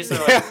happy. You just are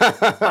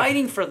like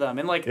fighting for them.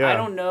 And like, I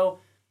don't know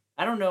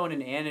in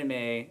an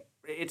anime,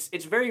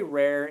 it's very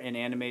rare in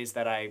animes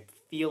that I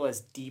feel as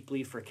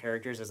deeply for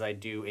characters as I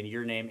do in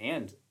Your Name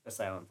and A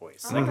Silent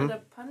Voice. I'm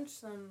gonna punch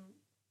some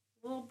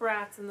little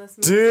brats in this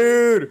movie.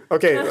 Dude!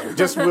 Okay,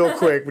 just real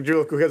quick,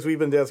 because we've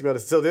been dancing about it.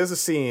 So there's a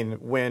scene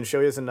when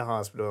Shoya's in the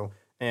hospital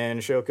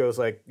and Shoko's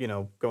like,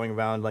 going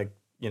around like,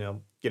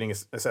 getting an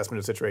assessment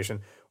of the situation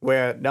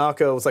where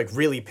Naoko was like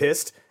really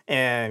pissed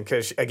and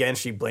because again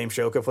she blamed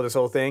Shoko for this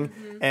whole thing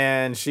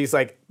and she's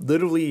like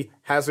literally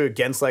has her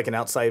against like an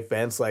outside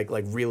fence like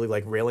really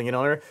like railing in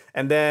on her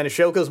and then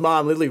Shoko's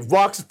mom literally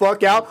walks the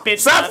fuck out,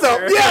 slaps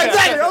her. Yeah,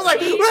 exactly. I was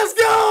like,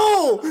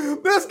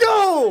 let's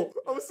go.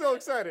 I was so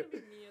excited. Me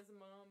as a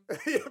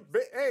mom.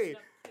 Hey,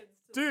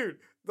 dude.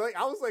 Like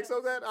I was like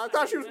so glad. I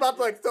thought she was about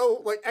to like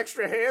throw like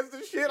extra hands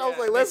and shit. I was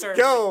like, let's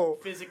go.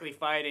 Physically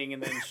fighting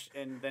and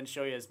then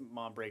Shoya's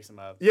mom breaks him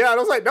up. Yeah, and I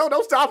was like, no,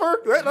 don't stop her.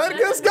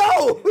 Let's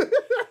go.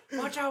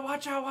 Watch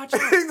out.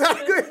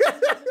 Exactly.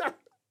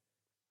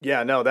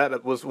 Yeah, no,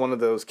 that was one of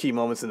those key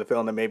moments in the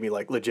film that made me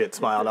like legit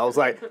smile. And I was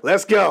like,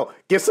 let's go.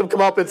 Get some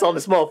comeuppance on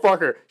this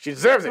motherfucker. She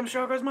deserves it. Some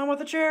Shoko's mom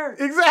with a chair.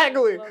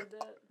 Exactly. Loved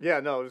it.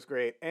 Yeah, no, it was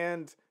great.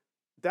 And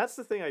that's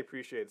the thing I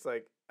appreciate. It's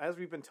like, as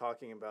we've been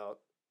talking about,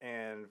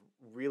 and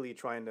really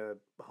trying to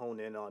hone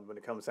in on when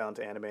it comes down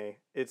to anime.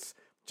 It's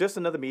just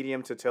another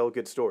medium to tell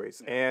good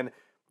stories. And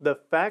the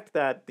fact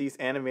that these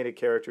animated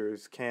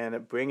characters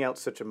can bring out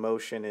such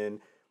emotion in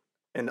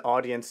an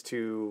audience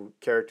to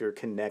character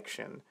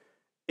connection,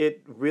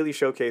 it really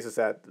showcases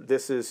that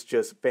this is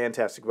just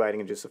fantastic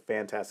writing and just a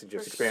fantastic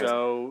experience.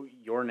 So,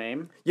 Your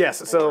Name?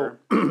 Yes, so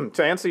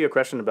to answer your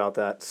question about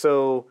that,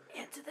 so...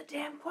 Answer the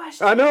damn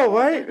question. I know,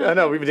 right? I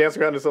know, we've been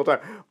dancing around this whole time.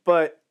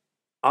 But...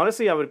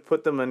 honestly, I would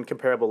put them in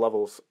comparable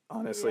levels,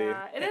 honestly.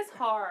 Yeah, it is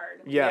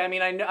hard. Yeah. I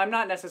mean, I'm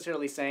not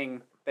necessarily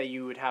saying that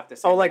you would have to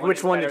say like one which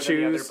is one to better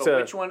than the other, choose but to...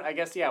 which one, I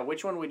guess,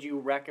 which one would you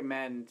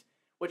recommend?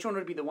 Which one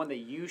would be the one that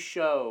you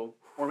show?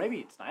 Or maybe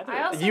it's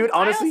neither. You would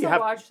honestly I also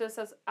watched this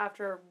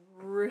after a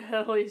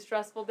really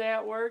stressful day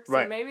at work,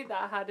 so maybe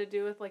that had to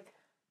do with, like,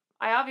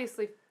 I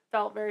obviously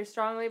felt very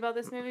strongly about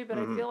this movie, but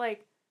I feel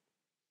like,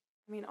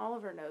 I mean,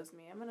 Oliver knows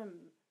me.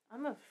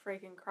 I'm a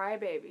freaking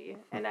crybaby,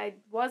 and I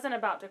wasn't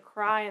about to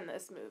cry in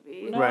this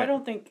movie. No, I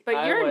don't think.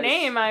 But Your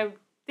Name, I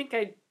think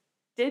I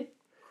did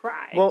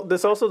cry. Well,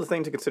 there's also the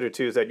thing to consider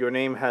too is that Your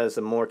Name has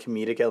a more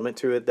comedic element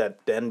to it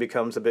that then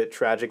becomes a bit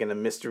tragic and a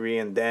mystery,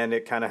 and then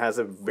it kind of has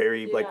a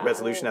very like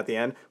resolution at the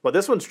end. Well,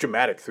 this one's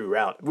dramatic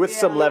throughout with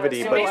some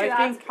levity, so but maybe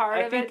that's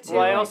part of it too.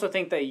 Well, I also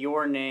think that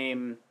Your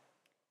Name,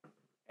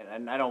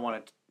 and I don't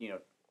want to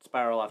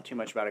spiral off too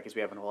much about it because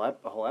we have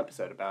a whole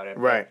episode about it.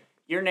 Right.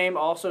 Your Name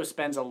also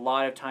spends a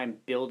lot of time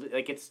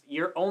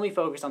you're only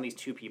focused on these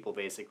two people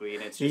basically,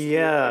 and it's just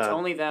it's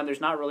only them.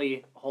 There's not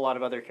really a whole lot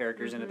of other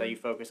characters in it that you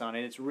focus on,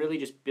 and it's really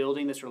just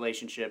building this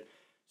relationship.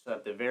 So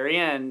at the very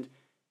end,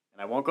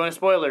 and I won't go into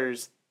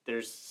spoilers, there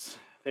is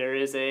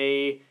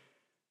an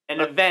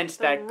event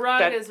that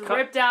rug is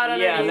ripped out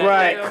underneath.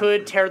 That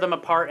could tear them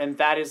apart, and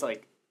that is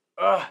like,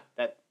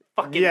 that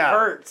fucking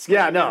hurts.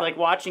 Yeah, you've been, like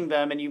watching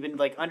them, and you've been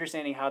like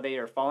understanding how they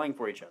are falling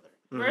for each other.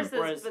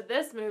 Versus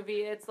this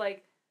movie, it's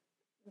like.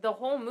 The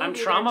whole movie. I'm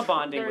trauma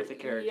bonding with the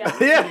character.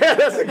 Yeah,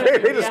 that's a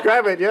great way to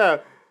describe it. Yeah.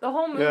 The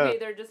whole movie,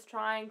 they're just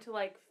trying to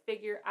like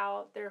figure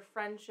out their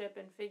friendship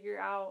and figure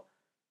out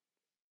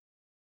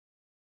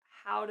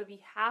how to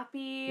be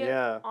happy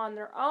on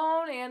their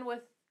own and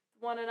with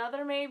one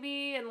another,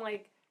 maybe, and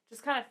like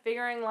just kind of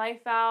figuring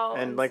life out.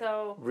 And like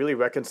really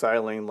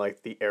reconciling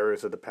like the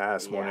errors of the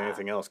past more than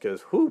anything else.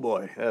 Because,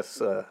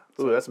 that's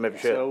that's maybe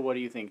shit. So, what do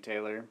you think,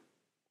 Taylor?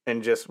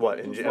 And just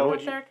what? In general?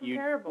 They're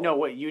comparable.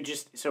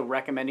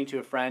 Recommending to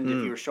a friend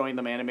if you were showing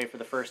them anime for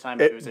the first time,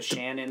 if it was a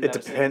Shannon it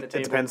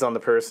depends on the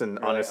person,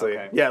 really? Honestly.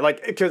 Okay. Yeah,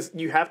 like, because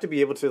you have to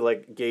be able to,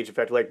 like, gauge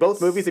effect. Like, both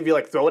movies, if you,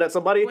 like, throw it at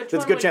somebody,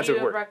 there's a good chance it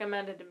would work. Which one would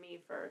you have recommended to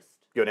me first?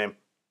 Your Name.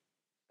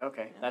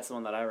 Okay, that's the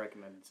one that I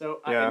recommended.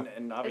 So,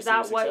 and obviously is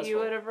that what you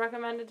would have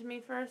recommended to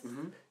me first?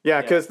 Mm-hmm.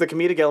 Yeah, because the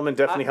comedic element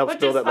definitely helps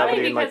build that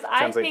levity and, like,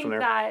 translate from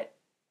there. That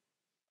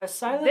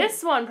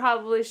this one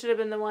probably should have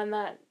been the one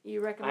that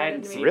you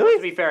recommended to me. Really?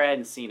 To be fair, I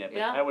hadn't seen it,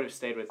 but I would have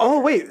stayed with it. Oh,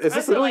 wait, is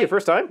this literally your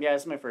first time? Yeah,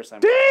 this is my first time.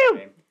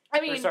 Damn! I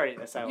mean, sorry,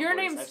 A Silent Your Voice.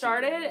 Name I've seen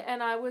started, Your Name.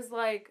 and I was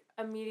like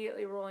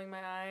immediately rolling my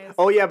eyes.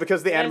 Oh yeah,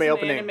 because the Yes, anime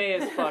opening. The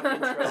anime is fucking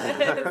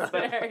It's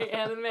trouble. very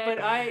anime. But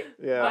I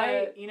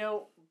But-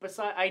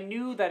 I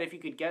knew that if you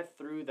could get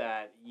through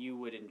that, you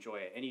would enjoy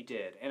it, and you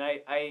did. And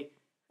I and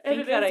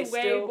think it that is I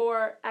way still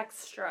more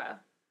extra.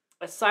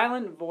 A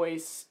Silent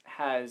Voice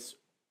has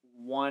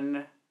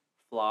one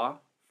flaw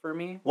for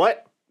me.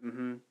 What?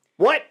 Mm-hmm.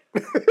 What?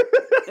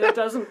 And it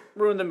doesn't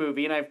ruin the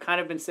movie, and I've kind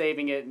of been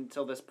saving it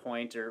until this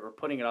point, or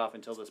putting it off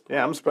until this point.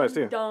 Yeah, I'm surprised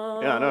too.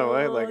 Dun. Yeah, I know,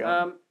 right? Like,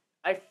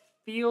 I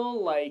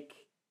feel like,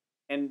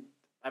 and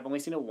I've only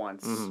seen it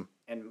once, Mhm.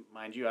 and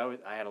mind you,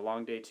 I had a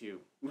long day too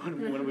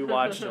when we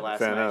watched it last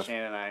Fair night, enough.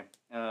 Shannon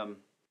and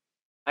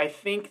I. I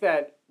think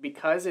that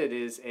because it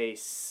is a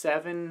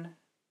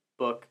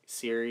 7-book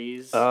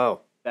series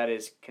oh, that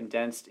is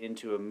condensed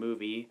into a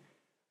movie,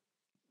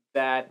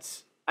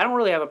 that I don't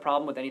really have a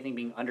problem with anything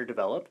being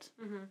underdeveloped.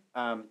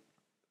 Mm-hmm.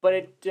 But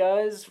it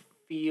does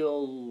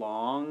feel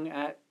long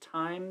at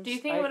times. Do you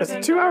think it would have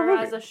It's been a 2-hour better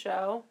movie. as a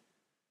show?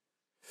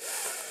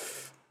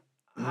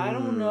 I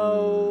don't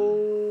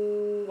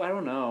know.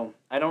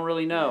 I don't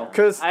really know.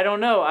 'Cause- I don't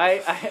know.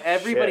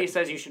 Everybody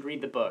says you should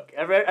read the book.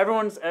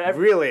 Everyone's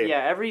Really?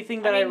 Yeah,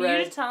 everything that I mean,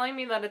 read. you telling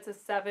me that it's a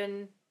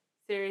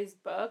 7-series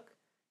book,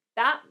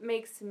 that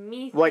makes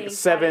me Like think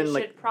 7, that it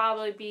like- should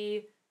probably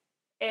be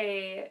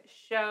a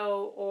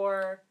show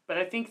or But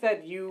I think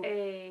that you.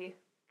 a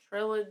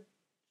trilogy.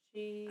 I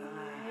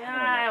don't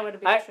Yeah, know. it would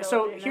be a trilogy.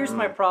 So here's no.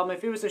 my problem.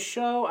 If it was a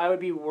show, I would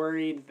be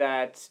worried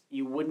that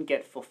you wouldn't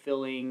get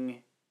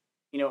fulfilling.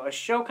 You know, a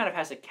show kind of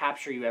has to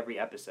capture you every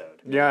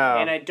episode. yeah.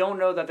 And I don't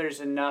know that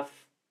there's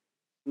enough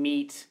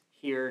meat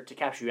here to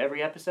capture you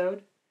every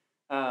episode.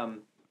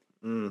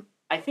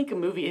 I think a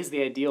movie is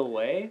the ideal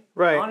way.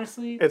 Right.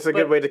 Honestly, It's a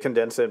good way to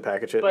condense it and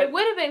package it. but- It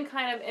would have been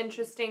kind of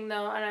interesting,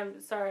 though, and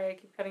I'm sorry I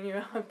keep cutting you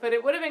off, but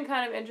it would have been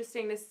kind of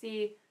interesting to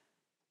see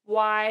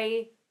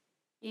why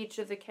each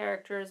of the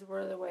characters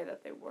were the way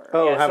that they were.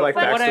 Oh, Yeah, have so like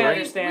from what I backstory.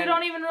 understand- we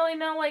don't even really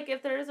know like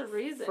if there is a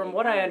reason. From you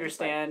what know, I it's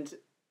just, like-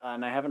 understand,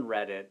 and I haven't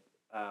read it.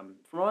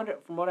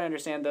 From what I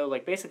understand, though,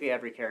 like basically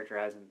every character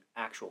has an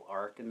actual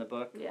arc in the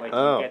book. Yeah. Like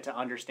Oh. you get to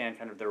understand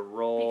kind of their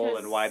role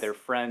and why they're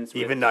friends.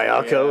 Even with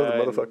Naoko, Rhea the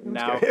and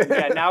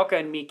motherfucking Naoka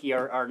and Miki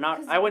are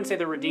not. 'Cause I wouldn't say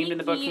they're redeemed in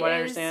the book, from what I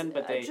Miki understand, is,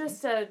 but they.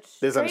 just a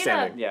There's straight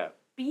understanding. up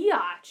Yeah.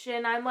 biatch,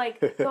 and I'm like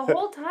the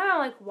whole time I'm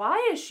like,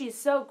 why is she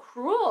so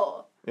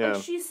cruel? Yeah.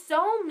 Like she's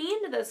so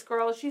mean to this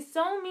girl. She's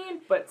so mean.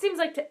 But- it seems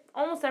like to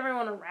almost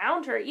everyone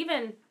around her,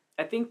 even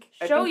I think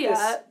Shoya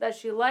this, that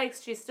she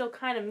likes, she's still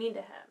kind of mean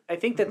to him. I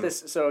think that this,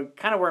 so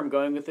kind of where I'm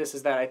going with this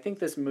is that I think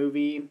this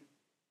movie,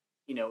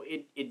 you know,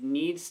 it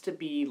needs to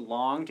be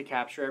long to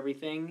capture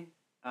everything.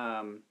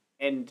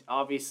 And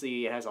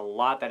obviously it has a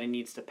lot that it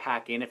needs to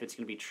pack in if it's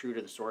going to be true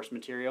to the source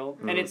material.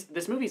 And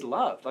this movie's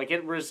loved. Like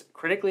it was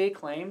critically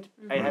acclaimed.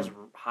 Mm-hmm. It has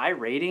high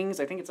ratings.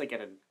 I think it's like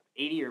at an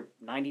 80 or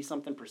 90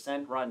 something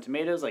 % Rotten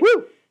Tomatoes. Like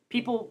Woo!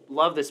 people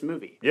love this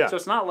movie. Yeah. So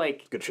it's not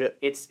like Good shit.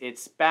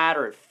 it's bad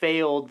or it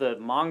failed the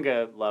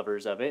manga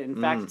lovers of it. In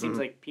fact, it seems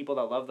like people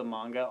that love the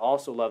manga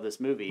also love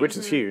this movie. Which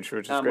is huge,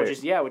 which is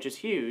great. Which is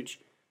huge.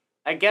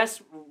 I guess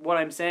what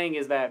I'm saying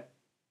is that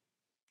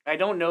I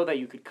don't know that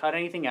you could cut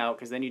anything out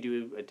because then you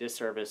do a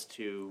disservice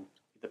to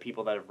the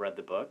people that have read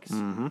the books.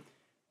 Mm-hmm.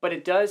 But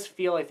it does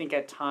feel, I think,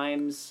 at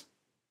times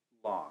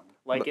long.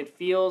 Like it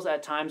feels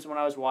at times when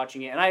I was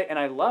watching it, and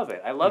I love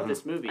it. I love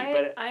this movie,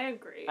 but I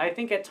agree. I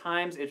think at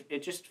times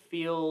it just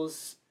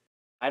feels.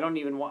 I don't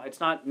even want. It's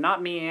not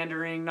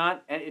meandering.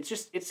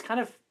 It's kind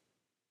of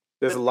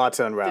There's a lot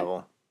to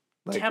unravel.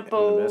 Like, in the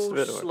tempo midst of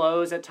it, or-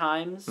 slows at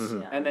times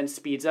Mhm. and then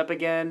speeds up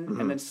again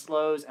Mhm. and then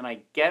slows, and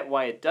I get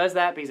why it does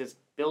that because it's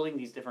building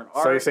these different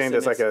arcs. So you're saying and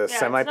there's like a Yeah,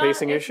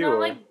 semi-pacing it's issue, not or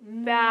like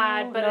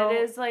bad, but No,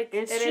 it is like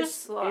it's it just is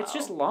slow. it's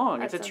just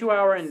long. It's a at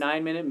 2-hour and sometimes.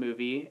 9-minute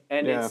movie,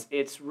 and Yeah.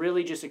 it's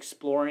really just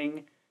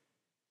exploring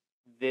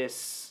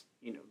this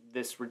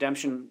this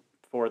redemption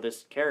for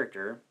this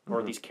character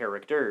or these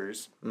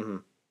characters. Mm-hmm.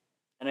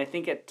 And I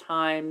think at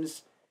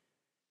times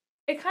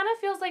It kind of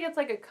feels like it's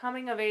like a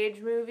coming of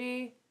age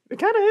movie It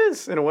kind of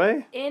is in a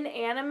way. in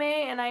anime,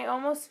 and I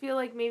almost feel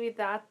like maybe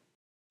that.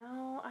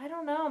 No, I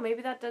don't know.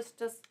 Maybe that just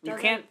You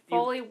doesn't can't- you-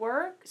 fully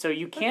work. so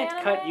you can't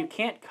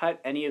cut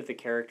any of the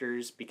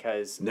characters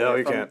because No, they're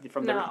you from, can't.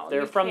 from No,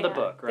 they're you from the can't.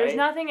 book, right? There's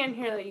nothing in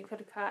here that you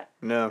could cut.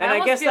 No. And I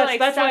almost guess feel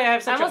that's why I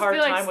have such a hard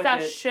feel like time with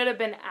stuff it. should have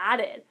been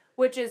added,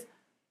 which is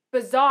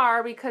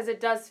bizarre because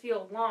it does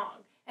feel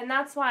long, and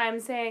that's why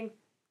I'm saying,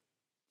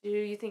 do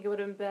you think it would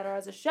have been better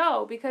as a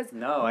show? Because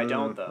No, I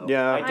don't though.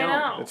 Yeah. I don't.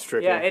 I know. It's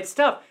tricky. Yeah, it's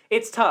tough.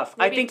 It's tough.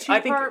 maybe I think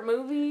two-part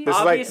movie. This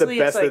is like the obviously,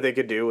 best it's like- that they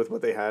could do with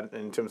what they had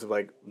in terms of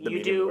like the you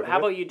medium do. we're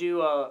How working about you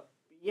do?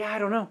 Yeah, I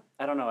don't know.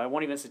 I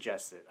won't even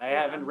suggest it. I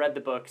Yeah. haven't read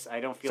the books. I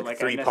don't feel with.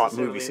 It's like like a I 3-part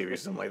necessarily- movie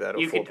series, something like that. or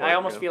You could. 4-part, I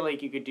almost you know? feel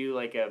like you could do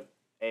like a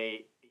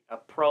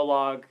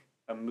prologue,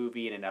 a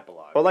movie, and an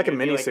epilogue. Or like a You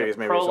could do, mini-series,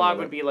 maybe, or something Prologue like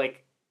would that. be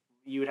like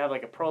you would have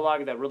like a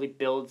prologue that really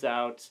builds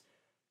out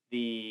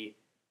the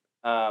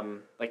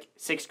like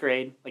 6th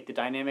grade, like the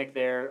dynamic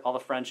there, all the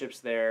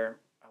friendships there,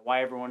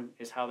 why everyone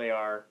is how they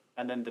are,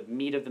 and then the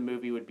meat of the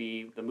movie would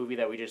be the movie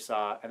that we just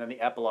saw, and then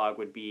the epilogue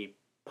would be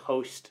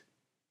post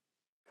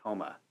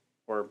coma,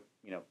 or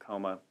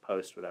coma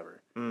post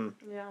whatever.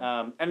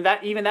 Yeah. And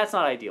that's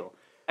not ideal.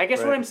 I guess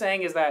what I'm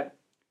saying is that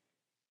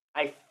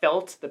I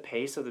felt the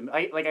pace of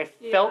I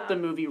felt the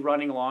movie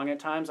running along at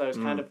times. I was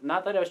kind of,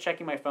 not that I was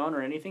checking my phone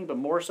or anything, but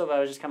more so that I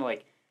was just kind of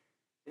like,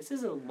 this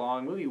is a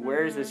long movie.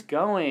 Where is this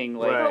going?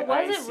 Like, but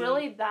was it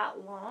really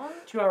that long?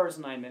 2 hours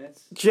and 9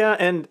 minutes. Yeah,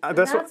 and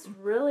that's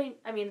really.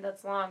 I mean,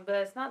 that's long, but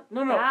it's not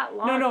that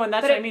long. No, and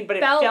that's what I mean. But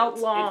it felt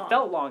long. It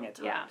felt long at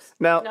times. Yeah.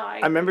 Now,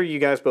 I remember you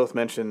guys both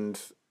mentioned,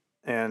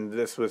 and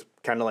this was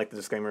kind of like the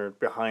disclaimer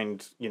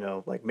behind,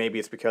 like maybe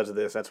it's because of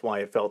this. That's why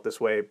it felt this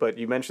way. But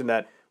you mentioned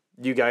that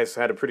you guys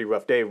had a pretty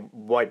rough day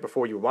right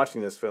before you were watching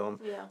this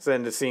film. Yeah. So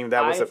then it seemed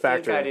that was a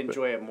factor. I think I'd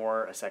enjoy it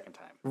more a second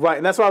time. Right,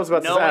 and that's what I was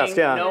about to ask.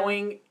 Yeah.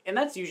 Knowing, and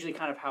that's usually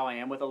kind of how I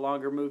am with a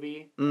longer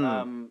movie.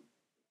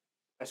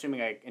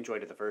 Assuming I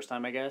enjoyed it the first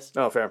time, I guess.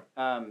 Oh, fair.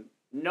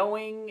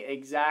 Knowing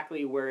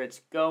exactly where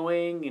it's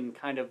going and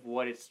kind of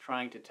what it's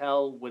trying to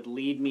tell would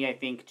lead me, I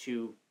think,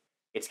 to...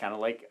 It's kind of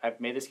like, I've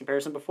made this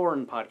comparison before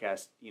in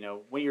podcasts.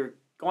 When you're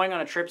going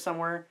on a trip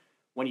somewhere,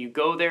 when you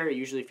go there, it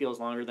usually feels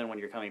longer than when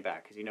you're coming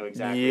back because you know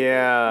exactly.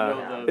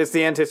 Yeah. It's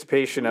the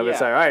anticipation of it.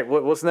 It's like, all right,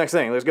 what's the next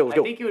thing? Let's go. I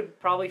think it would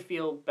probably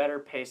feel better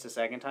paced a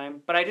second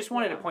time. But I just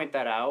wanted to point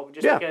that out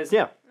because I think that's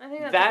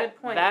a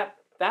good point.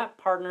 That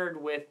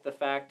partnered with the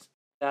fact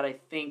that I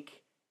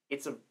think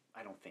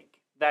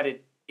that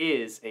it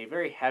is a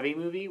very heavy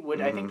movie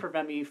would, I think,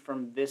 prevent me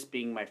from this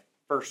being my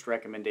first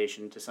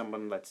recommendation to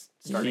someone that's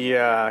starting.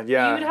 Yeah.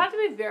 You would have to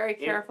be very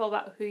careful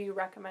about who you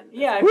recommend.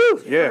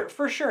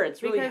 For sure,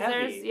 it's really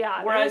heavy.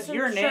 Whereas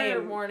Your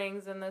Name,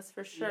 warnings in this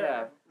for sure.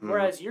 Yeah.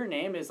 Whereas Your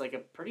Name is like a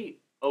pretty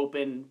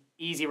open,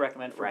 easy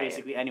recommend for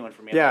basically anyone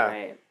from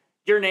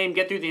Your Name,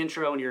 get through the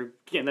intro and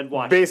then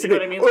watch. Basically,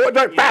 you know what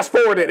I mean? Fast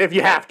forward it if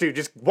you have to.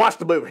 Just watch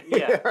the movie.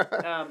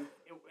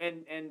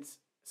 And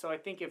so I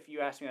think if you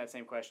asked me that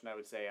same question, I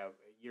would say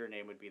Your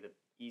Name would be the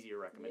easier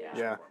recommendation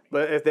for me.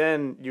 But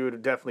then you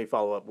would definitely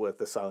follow up with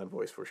The Silent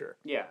Voice for sure.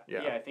 Yeah.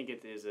 I think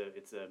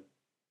it's a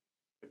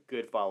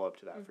good follow up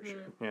to that for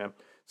sure. Yeah.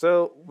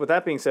 So with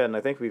that being said, and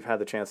I think we've had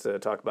the chance to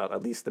talk about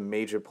at least the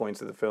major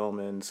points of the film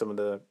and some of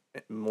the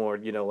more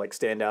like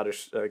standout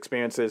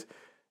experiences.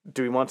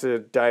 Do we want to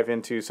dive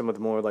into some of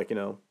the more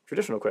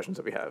traditional questions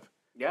that we have?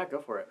 Yeah, go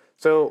for it.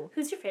 So,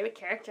 who's your favorite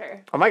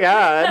character? Oh my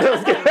God!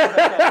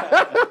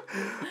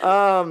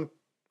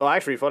 Well,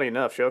 actually, funny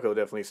enough, Shoko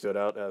definitely stood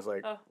out as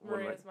like. Oh,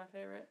 Maria's my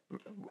favorite.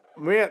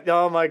 Maria!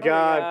 Oh my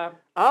God!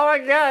 Oh my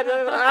God!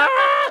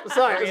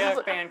 Sorry,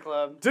 Maria fan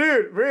club.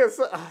 Dude, Maria's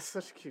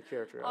such a cute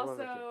character.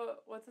 Also,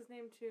 what's his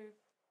name too?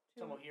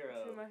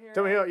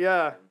 Tomohiro.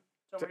 Yeah.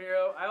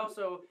 Tomohiro. I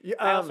also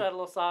had a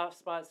little soft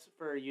spots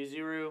for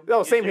Yuzuru.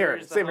 Oh, same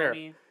here.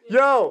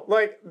 Yo,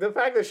 like the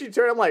fact that she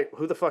turned, I'm like,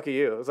 who the fuck are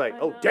you? I was like,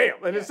 oh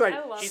damn, and it's like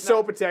she's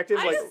so protective.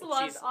 I like just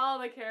love all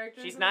the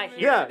characters. She's not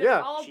here.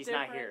 She's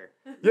not here.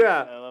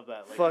 Yeah, I love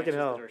that. Like, fucking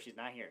hell. She's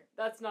not here.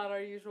 That's not our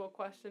usual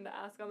question to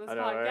ask on this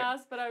podcast, right?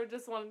 But I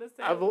just wanted to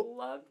say I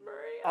loved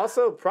Maria.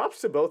 Also,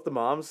 props to both the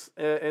moms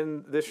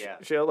in this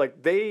show.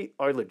 Like they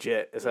are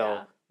legit as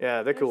hell.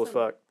 Yeah, they're cool as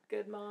fuck.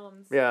 Good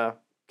moms. Yeah,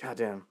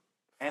 goddamn.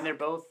 And they're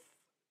both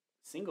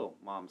single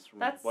moms from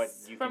what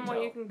you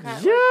can kind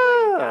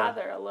of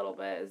gather a little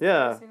bit.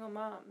 Is single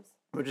moms.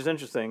 Which is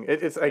interesting. I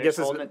guess it's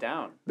holding it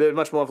down. They're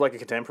much more of like a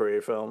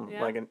contemporary film.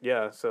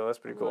 Yeah. So that's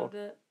pretty cool. Loved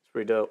it. It's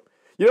pretty dope.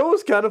 You know what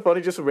was kind of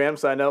funny, just a random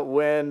side note,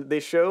 when they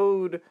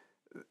showed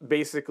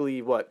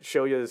basically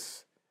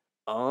Shoya's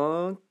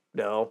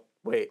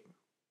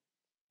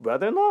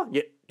brother-in-law?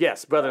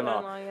 Yes,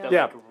 brother-in-law.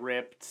 Yeah. Like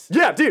ripped.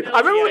 Yeah, dude. I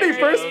remember when he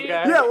first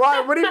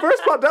when he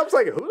first popped up, I was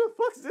like, who the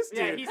fuck's this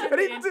dude? Yeah,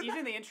 he's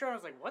in the intro, and I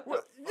was like, what the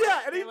fuck?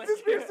 Yeah, and he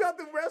disappears out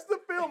the rest of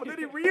the film, and then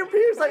he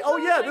reappears like, oh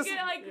yeah, this.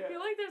 I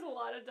feel like there's a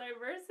lot of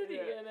diversity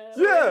in it.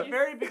 Yeah. At the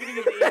very beginning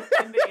of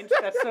the intro,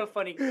 that's so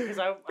funny because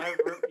I was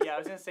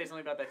gonna say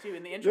something about that too.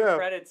 In the intro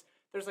credits,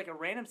 there's like a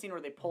random scene where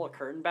they pull a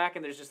curtain back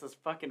and there's just this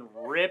fucking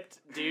ripped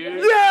dude.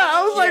 Yeah,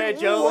 I was like,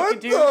 Joe what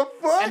the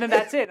fuck? And then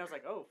that's it. And I was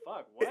like, oh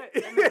fuck, what?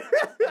 And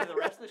then the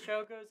rest of the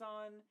show goes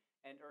on,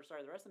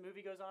 the rest of the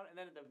movie goes on, and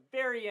then at the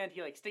very end,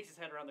 he like sticks his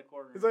head around the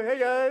corner. He's like, hey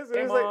guys,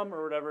 hey mom,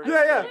 or whatever. Yeah.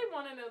 I really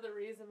want to know the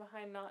reason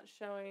behind not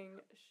showing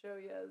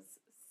Shoya's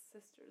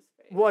sister's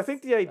face. Well, I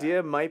think the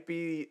idea might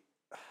be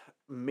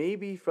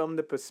maybe from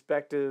the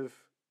perspective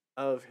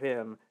of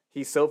him.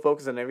 He's so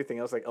focused on everything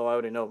else, like, oh, I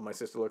already know what my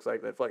sister looks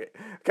like, that fuck it,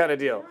 kind of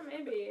deal. Yeah,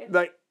 maybe.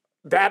 Like,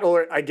 that,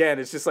 or, again,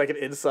 it's just like an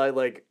inside,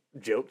 like,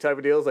 joke type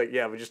of deal. It's like,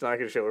 yeah, we're just not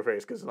going to show her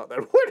face because it's not that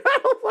important. I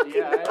don't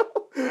fucking know.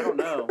 I don't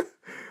know.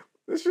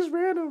 It's just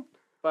random.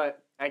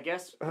 But I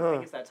guess I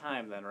think it's that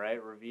time then, right?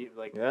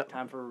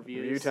 Time for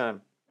reviews? Review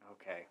time.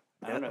 Okay.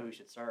 I don't know who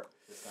should start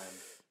this time.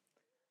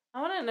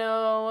 I want to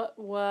know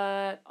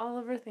what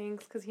Oliver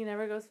thinks because he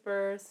never goes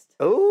first.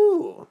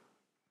 Oh.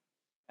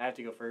 I have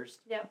to go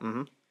first? Yep.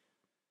 Mm-hmm.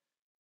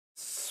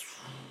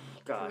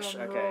 Gosh,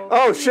 okay.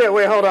 Oh shit!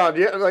 Wait, hold on.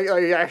 Yeah,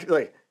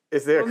 like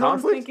Is there a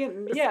conflict?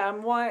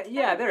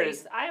 There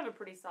is. I have a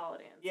pretty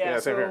solid answer. Yeah,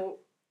 same here. so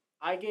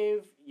I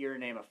gave Your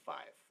Name a 5.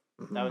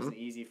 That was an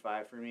easy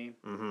 5 for me.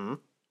 Mm-hmm.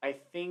 I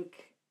think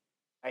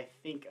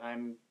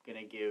I'm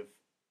gonna give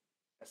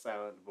A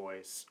Silent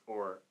Voice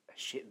or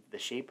The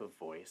Shape of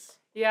Voice.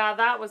 Yeah,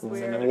 that was That's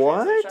weird. another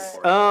What? translation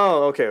for it.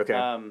 Oh, okay. A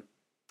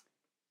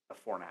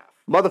 4.5.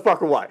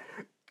 Motherfucker, why?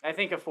 I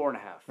think a 4.5.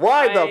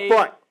 Why the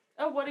fuck?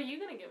 Oh, what are you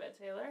gonna give it,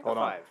 Taylor? Hold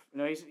on. 5.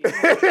 No, he's gonna give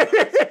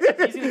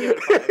it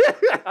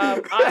a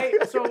 5.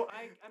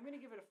 I'm gonna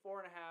give it a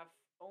 4.5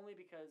 only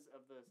because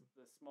of the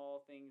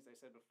small things I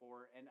said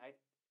before, and a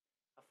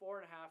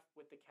 4.5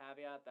 with the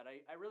caveat that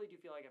I really do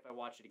feel like if I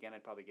watch it again,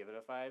 I'd probably give it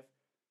a 5.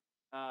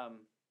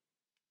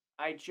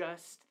 I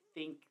just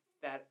think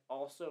that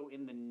also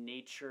in the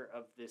nature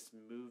of this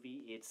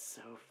movie, it's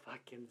so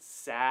fucking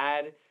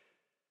sad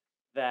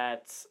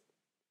that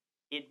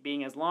it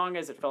being as long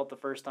as it felt the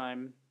first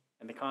time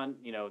and the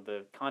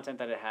content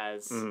that it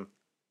has,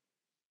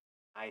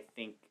 I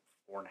think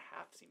 4.5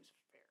 seems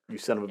fair. You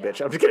son of a bitch.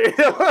 I'm just kidding.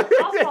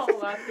 I'll follow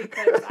up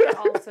because I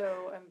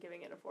also am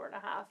giving it a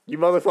 4.5. You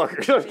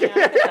motherfuckers.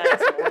 Yeah.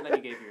 That's more than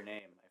you gave Your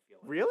Name, I feel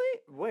like. Really?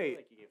 I Wait. feel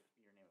like you gave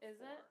Your Name a Is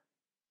 4. it?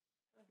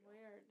 That's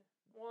weird.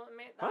 Well,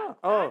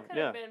 Oh, that could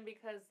have been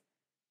because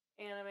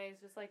anime is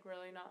just like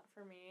really not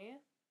for me.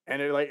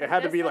 And it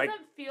had to be like. This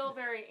doesn't feel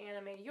very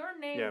anime. Your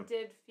Name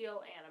did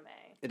feel anime.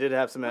 It did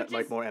have some Which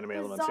like is more anime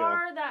elements.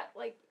 bizarre that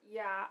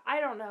I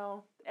don't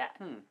know.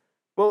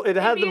 Well, it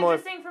had It'd be the more.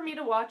 interesting for me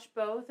to watch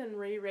both and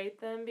re-rate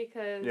them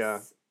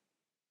because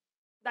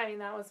I mean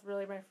that was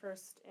really my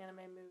first anime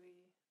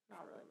movie.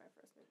 Not really my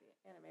first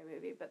anime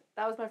movie, but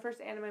that was my first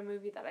anime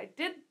movie that I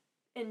did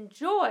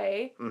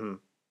enjoy. Mm-hmm.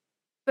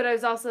 But I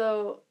was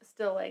also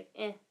still like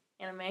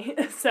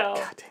anime. So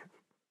God damn.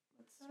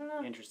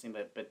 It's interesting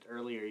but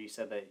earlier you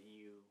said that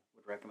you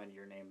would recommend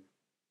Your Name.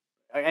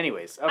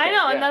 Anyways, okay, I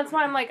know, and that's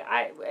why I'm like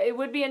it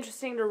would be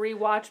interesting to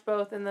rewatch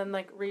both and then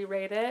like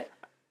re-rate it.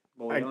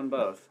 Well, we own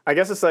both. I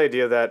guess it's the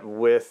idea that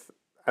with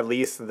at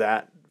least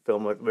that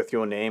film with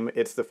Your Name,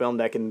 it's the film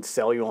that can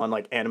sell you on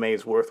like anime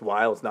is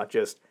worthwhile. It's not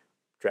just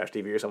trash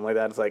TV or something like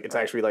that. It's like it's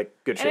actually like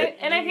good shit.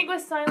 And I think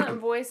with Silent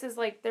Voices,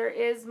 like there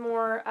is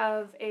more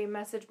of a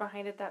message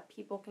behind it that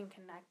people can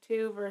connect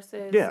to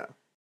versus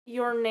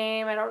Your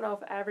Name. I don't know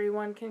if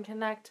everyone can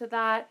connect to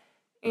that.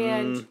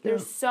 And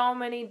there's so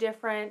many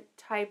different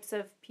types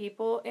of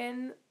people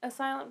in A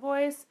Silent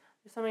Voice.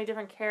 There's so many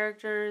different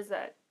characters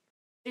that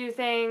do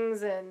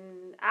things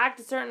and act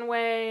a certain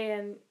way,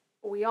 and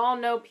we all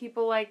know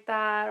people like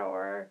that,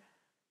 or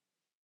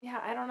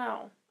I don't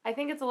know. I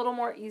think it's a little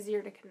more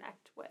easier to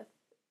connect with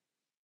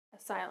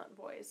A Silent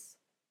Voice,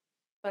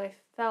 but I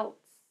felt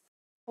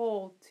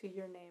pulled to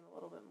Your Name a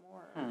little bit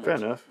more. Fair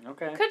enough.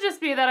 Okay. Could just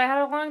be that I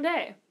had a long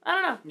day. I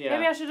don't know. Yeah.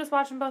 Maybe I should just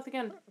watch them both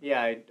again.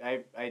 Yeah,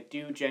 I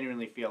do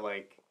genuinely feel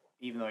like,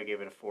 even though I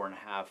gave it a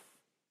 4.5,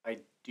 I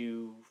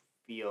do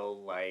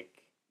feel like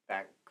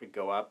that could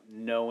go up,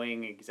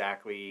 knowing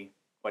exactly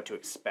what to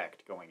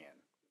expect going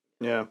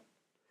in. Yeah.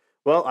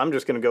 Well, I'm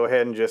just going to go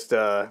ahead and just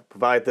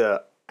provide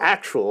the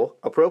actual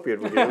appropriate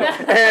review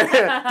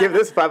and give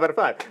this a 5 out of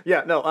 5.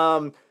 Yeah,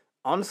 no,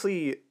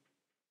 honestly,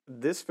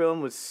 this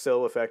film was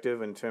so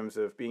effective in terms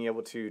of being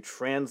able to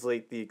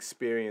translate the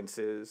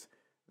experiences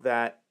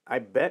that I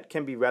bet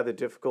can be rather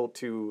difficult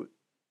to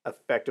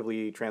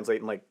effectively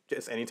translate in like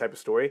just any type of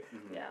story.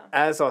 Yeah.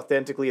 As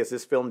authentically as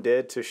this film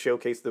did to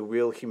showcase the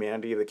real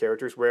humanity of the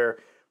characters, where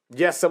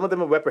yes, some of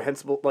them are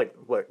reprehensible, like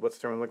what's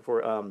the term I'm looking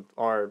for?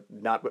 Are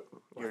not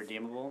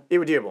Irredeemable.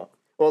 Irredeemable.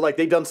 Or like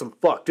they've done some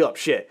fucked up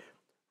shit.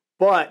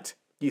 But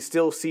you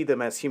still see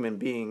them as human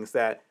beings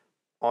that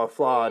are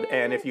flawed,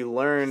 and if you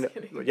learn,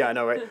 yeah, I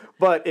know, right?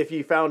 But if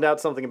you found out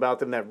something about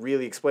them that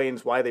really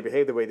explains why they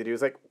behave the way they do,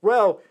 it's like,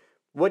 well,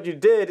 what you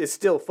did is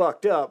still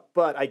fucked up,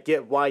 but I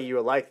get why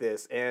you're like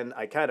this, and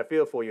I kind of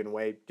feel for you in a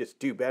way. Just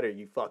do better,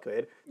 you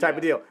fuckhead, type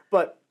of deal.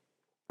 But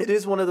it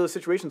is one of those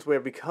situations where,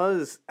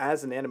 because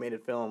as an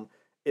animated film,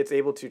 it's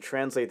able to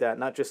translate that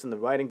not just in the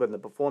writing, but in the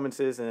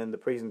performances and in the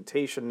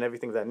presentation and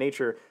everything of that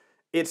nature.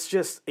 It's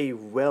just a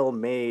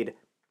well-made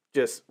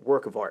just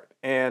work of art.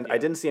 And I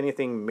didn't see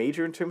anything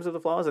major in terms of the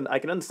flaws, and I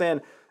can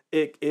understand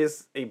it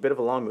is a bit of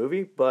a long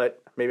movie,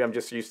 but maybe I'm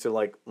just used to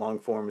like long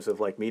forms of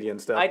like media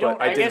and stuff. I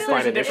didn't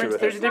find an issue with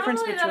there's it. a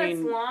difference between. That it's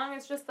between long.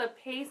 It's just the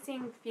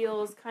pacing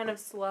feels kind of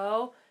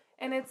slow,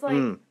 and it's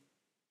like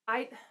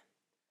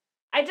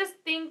I just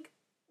think,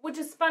 which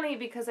is funny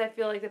because I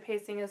feel like the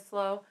pacing is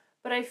slow,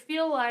 but I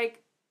feel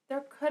like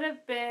there could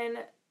have been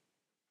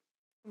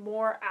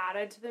more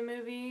added to the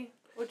movie,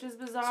 which is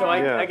bizarre. So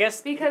I guess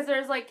because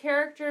there's like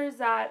characters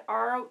that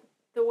are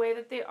the way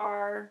that they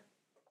are,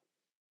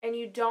 and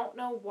you don't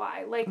know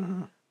why. Like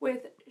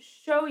with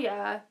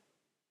Shoya,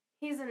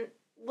 he's a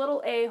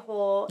little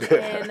a-hole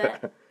in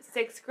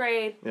 6th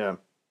grade. Yeah.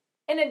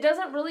 And it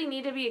doesn't really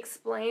need to be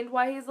explained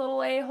why he's a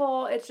little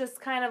a-hole. It's just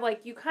kind of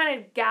like you kind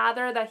of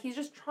gather that he's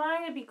just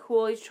trying to be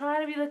cool. He's trying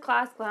to be the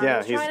class clown.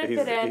 Yeah, he's trying to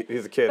fit in.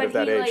 He's a kid of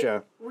that age,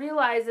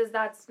 realizes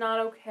that's not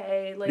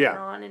okay later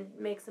on and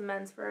makes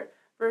amends for it.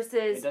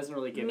 versus it doesn't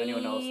really give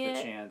anyone else the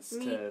chance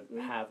to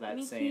have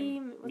that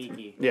same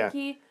Miki. Yeah.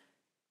 Miki,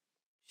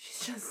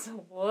 she's just a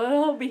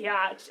little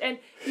biatch, and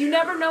you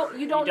never know.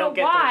 You don't know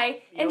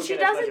why, and she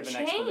doesn't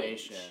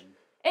change.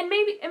 And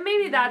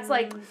maybe that's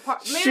like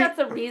that's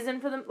the reason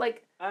for them.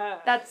 Like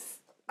there's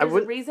a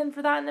reason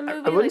for that in the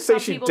movie. I wouldn't say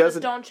some she people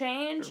doesn't. Just don't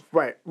change.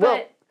 Right.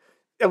 Well,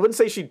 I wouldn't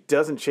say she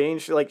doesn't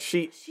change. Like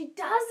she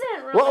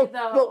doesn't really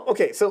though. Well,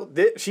 okay. So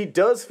she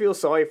does feel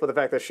sorry for the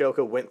fact that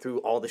Shoko went through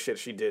all the shit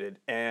she did,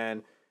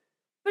 and.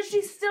 But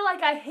she's still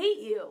like, I hate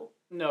you.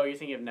 No, you're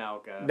thinking of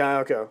Naoka.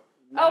 Naoka.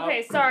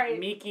 Okay, sorry.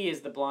 Miki is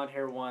the blonde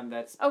hair one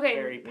that's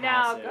very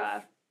passive.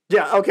 Naoka.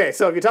 Yeah, okay,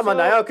 so if you're talking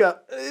about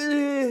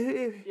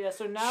Naoka... yeah,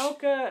 so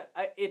Naoka,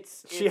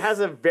 she has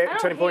a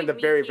turning point at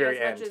the very, very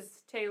end. as much as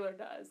Taylor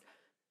does.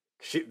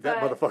 That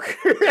motherfucker.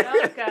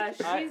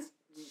 Naoka,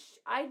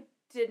 I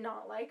did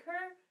not like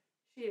her.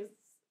 She is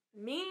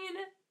mean.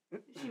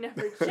 She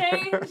never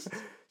changed.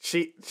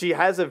 She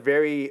has a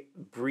very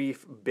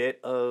brief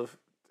bit of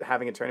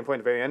having a turning point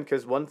at the very end,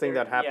 because one thing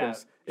that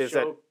happens is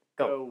that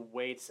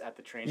waits at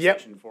the train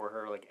station for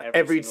her like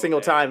every single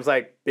time. It's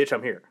like, bitch,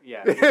 I'm here.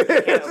 Yeah, you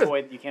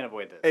can't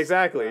avoid this.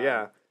 Exactly.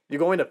 Yeah, you're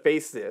going to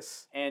face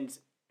this, and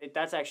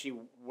that's actually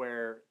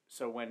where.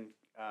 So when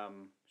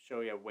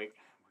Shoya we're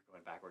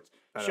going backwards.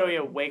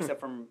 Shoya wakes up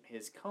from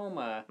his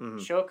coma.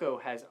 Shoko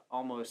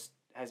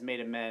has made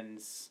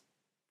amends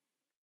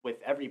with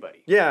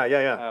everybody.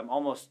 Yeah.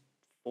 Almost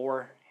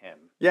for him.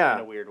 Yeah.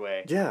 In a weird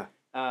way. Yeah.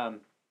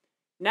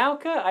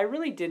 Naoka, I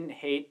really didn't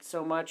hate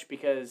so much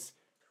because,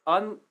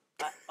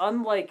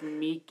 unlike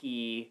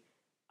Miki,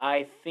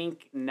 I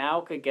think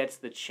Naoka gets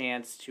the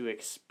chance to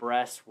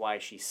express why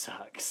she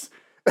sucks.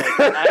 Like,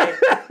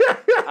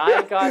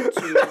 I got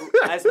to,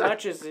 as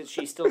much as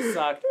she still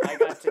sucked, I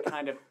got to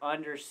kind of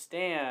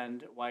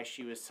understand why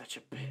she was such a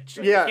bitch.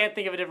 Like, I can't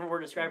think of a different word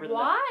to describe her than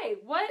why?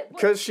 that. What?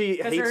 Because she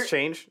hates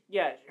change?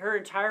 Yeah, her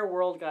entire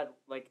world got,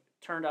 like,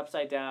 turned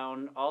upside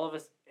down. All of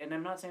us, and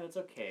I'm not saying that's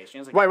okay. She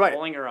was like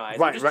rolling her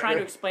eyes. I'm just trying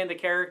to explain the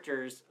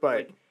characters.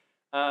 Right.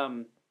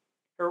 Like,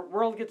 her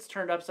world gets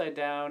turned upside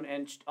down,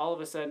 and all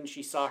of a sudden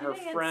she saw her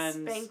friends.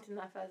 She spanked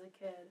enough as a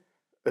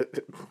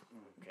kid.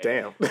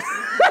 Damn.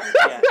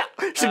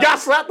 She got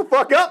slapped the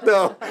fuck up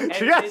though.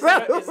 She got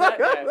slapped the fuck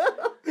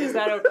up. Is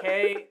that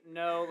okay?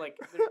 No, like,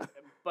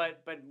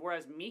 but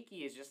whereas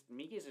Miki is just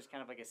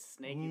kind of like a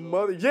snaky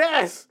little,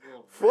 yes,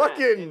 little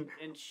fucking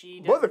and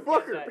she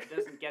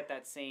doesn't get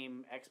that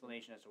same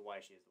explanation as to why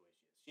she is the way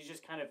she is. She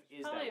just kind of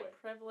is probably that way.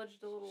 A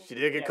privileged little. She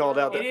did get called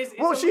out. It is.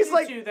 She's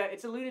like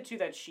it's alluded to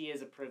that she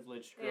is a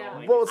privileged girl. Yeah.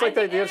 Like, it's like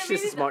that.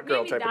 She's a smart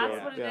girl type of deal.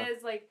 That's what it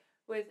is. Like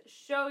with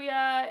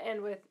Shoya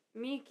and with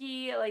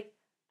Miki, like.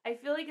 I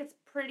feel like it's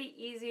pretty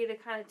easy to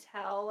kind of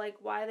tell like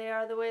why they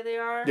are the way they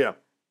are. Yeah.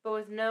 But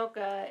with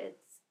Naoka,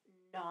 it's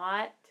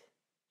not.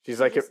 She's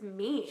like just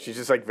mean. She's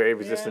just like very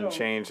resistant to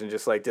change and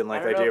just like didn't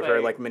like the idea of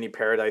her like mini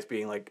paradise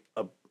being like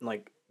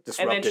disrupted.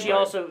 And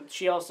then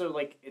she also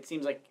like it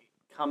seems like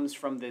comes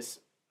from this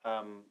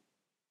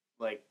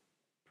like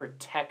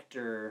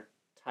protector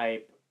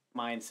type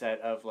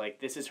mindset of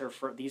like this is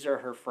these are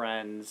her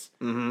friends.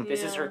 Mm-hmm.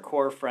 This is her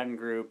core friend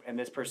group, and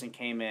this person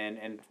came in,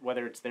 and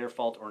whether it's their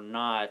fault or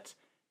not.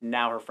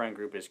 Now her friend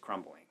group is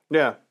crumbling.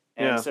 Yeah.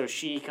 And so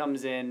she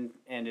comes in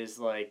and is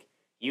like,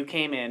 you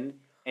came in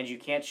and you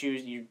can't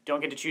choose, you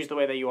don't get to choose the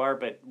way that you are,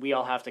 but we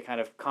all have to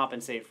kind of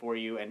compensate for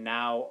you, and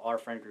now our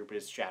friend group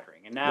is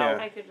shattering. And now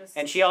I could just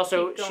and she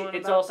also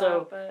it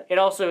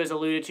also is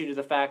alluded to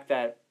the fact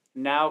that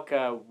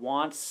Naoka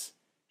wants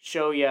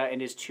Shoya and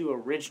his two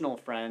original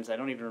friends, I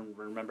don't even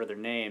remember their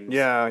names.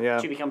 Yeah.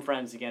 To become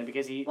friends again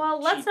because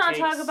let's not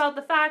talk about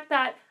the fact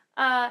that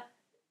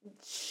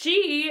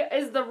she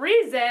is the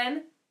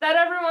reason that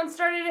everyone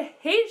started to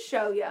hate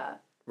Shoya.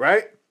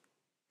 Right?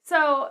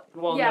 So,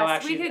 we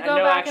could go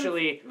back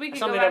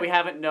something that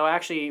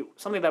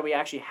we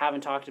actually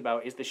haven't talked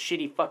about is the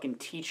shitty fucking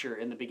teacher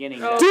in the beginning.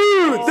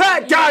 Dude,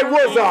 that guy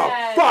was a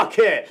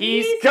fuckhead.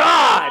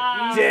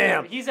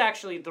 Damn. He's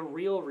actually the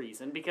real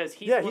reason because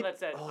he's the one that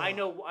said, I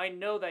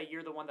know that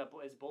you're the one that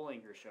is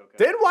bullying her, Shoko.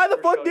 Then why the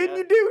fuck didn't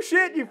you do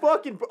shit? You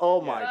fucking... Oh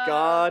my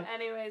god.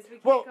 Anyways, we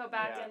can't go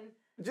back and...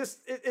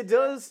 Just, it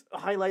does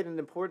highlight an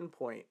important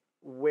point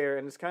where,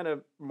 and it's kind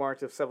of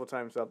marked several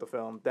times throughout the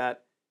film,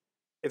 that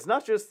it's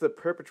not just the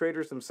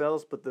perpetrators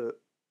themselves, but the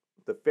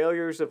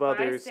failures of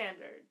others.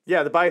 Bystanders.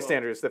 Yeah, the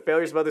bystanders. The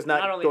failures of others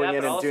not going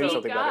in and doing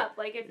something about it.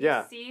 Like if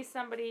you see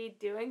somebody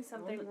doing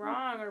something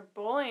wrong or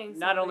bullying somebody.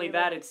 Not only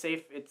that, it's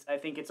safe. I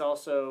think it's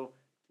also...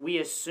 We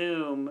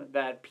assume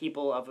that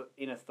people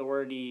in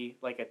authority,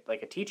 like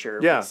a teacher,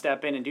 would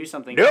step in and do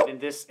something. Nope.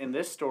 But in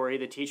this story,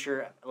 the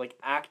teacher like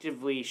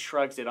actively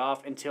shrugs it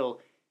off until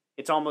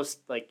it's almost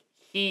like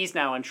he's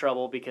now in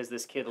trouble because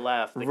this kid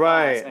left the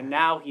class, and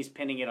now he's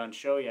pinning it on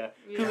Shoya,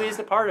 who is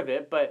a part of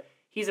it, but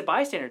he's a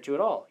bystander to it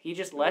all. He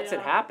just lets it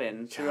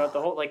happen throughout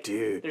the whole. Like,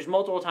 there's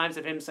multiple times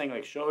of him saying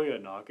like,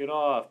 "Shoya, knock it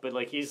off," but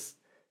like he's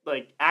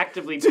like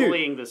actively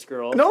bullying this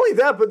girl. Not only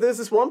that, but there's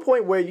this one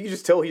point where you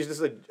just tell he's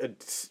just a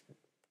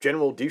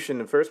general douche in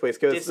the first place.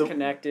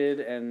 Disconnected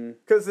and...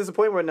 Because there's a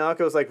point where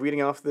Naoko's, like,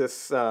 reading off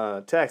this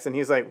text, and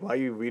he's like, why are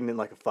you reading it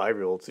like a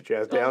 5-year-old? Sit your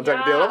ass down type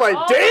of deal. I'm like,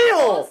 The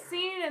whole damn!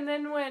 scene, and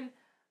then when...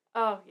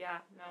 Oh, yeah,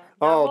 no.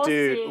 Oh, whole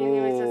dude. Scene, he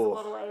was just a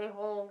little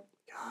a-hole.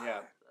 Yeah.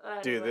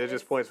 Dude, there's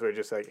just points where it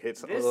just, like,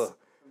 hits...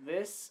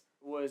 This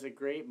was a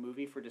great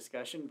movie for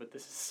discussion, but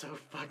this is so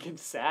fucking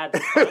sad.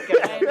 This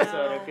podcast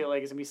episode, I feel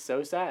like it's going to be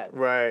so sad.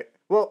 Right.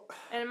 Well...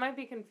 And it might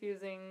be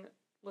confusing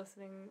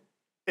listening...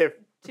 If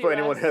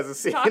anyone hasn't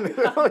seen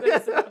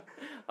it.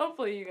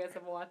 Hopefully you guys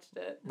have watched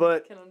it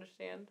but can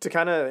understand. To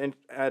kind of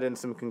add in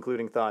some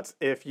concluding thoughts,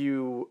 if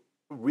you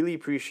really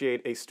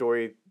appreciate a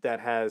story that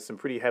has some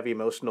pretty heavy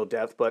emotional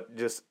depth, but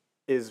just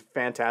is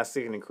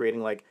fantastic in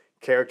creating like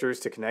characters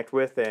to connect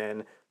with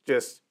and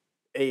just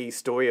a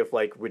story of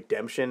like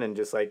redemption and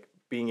just like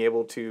being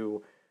able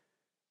to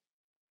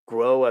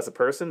grow as a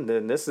person,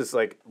 then this is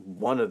like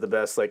one of the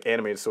best like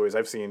animated stories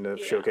I've seen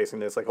showcasing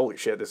this. Like, holy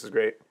shit, this is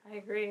great. I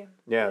agree.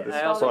 Yeah, this I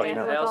is also fucking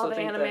think, with I also all the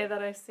think anime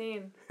that I've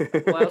seen.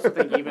 Well, I also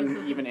think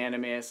even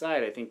anime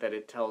aside, I think that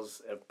it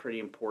tells a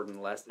pretty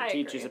important lesson. It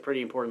teaches a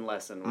pretty important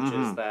lesson, which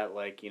is that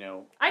like, you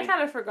know, I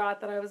kind of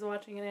forgot that I was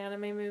watching an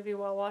anime movie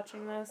while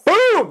watching this.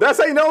 Boom! That's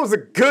how you know it was a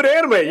good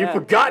anime. You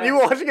forgot you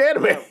were watching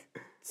anime.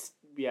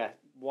 Yeah.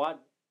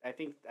 What I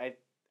think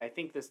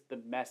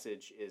the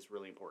message is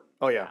really important.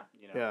 Oh yeah.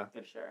 You know, yeah.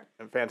 For sure.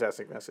 And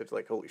fantastic message.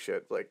 Like, holy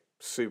shit. Like,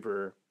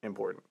 super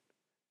important.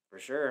 For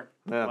sure.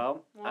 Yeah.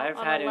 Well, I've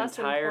had an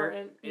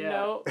entire...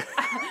 note.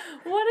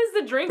 What is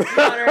the drink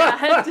counter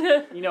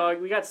at? You know,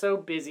 we got so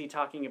busy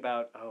talking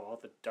about, all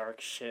the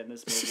dark shit in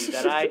this movie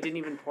that I didn't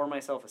even pour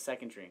myself a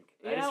second drink.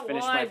 I just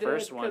finished my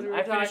first one. We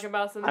were talking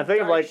about some I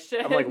think dark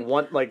shit. I'm like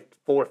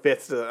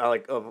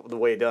 4/5 of the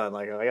way done.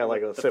 Like, I got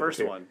like a the sip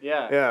first or two. one.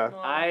 Yeah. Yeah.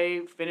 Wow.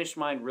 I finished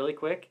mine really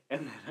quick,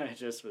 and then I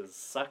just was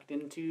sucked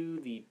into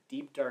the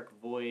deep, dark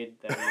void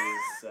that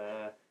is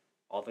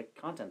all the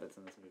content that's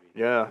in this movie.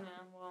 Yeah. Yeah,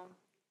 well,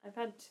 I've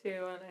had 2,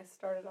 and I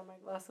started on my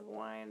glass of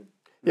wine.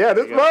 Yeah,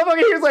 this motherfucker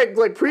here's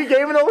like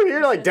pre-gaming over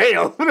here. Like,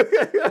 damn.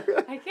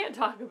 I can't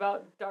talk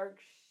about dark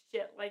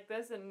shit like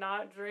this and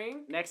not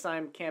drink. Next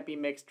time can't be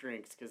mixed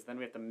drinks, because then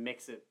we have to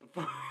mix it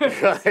before.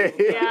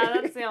 Yeah,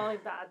 that's the only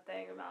bad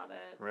thing about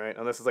it. Right,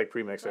 unless it's like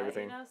pre-mixed But,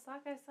 everything. you know,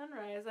 Sockeye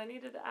Sunrise, I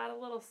needed to add a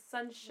little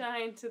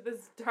sunshine to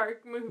this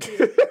dark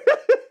movie.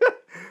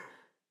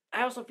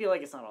 I also feel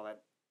like it's not all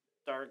that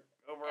dark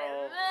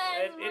overall.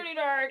 It's pretty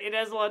dark. It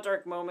has a lot of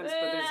dark moments,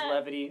 but there's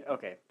levity.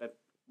 Okay, that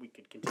we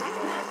could continue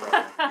on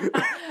that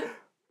forever.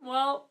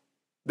 Well,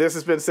 This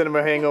has been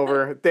Cinema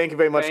Hangover. Thank you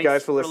very much,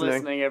 guys, for listening.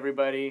 Thanks for listening,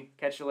 everybody.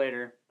 Catch you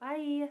later.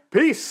 bye.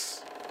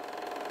 Peace.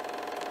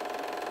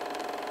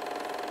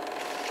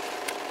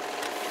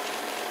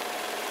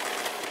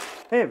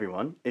 Hey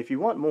everyone, if you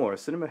want more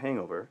Cinema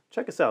Hangover,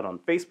 check us out on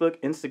Facebook,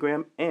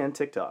 Instagram, and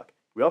TikTok.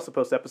 We also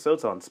post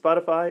episodes on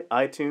Spotify,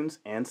 iTunes,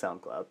 and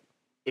SoundCloud.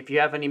 If you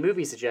have any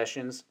movie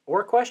suggestions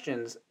or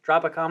questions,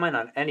 drop a comment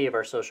on any of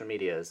our social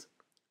medias.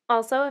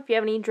 Also, if you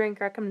have any drink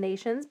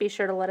recommendations, be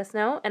sure to let us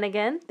know. And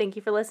again, thank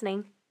you for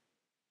listening.